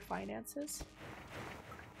with your finances.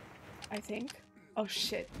 I think. Oh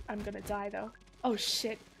shit, I'm gonna die though. Oh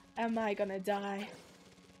shit, am I gonna die?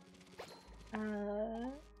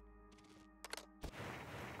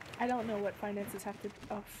 I don't know what finances have to-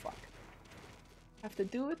 oh fuck. Have to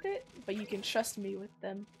do with it, but you can trust me with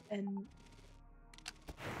them, and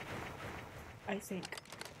I think.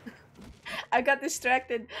 I got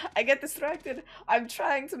distracted. I get distracted. I'm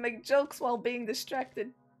trying to make jokes while being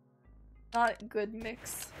distracted. Not good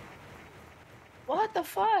mix. What the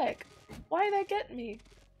fuck? Why'd that get me?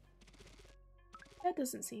 That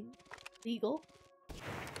doesn't seem legal.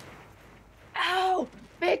 Ow!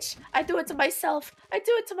 Bitch! I do it to myself! I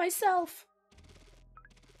do it to myself!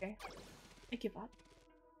 Okay. I give up.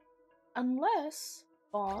 Unless...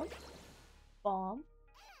 Bomb. Bomb.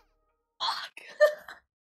 Fuck!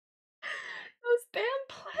 Those damn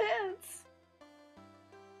plants!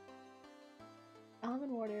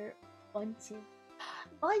 Almond water. Bunsen.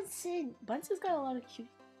 Bunsen! Bunsen's got a lot of cute...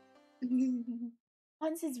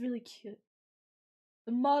 Bunsen's really cute.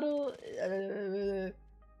 The model...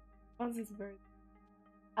 Bunsen's very...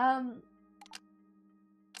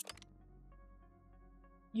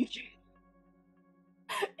 You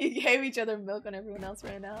gave each other milk when everyone else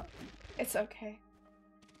ran out. It's okay.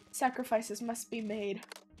 Sacrifices must be made.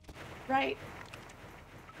 Right?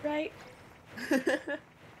 Right?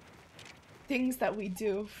 Things that we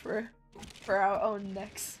do for our own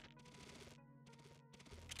necks.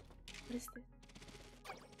 What is this?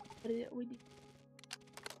 What is it?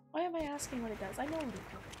 Why am I asking what it does? I know what it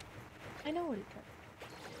does. I know what it does.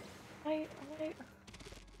 Why?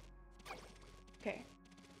 Okay.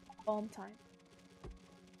 Bomb time.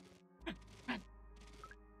 Run.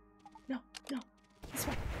 No. This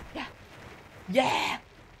way. Yeah. Yeah!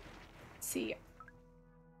 See.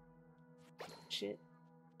 Shit.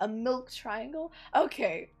 A milk triangle?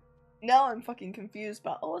 Okay. Now I'm fucking confused,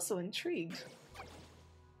 but also intrigued.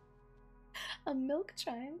 A milk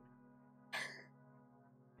triangle?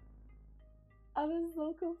 I was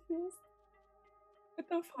so confused. What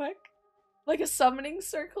the fuck? Like a summoning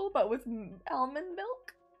circle, but with almond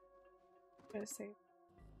milk? I'm gonna save.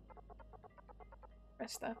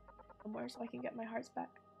 Rest up somewhere so I can get my hearts back.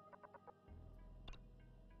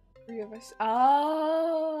 3 of us.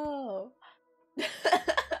 Oh!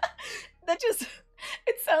 That just...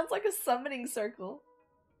 It sounds like a summoning circle.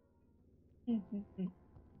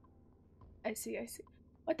 I see.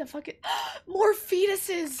 What the fuck? More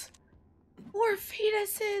fetuses! More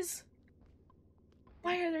fetuses!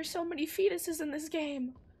 Why are there so many fetuses in this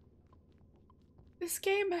game? This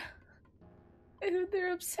game...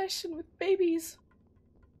 Their obsession with babies.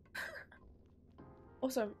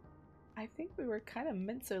 Also, I think we were kind of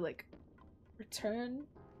meant to, like, return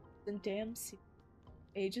the damn sea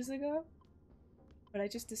ages ago. But I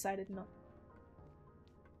just decided not.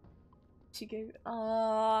 She gave...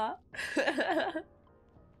 Aww.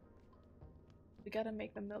 We gotta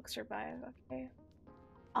make the milk survive, okay?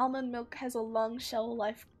 Almond milk has a long shelf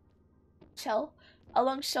life. A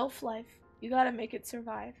long shelf life. You gotta make it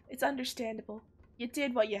survive. It's understandable. You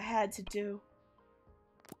did what you had to do.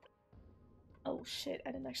 Oh shit,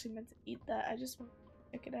 I didn't actually meant to eat that. I just want to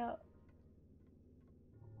check it out.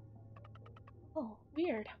 Oh,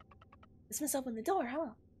 weird. This must open the door,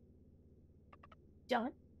 huh?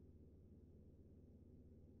 John?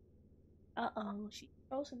 Uh-oh, she's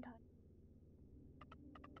frozen time.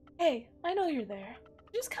 Hey, I know you're there.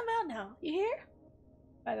 Just come out now, you hear?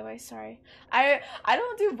 By the way, sorry. I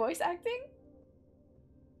don't do voice acting.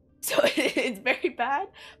 So it's very bad,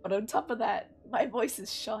 but on top of that, my voice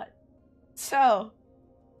is shot. So,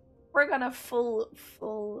 we're gonna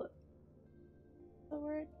the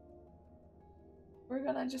word? We're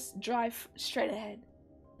gonna just drive straight ahead.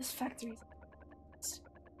 This factory's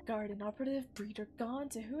garden operative breeder gone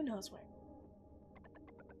to who knows where.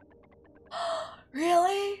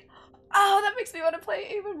 Really? Oh, that makes me want to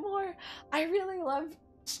play even more. I really love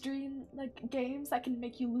games that can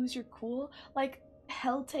make you lose your cool. Like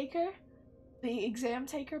Hell Taker, the exam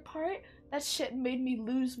taker part. That shit made me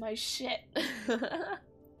lose my shit.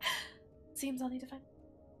 Seems I'll need to find.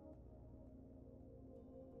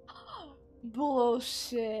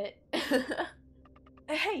 Bullshit.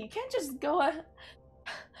 Hey, you can't just go.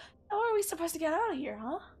 How are we supposed to get out of here,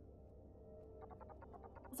 huh?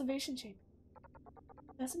 Observation chamber.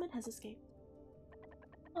 Specimen has escaped.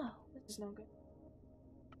 Oh, this is no good.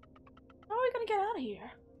 How are we gonna get out of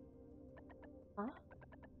here? Huh?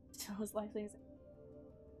 was likely.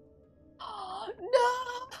 Oh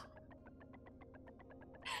no!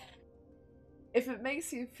 If it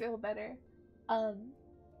makes you feel better,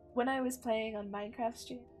 when I was playing on Minecraft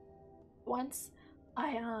stream once,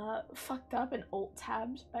 I fucked up and alt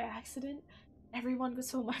tabbed by accident. Everyone could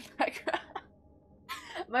saw my background.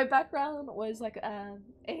 My background was like a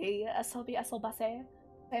SLB SLBase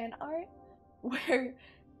fan art, where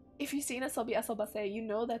if you've seen SLB SLBase, you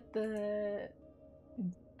know that the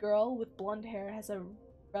girl with blonde hair has a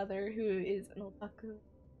brother who is an otaku,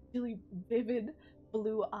 really vivid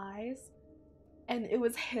blue eyes, and it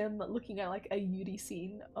was him looking at like a Yuri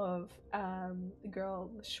scene of the girl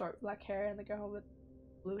with short black hair and the girl with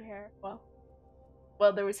blue hair. Well,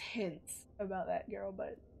 there was hints about that girl,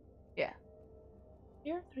 but yeah.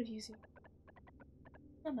 You're using.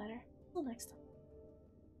 No matter. Till next time.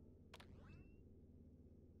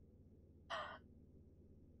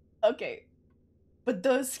 Okay, but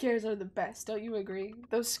those scares are the best, don't you agree?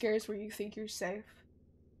 Those scares where you think you're safe.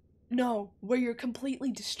 No, where you're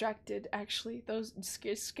completely distracted, actually. Those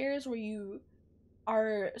scares where you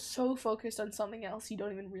are so focused on something else you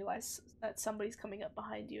don't even realize that somebody's coming up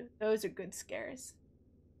behind you. Those are good scares.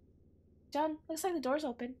 John, looks like the door's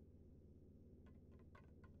open.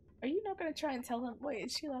 Are you not gonna try and tell him? Wait,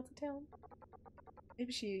 is she allowed to tell him?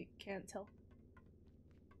 Maybe she can't tell.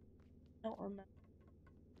 I don't remember.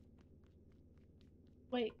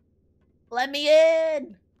 Wait. Let me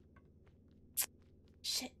in!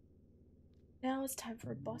 Shit. Now it's time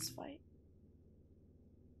for a boss fight.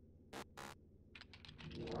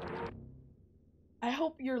 I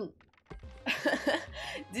hope you're...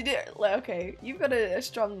 Did it... Okay, you've got a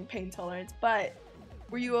strong pain tolerance, but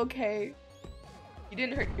were you okay? You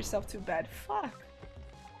didn't hurt yourself too bad. Fuck.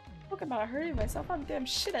 Talk about hurting myself. I'm damn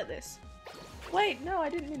shit at this. Wait, no, I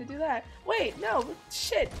didn't mean to do that. Wait, no,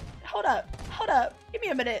 shit. Hold up. Hold up. Give me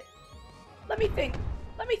a minute. Let me think.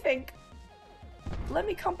 Let me think. Let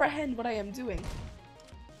me comprehend what I am doing.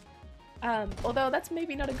 Although that's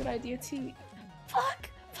maybe not a good idea too. Fuck!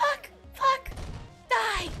 Fuck! Fuck!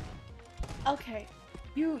 Die! Okay.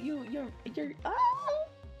 You're oh!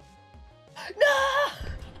 No!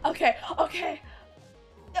 Okay, okay.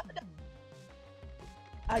 No, no.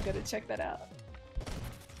 I gotta check that out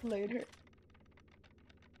later.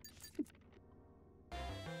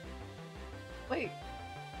 Wait.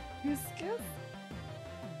 You skip?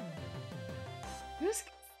 You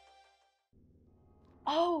skip?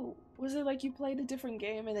 Oh, was it like you played a different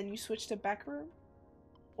game and then you switched to back room?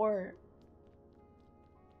 Or...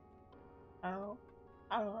 Oh.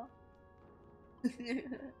 I don't know.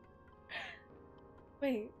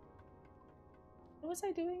 Wait. What was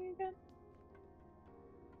I doing again?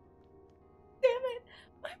 Damn it!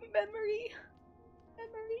 My memory!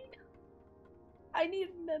 Memory! I need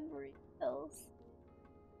memory pills.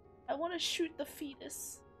 I want to shoot the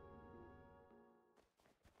fetus.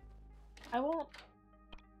 I won't...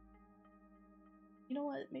 You know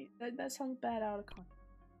what? Maybe that sounds bad out of context.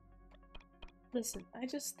 Listen, I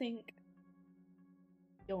just think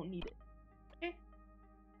you don't need it. Okay?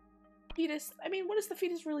 Fetus. I mean, what is the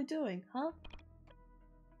fetus really doing, huh?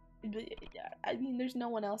 I mean, there's no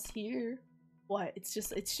one else here. What? It's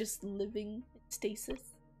just living in stasis.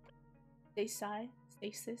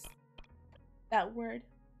 Stasis. That word.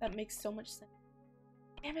 That makes so much sense.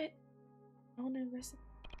 Damn it. No new recipe.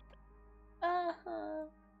 Uh-huh.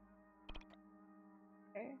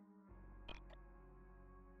 Okay.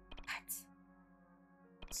 What?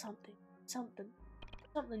 Something.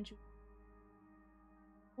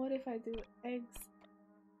 What if I do eggs?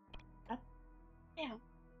 Damn.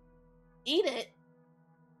 Eat it?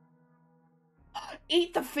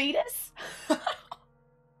 Eat the fetus?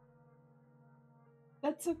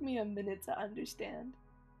 That took me a minute to understand.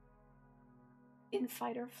 In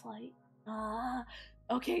fight or flight. Ah,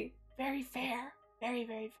 okay. Very fair. Very,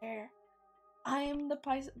 very fair. I am the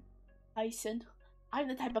Python. I'm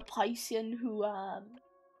the type of Python who, I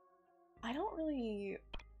don't really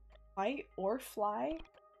fight or fly.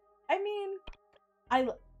 I mean,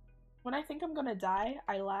 when I think I'm gonna die,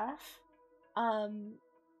 I laugh.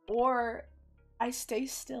 Or I stay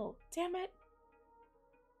still. Damn it.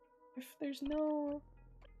 If there's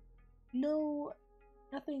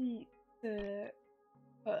nothing to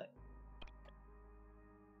cook,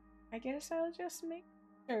 I guess I'll just make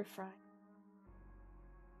stir fry.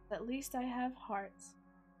 At least I have hearts.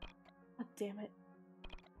 God damn it.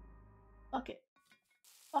 Fuck it.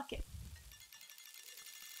 Fuck it.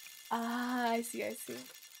 Ah, I see.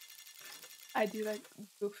 I do like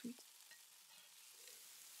goofy.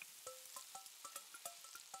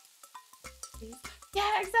 Please.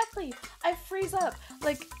 Yeah, exactly. I freeze up.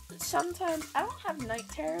 Like, sometimes I don't have night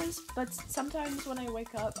terrors, but sometimes when I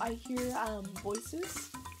wake up, I hear voices.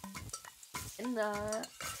 And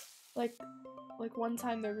like one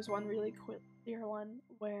time there was one really clear one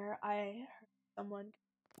where I heard someone.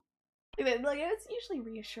 Like it's usually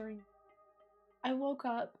reassuring. I woke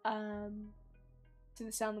up to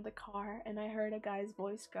the sound of the car, and I heard a guy's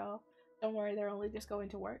voice go, "Don't worry, they're only just going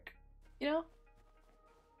to work." You know?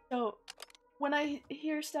 So when I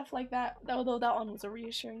hear stuff like that, although that one was a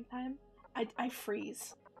reassuring time, I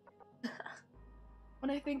freeze. When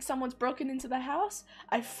I think someone's broken into the house,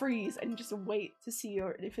 I freeze and just wait to see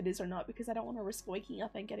if it is or not, because I don't want to risk waking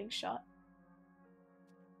up and getting shot.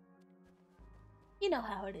 You know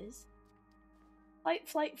how it is. Fight,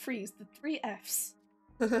 flight, freeze. The 3 Fs.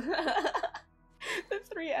 The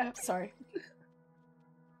 3 Fs. Sorry.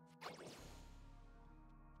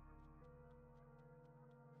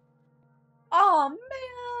 Oh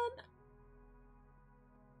man!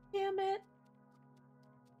 Damn it!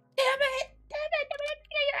 Damn it! Damn it!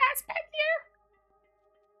 Get your ass back here!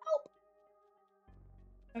 Help!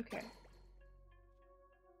 Okay.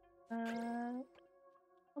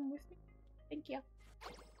 Come with me. Thank you.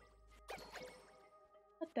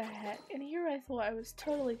 What the heck? And here I thought I was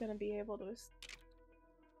totally gonna be able to.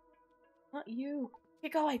 Not you.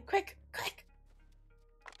 Get going! Quick! Quick!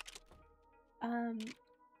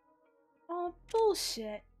 Oh,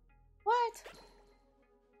 bullshit. What?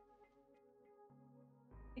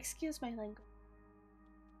 Excuse my language.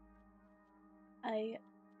 I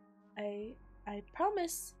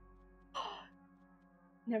promise.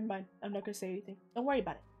 Never mind. I'm not gonna say anything. Don't worry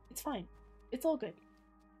about it. It's fine. It's all good.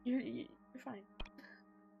 You're fine.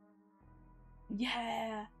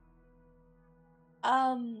 Yeah.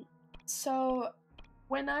 So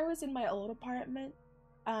when I was in my old apartment,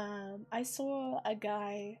 I saw a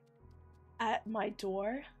guy at my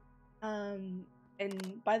door, and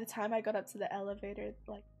by the time I got up to the elevator,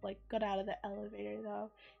 like got out of the elevator though,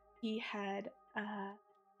 he had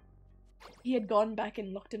gone back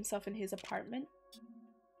and locked himself in his apartment.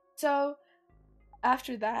 So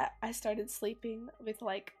after that, I started sleeping with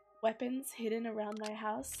like weapons hidden around my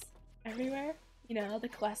house everywhere. You know, the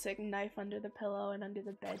classic knife under the pillow and under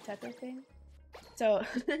the bed type of thing. So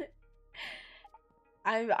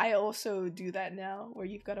I also do that now, where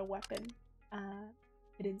you've got a weapon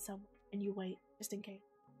hidden somewhere and you wait just in case.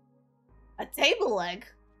 A table leg?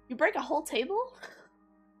 You break a whole table?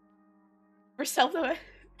 For self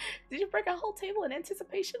Did you break a whole table in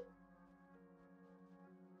anticipation?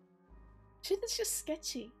 Shit, that's just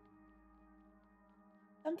sketchy.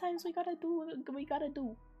 Sometimes we gotta do what we gotta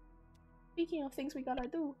do. Speaking of things we gotta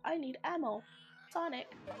do, I need ammo.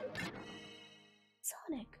 Sonic.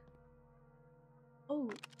 Sonic.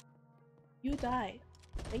 Oh. You die.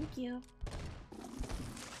 Thank you.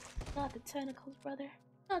 Not the tentacles, brother.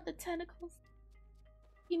 Not the tentacles.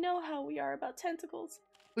 You know how we are about tentacles.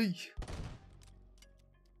 Oy.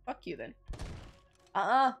 Fuck you then.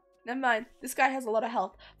 Never mind. This guy has a lot of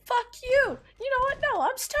health. Fuck you! You know what? No,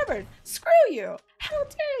 I'm stubborn. Screw you! How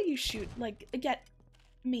dare you shoot, like, get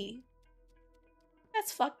me?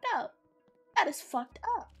 That's fucked up. That is fucked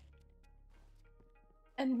up.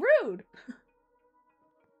 And rude.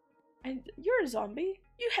 And you're a zombie.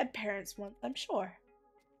 You had parents once, I'm sure.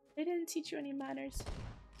 They didn't teach you any manners.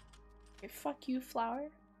 Okay, fuck you, flower.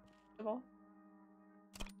 First of all.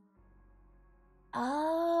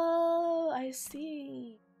 Oh, I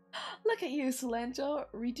see. Look at you, Cilantro.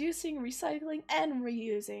 Reducing, recycling, and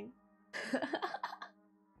reusing.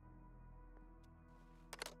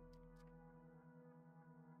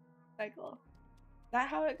 Cycle. Is that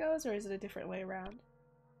how it goes, or is it a different way around?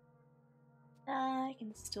 I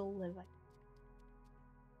can still live like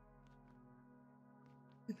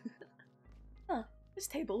Huh, this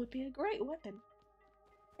table would be a great weapon.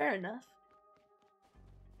 Fair enough.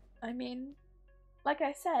 I mean, like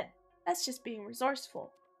I said, that's just being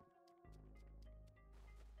resourceful.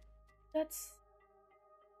 That's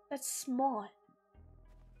smart.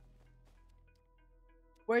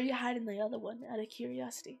 Where are you hiding the other one, out of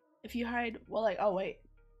curiosity? If you hide, well, like, oh wait.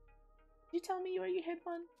 Did you tell me where you hid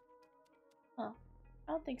one? Huh,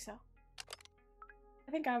 I don't think so.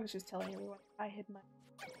 I think I was just telling everyone I hid mine.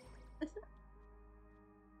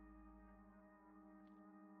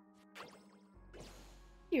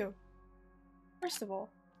 You. First of all.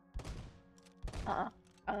 Can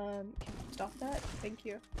you stop that? Thank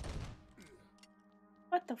you.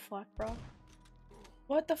 What the fuck, bro?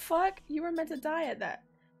 What the fuck? You were meant to die at that.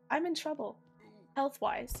 I'm in trouble.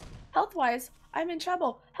 Health-wise. Health-wise, I'm in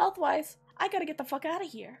trouble. Health-wise, I gotta get the fuck out of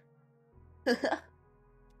here.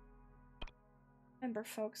 Remember,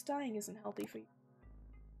 folks, dying isn't healthy for you.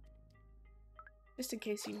 Just in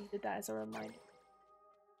case you needed that as a reminder.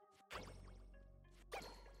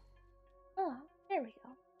 Oh, there we go.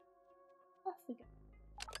 Off we go.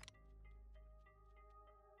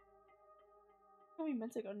 Where are we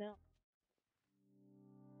meant to go now?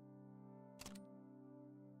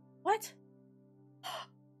 What?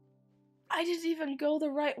 I didn't even go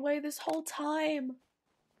the right way this whole time.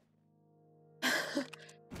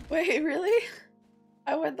 Wait, really?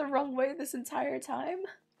 I went the wrong way this entire time?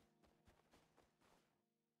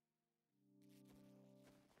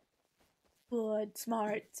 Good,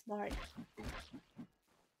 smart, smart.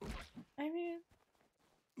 I mean,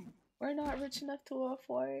 we're not rich enough to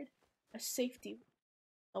afford a safety.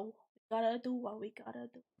 So we gotta do what we gotta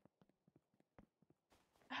do.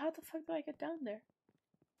 How the fuck do I get down there?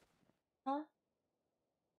 Huh?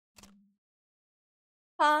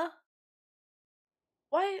 Huh?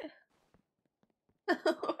 What?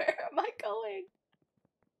 Where am I going?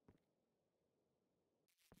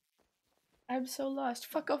 I'm so lost.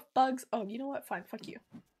 Fuck off, bugs. Oh, you know what? Fine. Fuck you.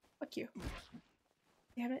 Fuck you.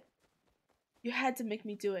 Damn it. You had to make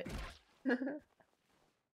me do it.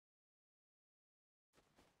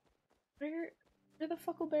 Where the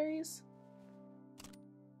fuckleberries?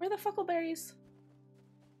 Where the fuckleberries?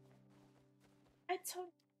 I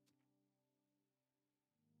don't...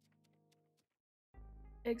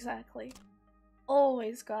 Exactly.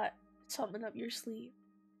 Always got something up your sleeve.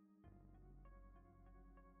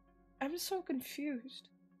 I'm so confused.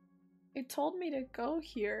 It told me to go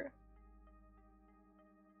here.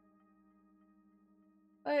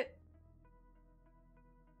 But...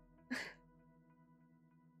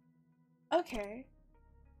 okay.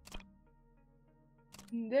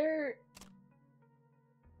 There's...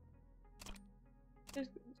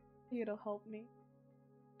 It'll help me.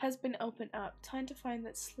 Has been opened up. Time to find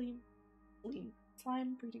that slime breeding.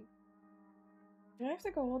 Do I have to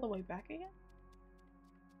go all the way back again?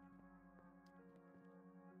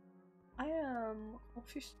 I am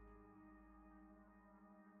confused.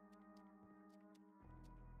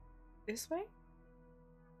 This way?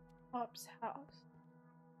 Pop's house.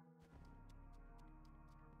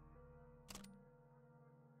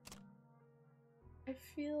 I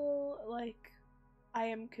feel like I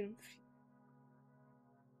am confused.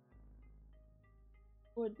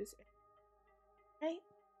 Toward this area, right?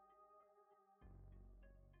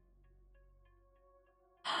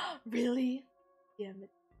 Really? Damn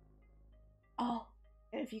it. Oh,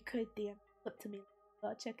 if you could, damn, flip to me.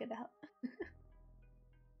 I'll check it out.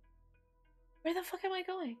 Where the fuck am I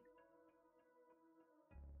going?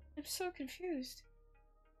 I'm so confused.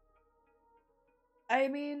 I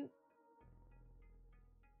mean...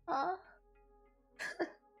 Huh?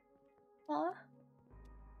 Huh?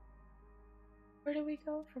 Where do we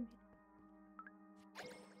go from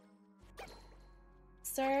here?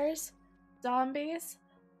 Sirs? Zombies?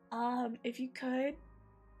 If you could,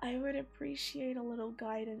 I would appreciate a little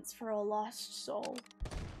guidance for a lost soul.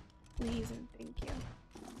 Please and thank you.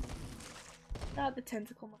 Not the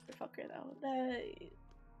tentacle motherfucker though.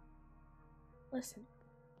 Listen.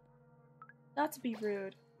 Not to be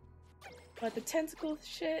rude, but the tentacle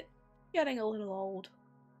shit getting a little old.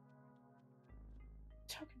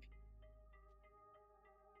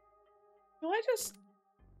 Do I just...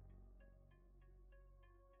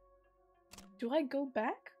 Do I go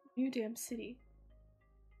back? New damn city.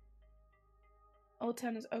 Old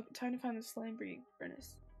town is open. Time to find the slime breeding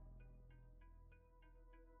furnace.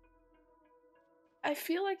 I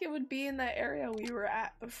feel like it would be in that area we were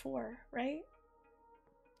at before, right?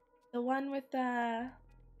 The one with the...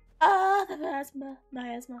 Ah, the miasma.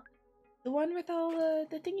 The one with all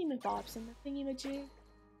the thingy-mabobs and the thingy-majig.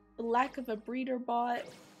 The lack of a breeder bot.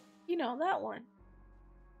 You know, that one.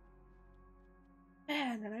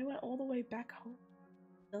 Man, then I went all the way back home.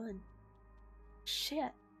 Done.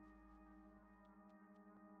 Shit.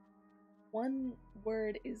 One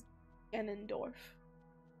word is Ganondorf.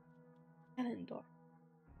 Ganondorf.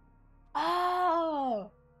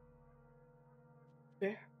 Oh!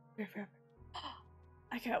 Where?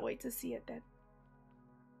 I can't wait to see it then.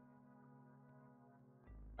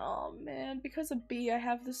 Oh man, because of B, I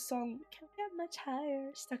have this song Can't Get Much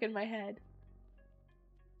Higher stuck in my head.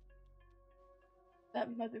 That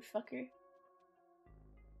motherfucker.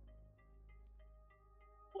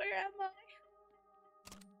 Where am I?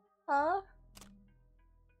 Huh?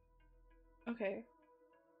 Okay.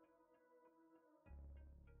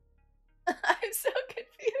 I'm so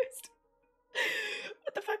confused.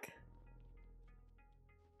 What the fuck?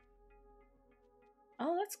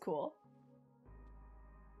 Oh, that's cool.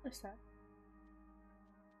 What's that?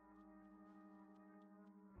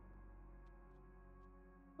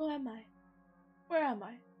 Who am I? Where am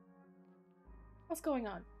I? What's going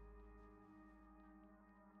on?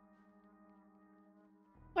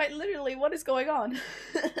 Quite literally, what is going on?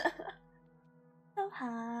 Oh,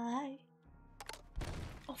 hi.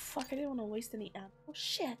 Oh, fuck, I didn't want to waste any ammo. Oh,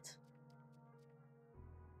 shit.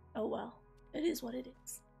 Oh, well. It is what it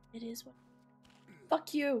is. It is what.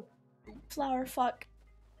 Fuck you. Flower fuck.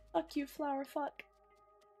 Fuck you, flower fuck.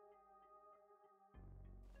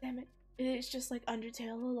 Damn it. It is just like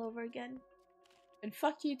Undertale all over again. And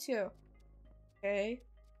fuck you too. Okay.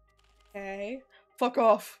 Okay. Fuck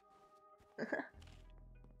off.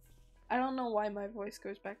 I don't know why my voice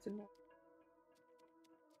goes back to normal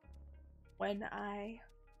when I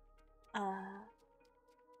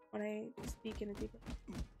speak in a deeper.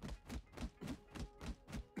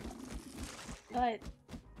 But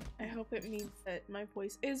I hope it means that my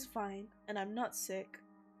voice is fine and I'm not sick.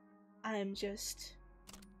 I'm just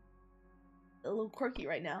a little quirky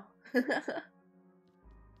right now.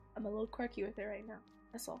 I'm a little quirky with it right now.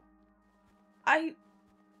 That's all. I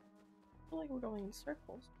feel like we're going in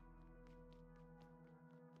circles.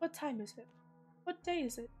 What time is it? What day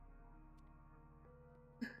is it?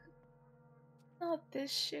 Not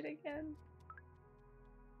this shit again.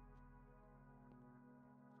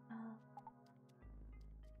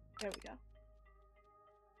 There we go.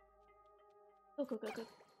 Go, go, go, go.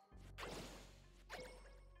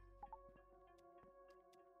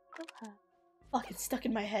 Okay. Fuck, it's stuck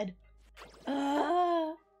in my head.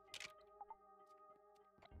 Hi.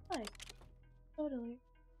 Totally.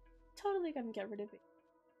 Totally gonna get rid of it.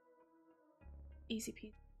 Easy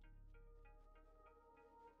peasy.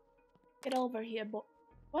 Get over here, boy.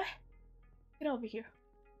 What? Get over here.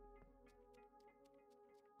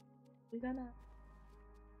 We gonna...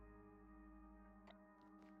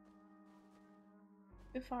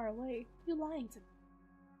 Too far away. You lying to me.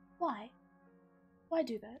 Why? Why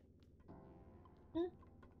do that? Hmm?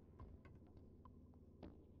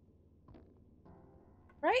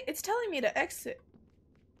 Right? It's telling me to exit.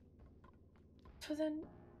 So then...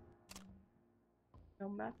 No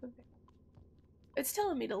map of it. It's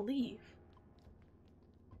telling me to leave.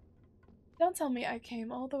 Don't tell me I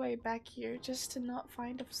came all the way back here just to not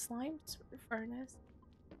find a slime furnace.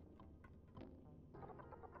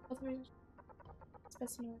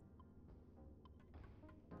 Specimen.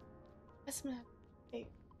 Specimen. Hey.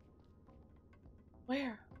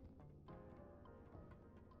 Where?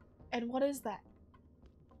 And what is that?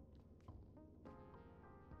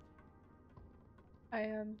 I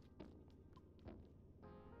am...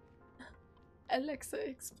 Alexa,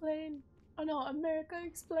 explain. Oh no, America,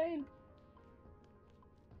 explain.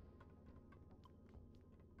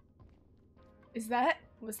 Was that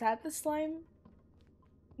the slime?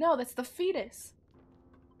 No, that's the fetus.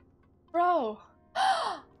 Bro.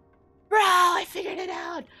 Bro, I figured it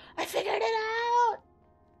out. I figured it out.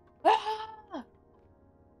 Ah!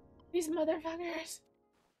 These motherfuckers.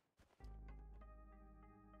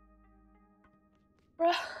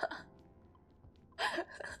 Bro.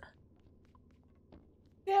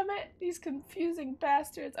 Damn it, these confusing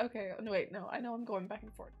bastards. Okay, no, wait, no, I know I'm going back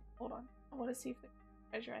and forth. Hold on. I want to see if there's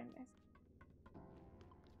treasure I missed.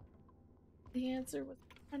 The answer was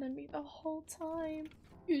in front of me the whole time.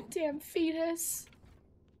 You damn fetus.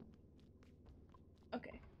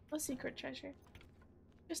 Okay, no secret treasure.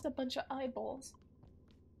 Just a bunch of eyeballs.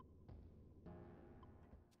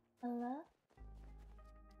 Hello?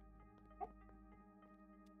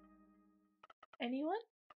 Anyone?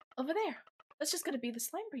 Over there. That's just gonna be the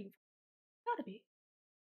slime breed. Gotta be.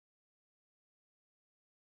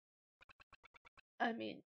 I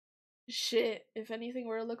mean, shit. If anything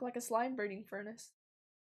were to look like a slime burning furnace.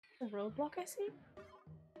 A roadblock I see?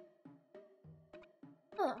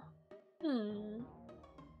 Huh.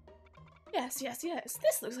 Yes, yes, yes.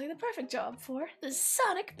 This looks like the perfect job for the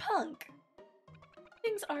Sonic Punk.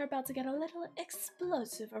 Things are about to get a little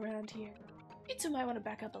explosive around here. You two might want to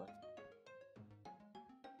back up a little.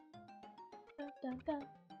 Dun, dun, dun.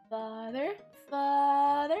 Father?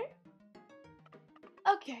 Father?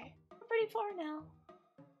 Okay, we're pretty far now.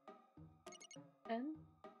 10,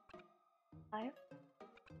 5,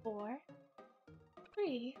 4,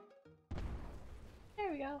 3.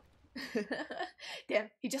 There we go. Damn,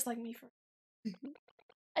 he just like me for.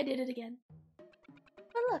 I did it again.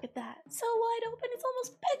 But look at that. So wide open, it's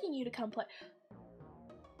almost begging you to come play.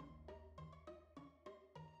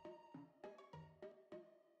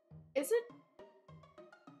 Is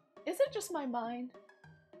it just my mind?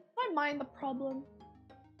 Is my mind the problem?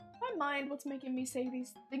 My mind what's making me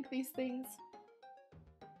think these things?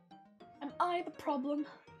 Am I the problem?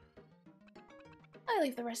 I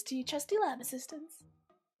leave the rest to you trusty lab assistants.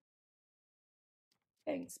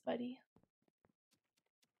 Thanks, buddy.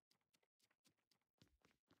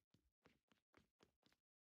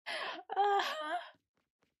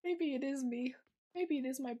 Maybe it is me. Maybe it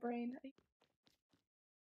is my brain.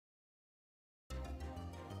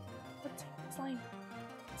 What's slime?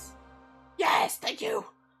 Yes, thank you!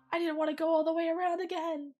 I didn't want to go all the way around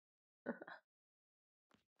again!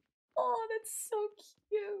 Oh, that's so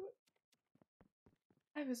cute!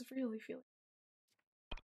 I was really feeling.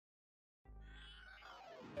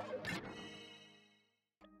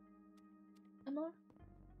 Emma?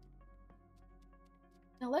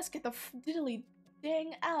 Now let's get the diddly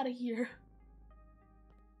dang out of here.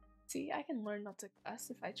 See, I can learn not to cuss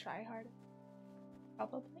if I try hard.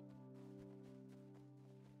 Probably.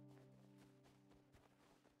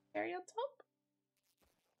 Cherry on top?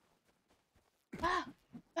 Ah!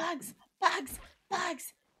 Bugs! Bugs!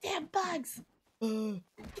 Bugs! Damn bugs!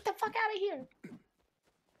 Get the fuck out of here!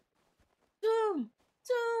 Zoom!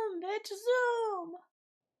 Zoom! Bitch, zoom!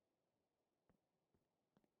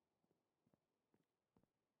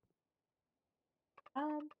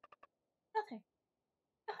 Nothing.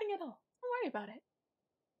 Nothing at all. Don't worry about it.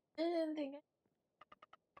 Anything.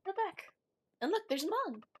 We're back. And look, there's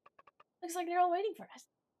Mom! Looks like they're all waiting for us.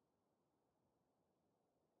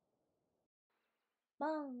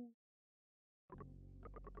 Mom.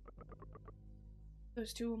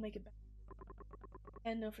 Those two will make it back.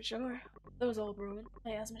 And know for sure. Those old ruin.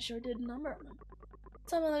 My asthma sure did a number on them.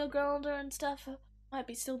 Some of the growler and stuff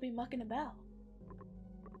might still be mucking about.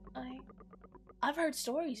 I've heard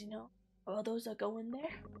stories, you know, about those that go in there.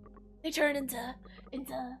 They turn into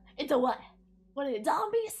what? What are they,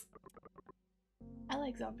 zombies? I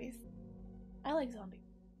like zombies. I like zombies.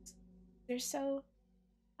 They're so,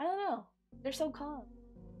 I don't know, they're so calm.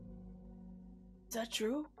 Is that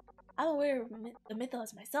true? I'm aware of the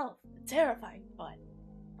mythos myself. It's terrifying,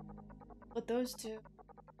 but those two,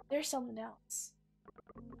 they're something else.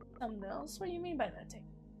 Something else? What do you mean by that, Tate?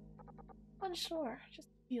 Unsure. Just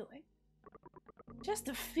a feeling. Just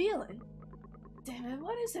a feeling? Damn it,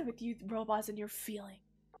 what is it with you robots and your feeling?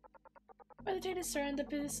 By the data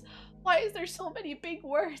serendipitous, why is there so many big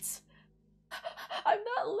words? I'm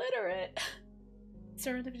not literate.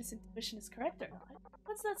 Serendipitous intuition is correct or not?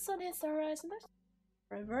 Once that sun hits the horizon, there's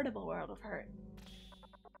a revertible world of hurt.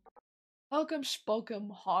 Welcome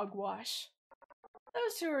spokum hogwash.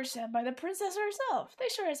 Those two were sent by the princess herself. They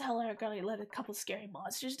sure as hell aren't gonna let a couple scary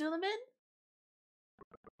monsters do them in.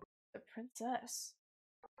 The princess.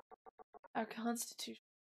 Our constitution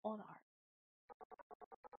monarch.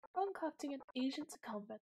 Concocting an agent to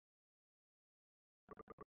combat.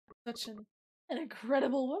 Such an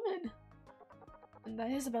incredible woman. And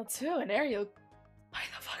that Isabel too, and Ariel. Why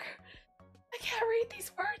the fucker? I can't read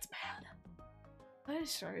these words, man. I'm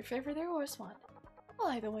sure if ever there was one. I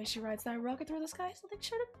like the way she rides that rocket through the sky, something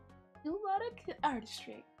sure to do a lot of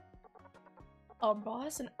artistry. Our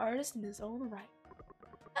boss, an artist in his own right.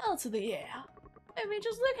 Hell to the yeah. I mean,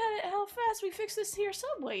 just look at it, how fast we fix this here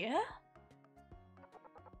subway, yeah?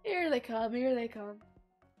 Here they come, here they come.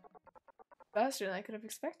 Faster than I could have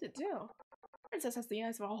expected, too. Princess has the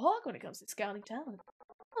eyes of a hawk when it comes to scouting talent.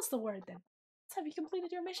 What's the word, then? Have you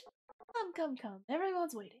completed your mission? Come.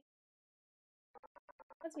 Everyone's waiting.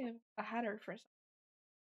 Let's make a hatter first.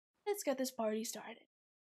 Let's get this party started.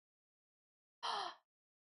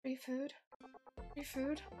 Free food. Free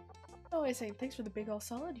food. Always saying thanks for the big all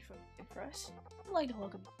solid you did for us. I'd like to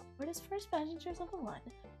welcome you as first passengers of the one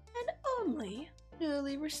and only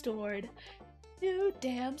newly restored new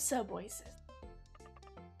damn subway system.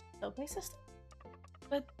 Subway system?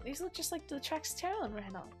 But these look just like the tracks Carolyn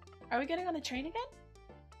ran on. Are we getting on a train again?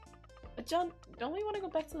 But John, don't we want to go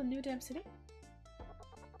back to the new damn city?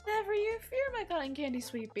 Never you fear, my cotton candy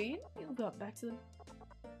sweet bean. You'll go back to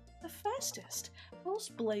the fastest,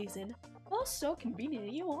 most blazing, most so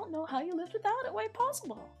convenient you won't know how you lived without it way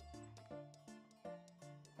possible.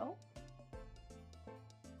 Oh.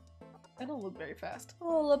 I don't look very fast.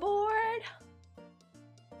 All aboard!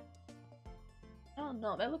 I don't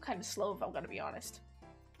know, that looked kind of slow if I'm gonna be honest.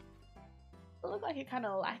 It looked like it kind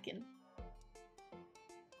of lacking.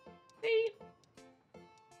 See?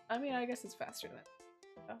 I mean, I guess it's faster than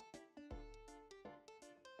oh.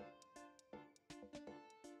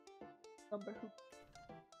 Number who?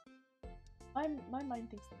 My mind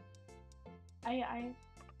thinks I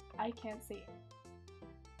can't see it.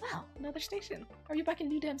 Wow, another station. Are you back in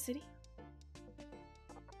New Dam City?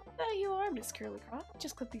 There you are, Miss Curlycroft.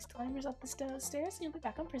 Just clip these climbers up the stairs and you'll be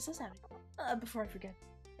back on Princess Avenue. Before I forget.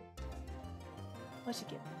 What you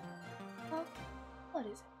get? Huh? What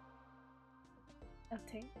is it?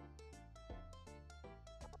 Obtain?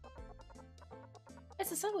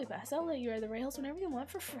 It's a subway pass. I'll let you ride the rails whenever you want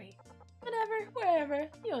for free. Whenever, wherever,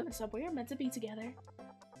 you and the subway are meant to be together.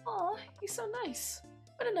 Aw, he's so nice.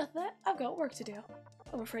 But enough of that, I've got work to do.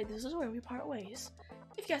 I'm afraid this is where we part ways.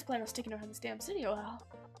 If you guys plan on sticking around this damn city a while,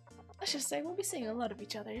 let's just say we'll be seeing a lot of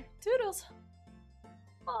each other. Toodles!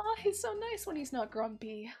 Aw, he's so nice when he's not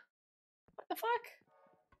grumpy. What the fuck?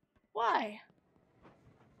 Why?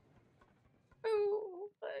 Ooh,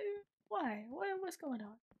 why? What's going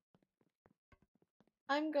on?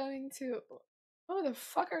 I'm going to... Who the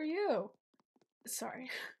fuck are you?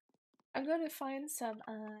 Sorry. I'm going to find some,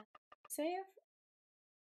 save.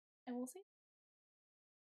 And we'll see.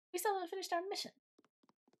 We still haven't finished our mission.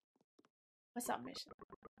 What's our mission?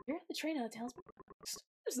 You're the train out of town's next.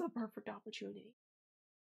 This is the perfect opportunity.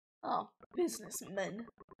 Oh, businessmen.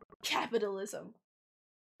 Capitalism.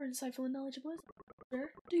 We're insightful and knowledgeable,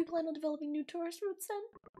 sir. Do you plan on developing new tourist routes then?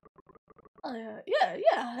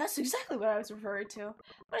 Yeah, that's exactly what I was referring to.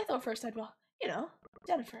 But I thought first I'd, well, you know,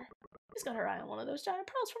 Jennifer. She's got her eye on one of those giant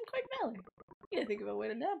pearls from Quake Valley. You gotta think of a way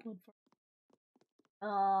to nab one for her.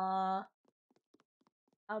 A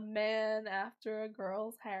man after a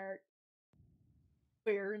girl's heart.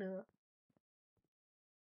 Fair enough.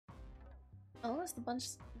 Oh, it's the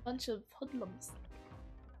bunch of hoodlums.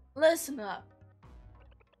 Listen up.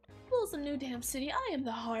 Rules of New Dam City, I am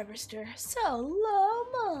the harvester,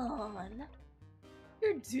 Solomon.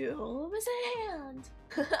 Your doom is at hand.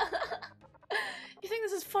 You think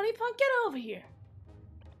this is funny, punk? Get over here.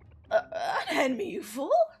 Hand me, you fool.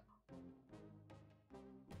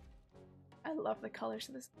 I love the colors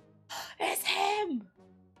of this. It's him!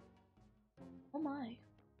 Oh my.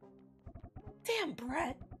 Damn,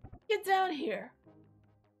 Brett. Get down here.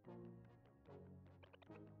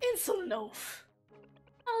 Insolent oaf.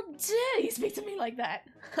 How dare you speak to me like that?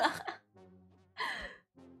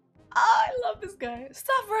 I love this guy.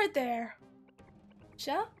 Stop right there.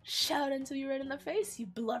 Shout until you're red in the face, you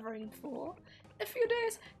blubbering fool. In a few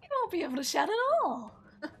days, you won't be able to shout at all.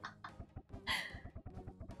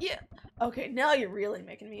 Yeah. Okay, now you're really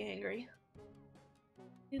making me angry.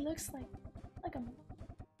 He looks like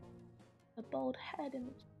a bald head in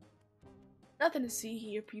the... Nothing to see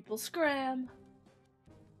here, people. Scram.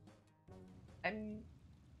 I mean,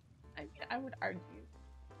 I would argue.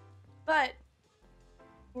 But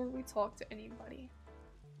before we talk to anybody,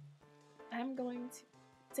 I'm going to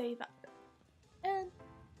say that. And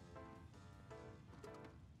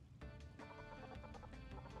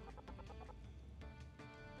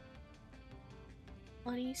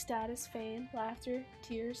money, status, fame, laughter,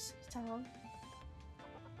 tears, song.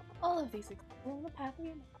 All of these explore on the path of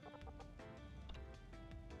your mind.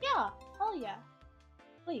 Yeah, hell yeah.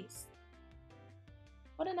 Please.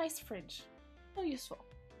 What a nice fridge. So useful.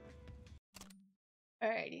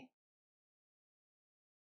 Alrighty.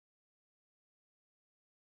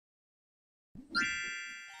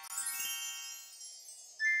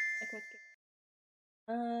 I could get...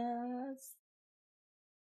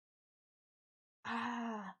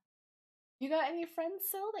 You got any friends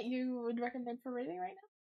still that you would recommend for raiding right now?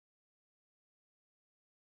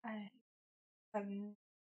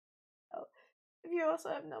 Oh, if you also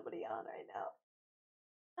have nobody on right now.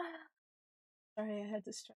 Sorry, I had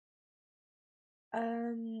to strike.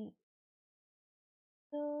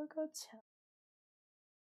 Go tell.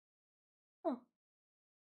 Oh.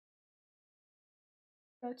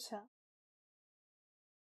 Go tell.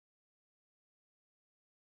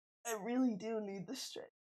 I really do need the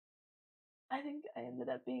strength. I think I ended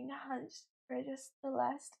up being hunched for just the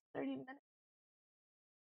last 30 minutes.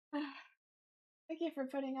 Thank you for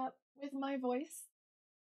putting up with my voice.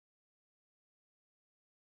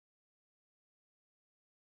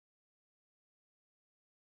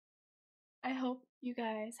 I hope you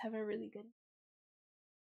guys have a really good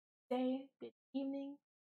day, good evening,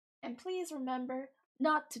 and please remember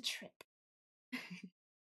not to trip.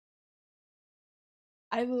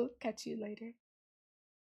 I will catch you later.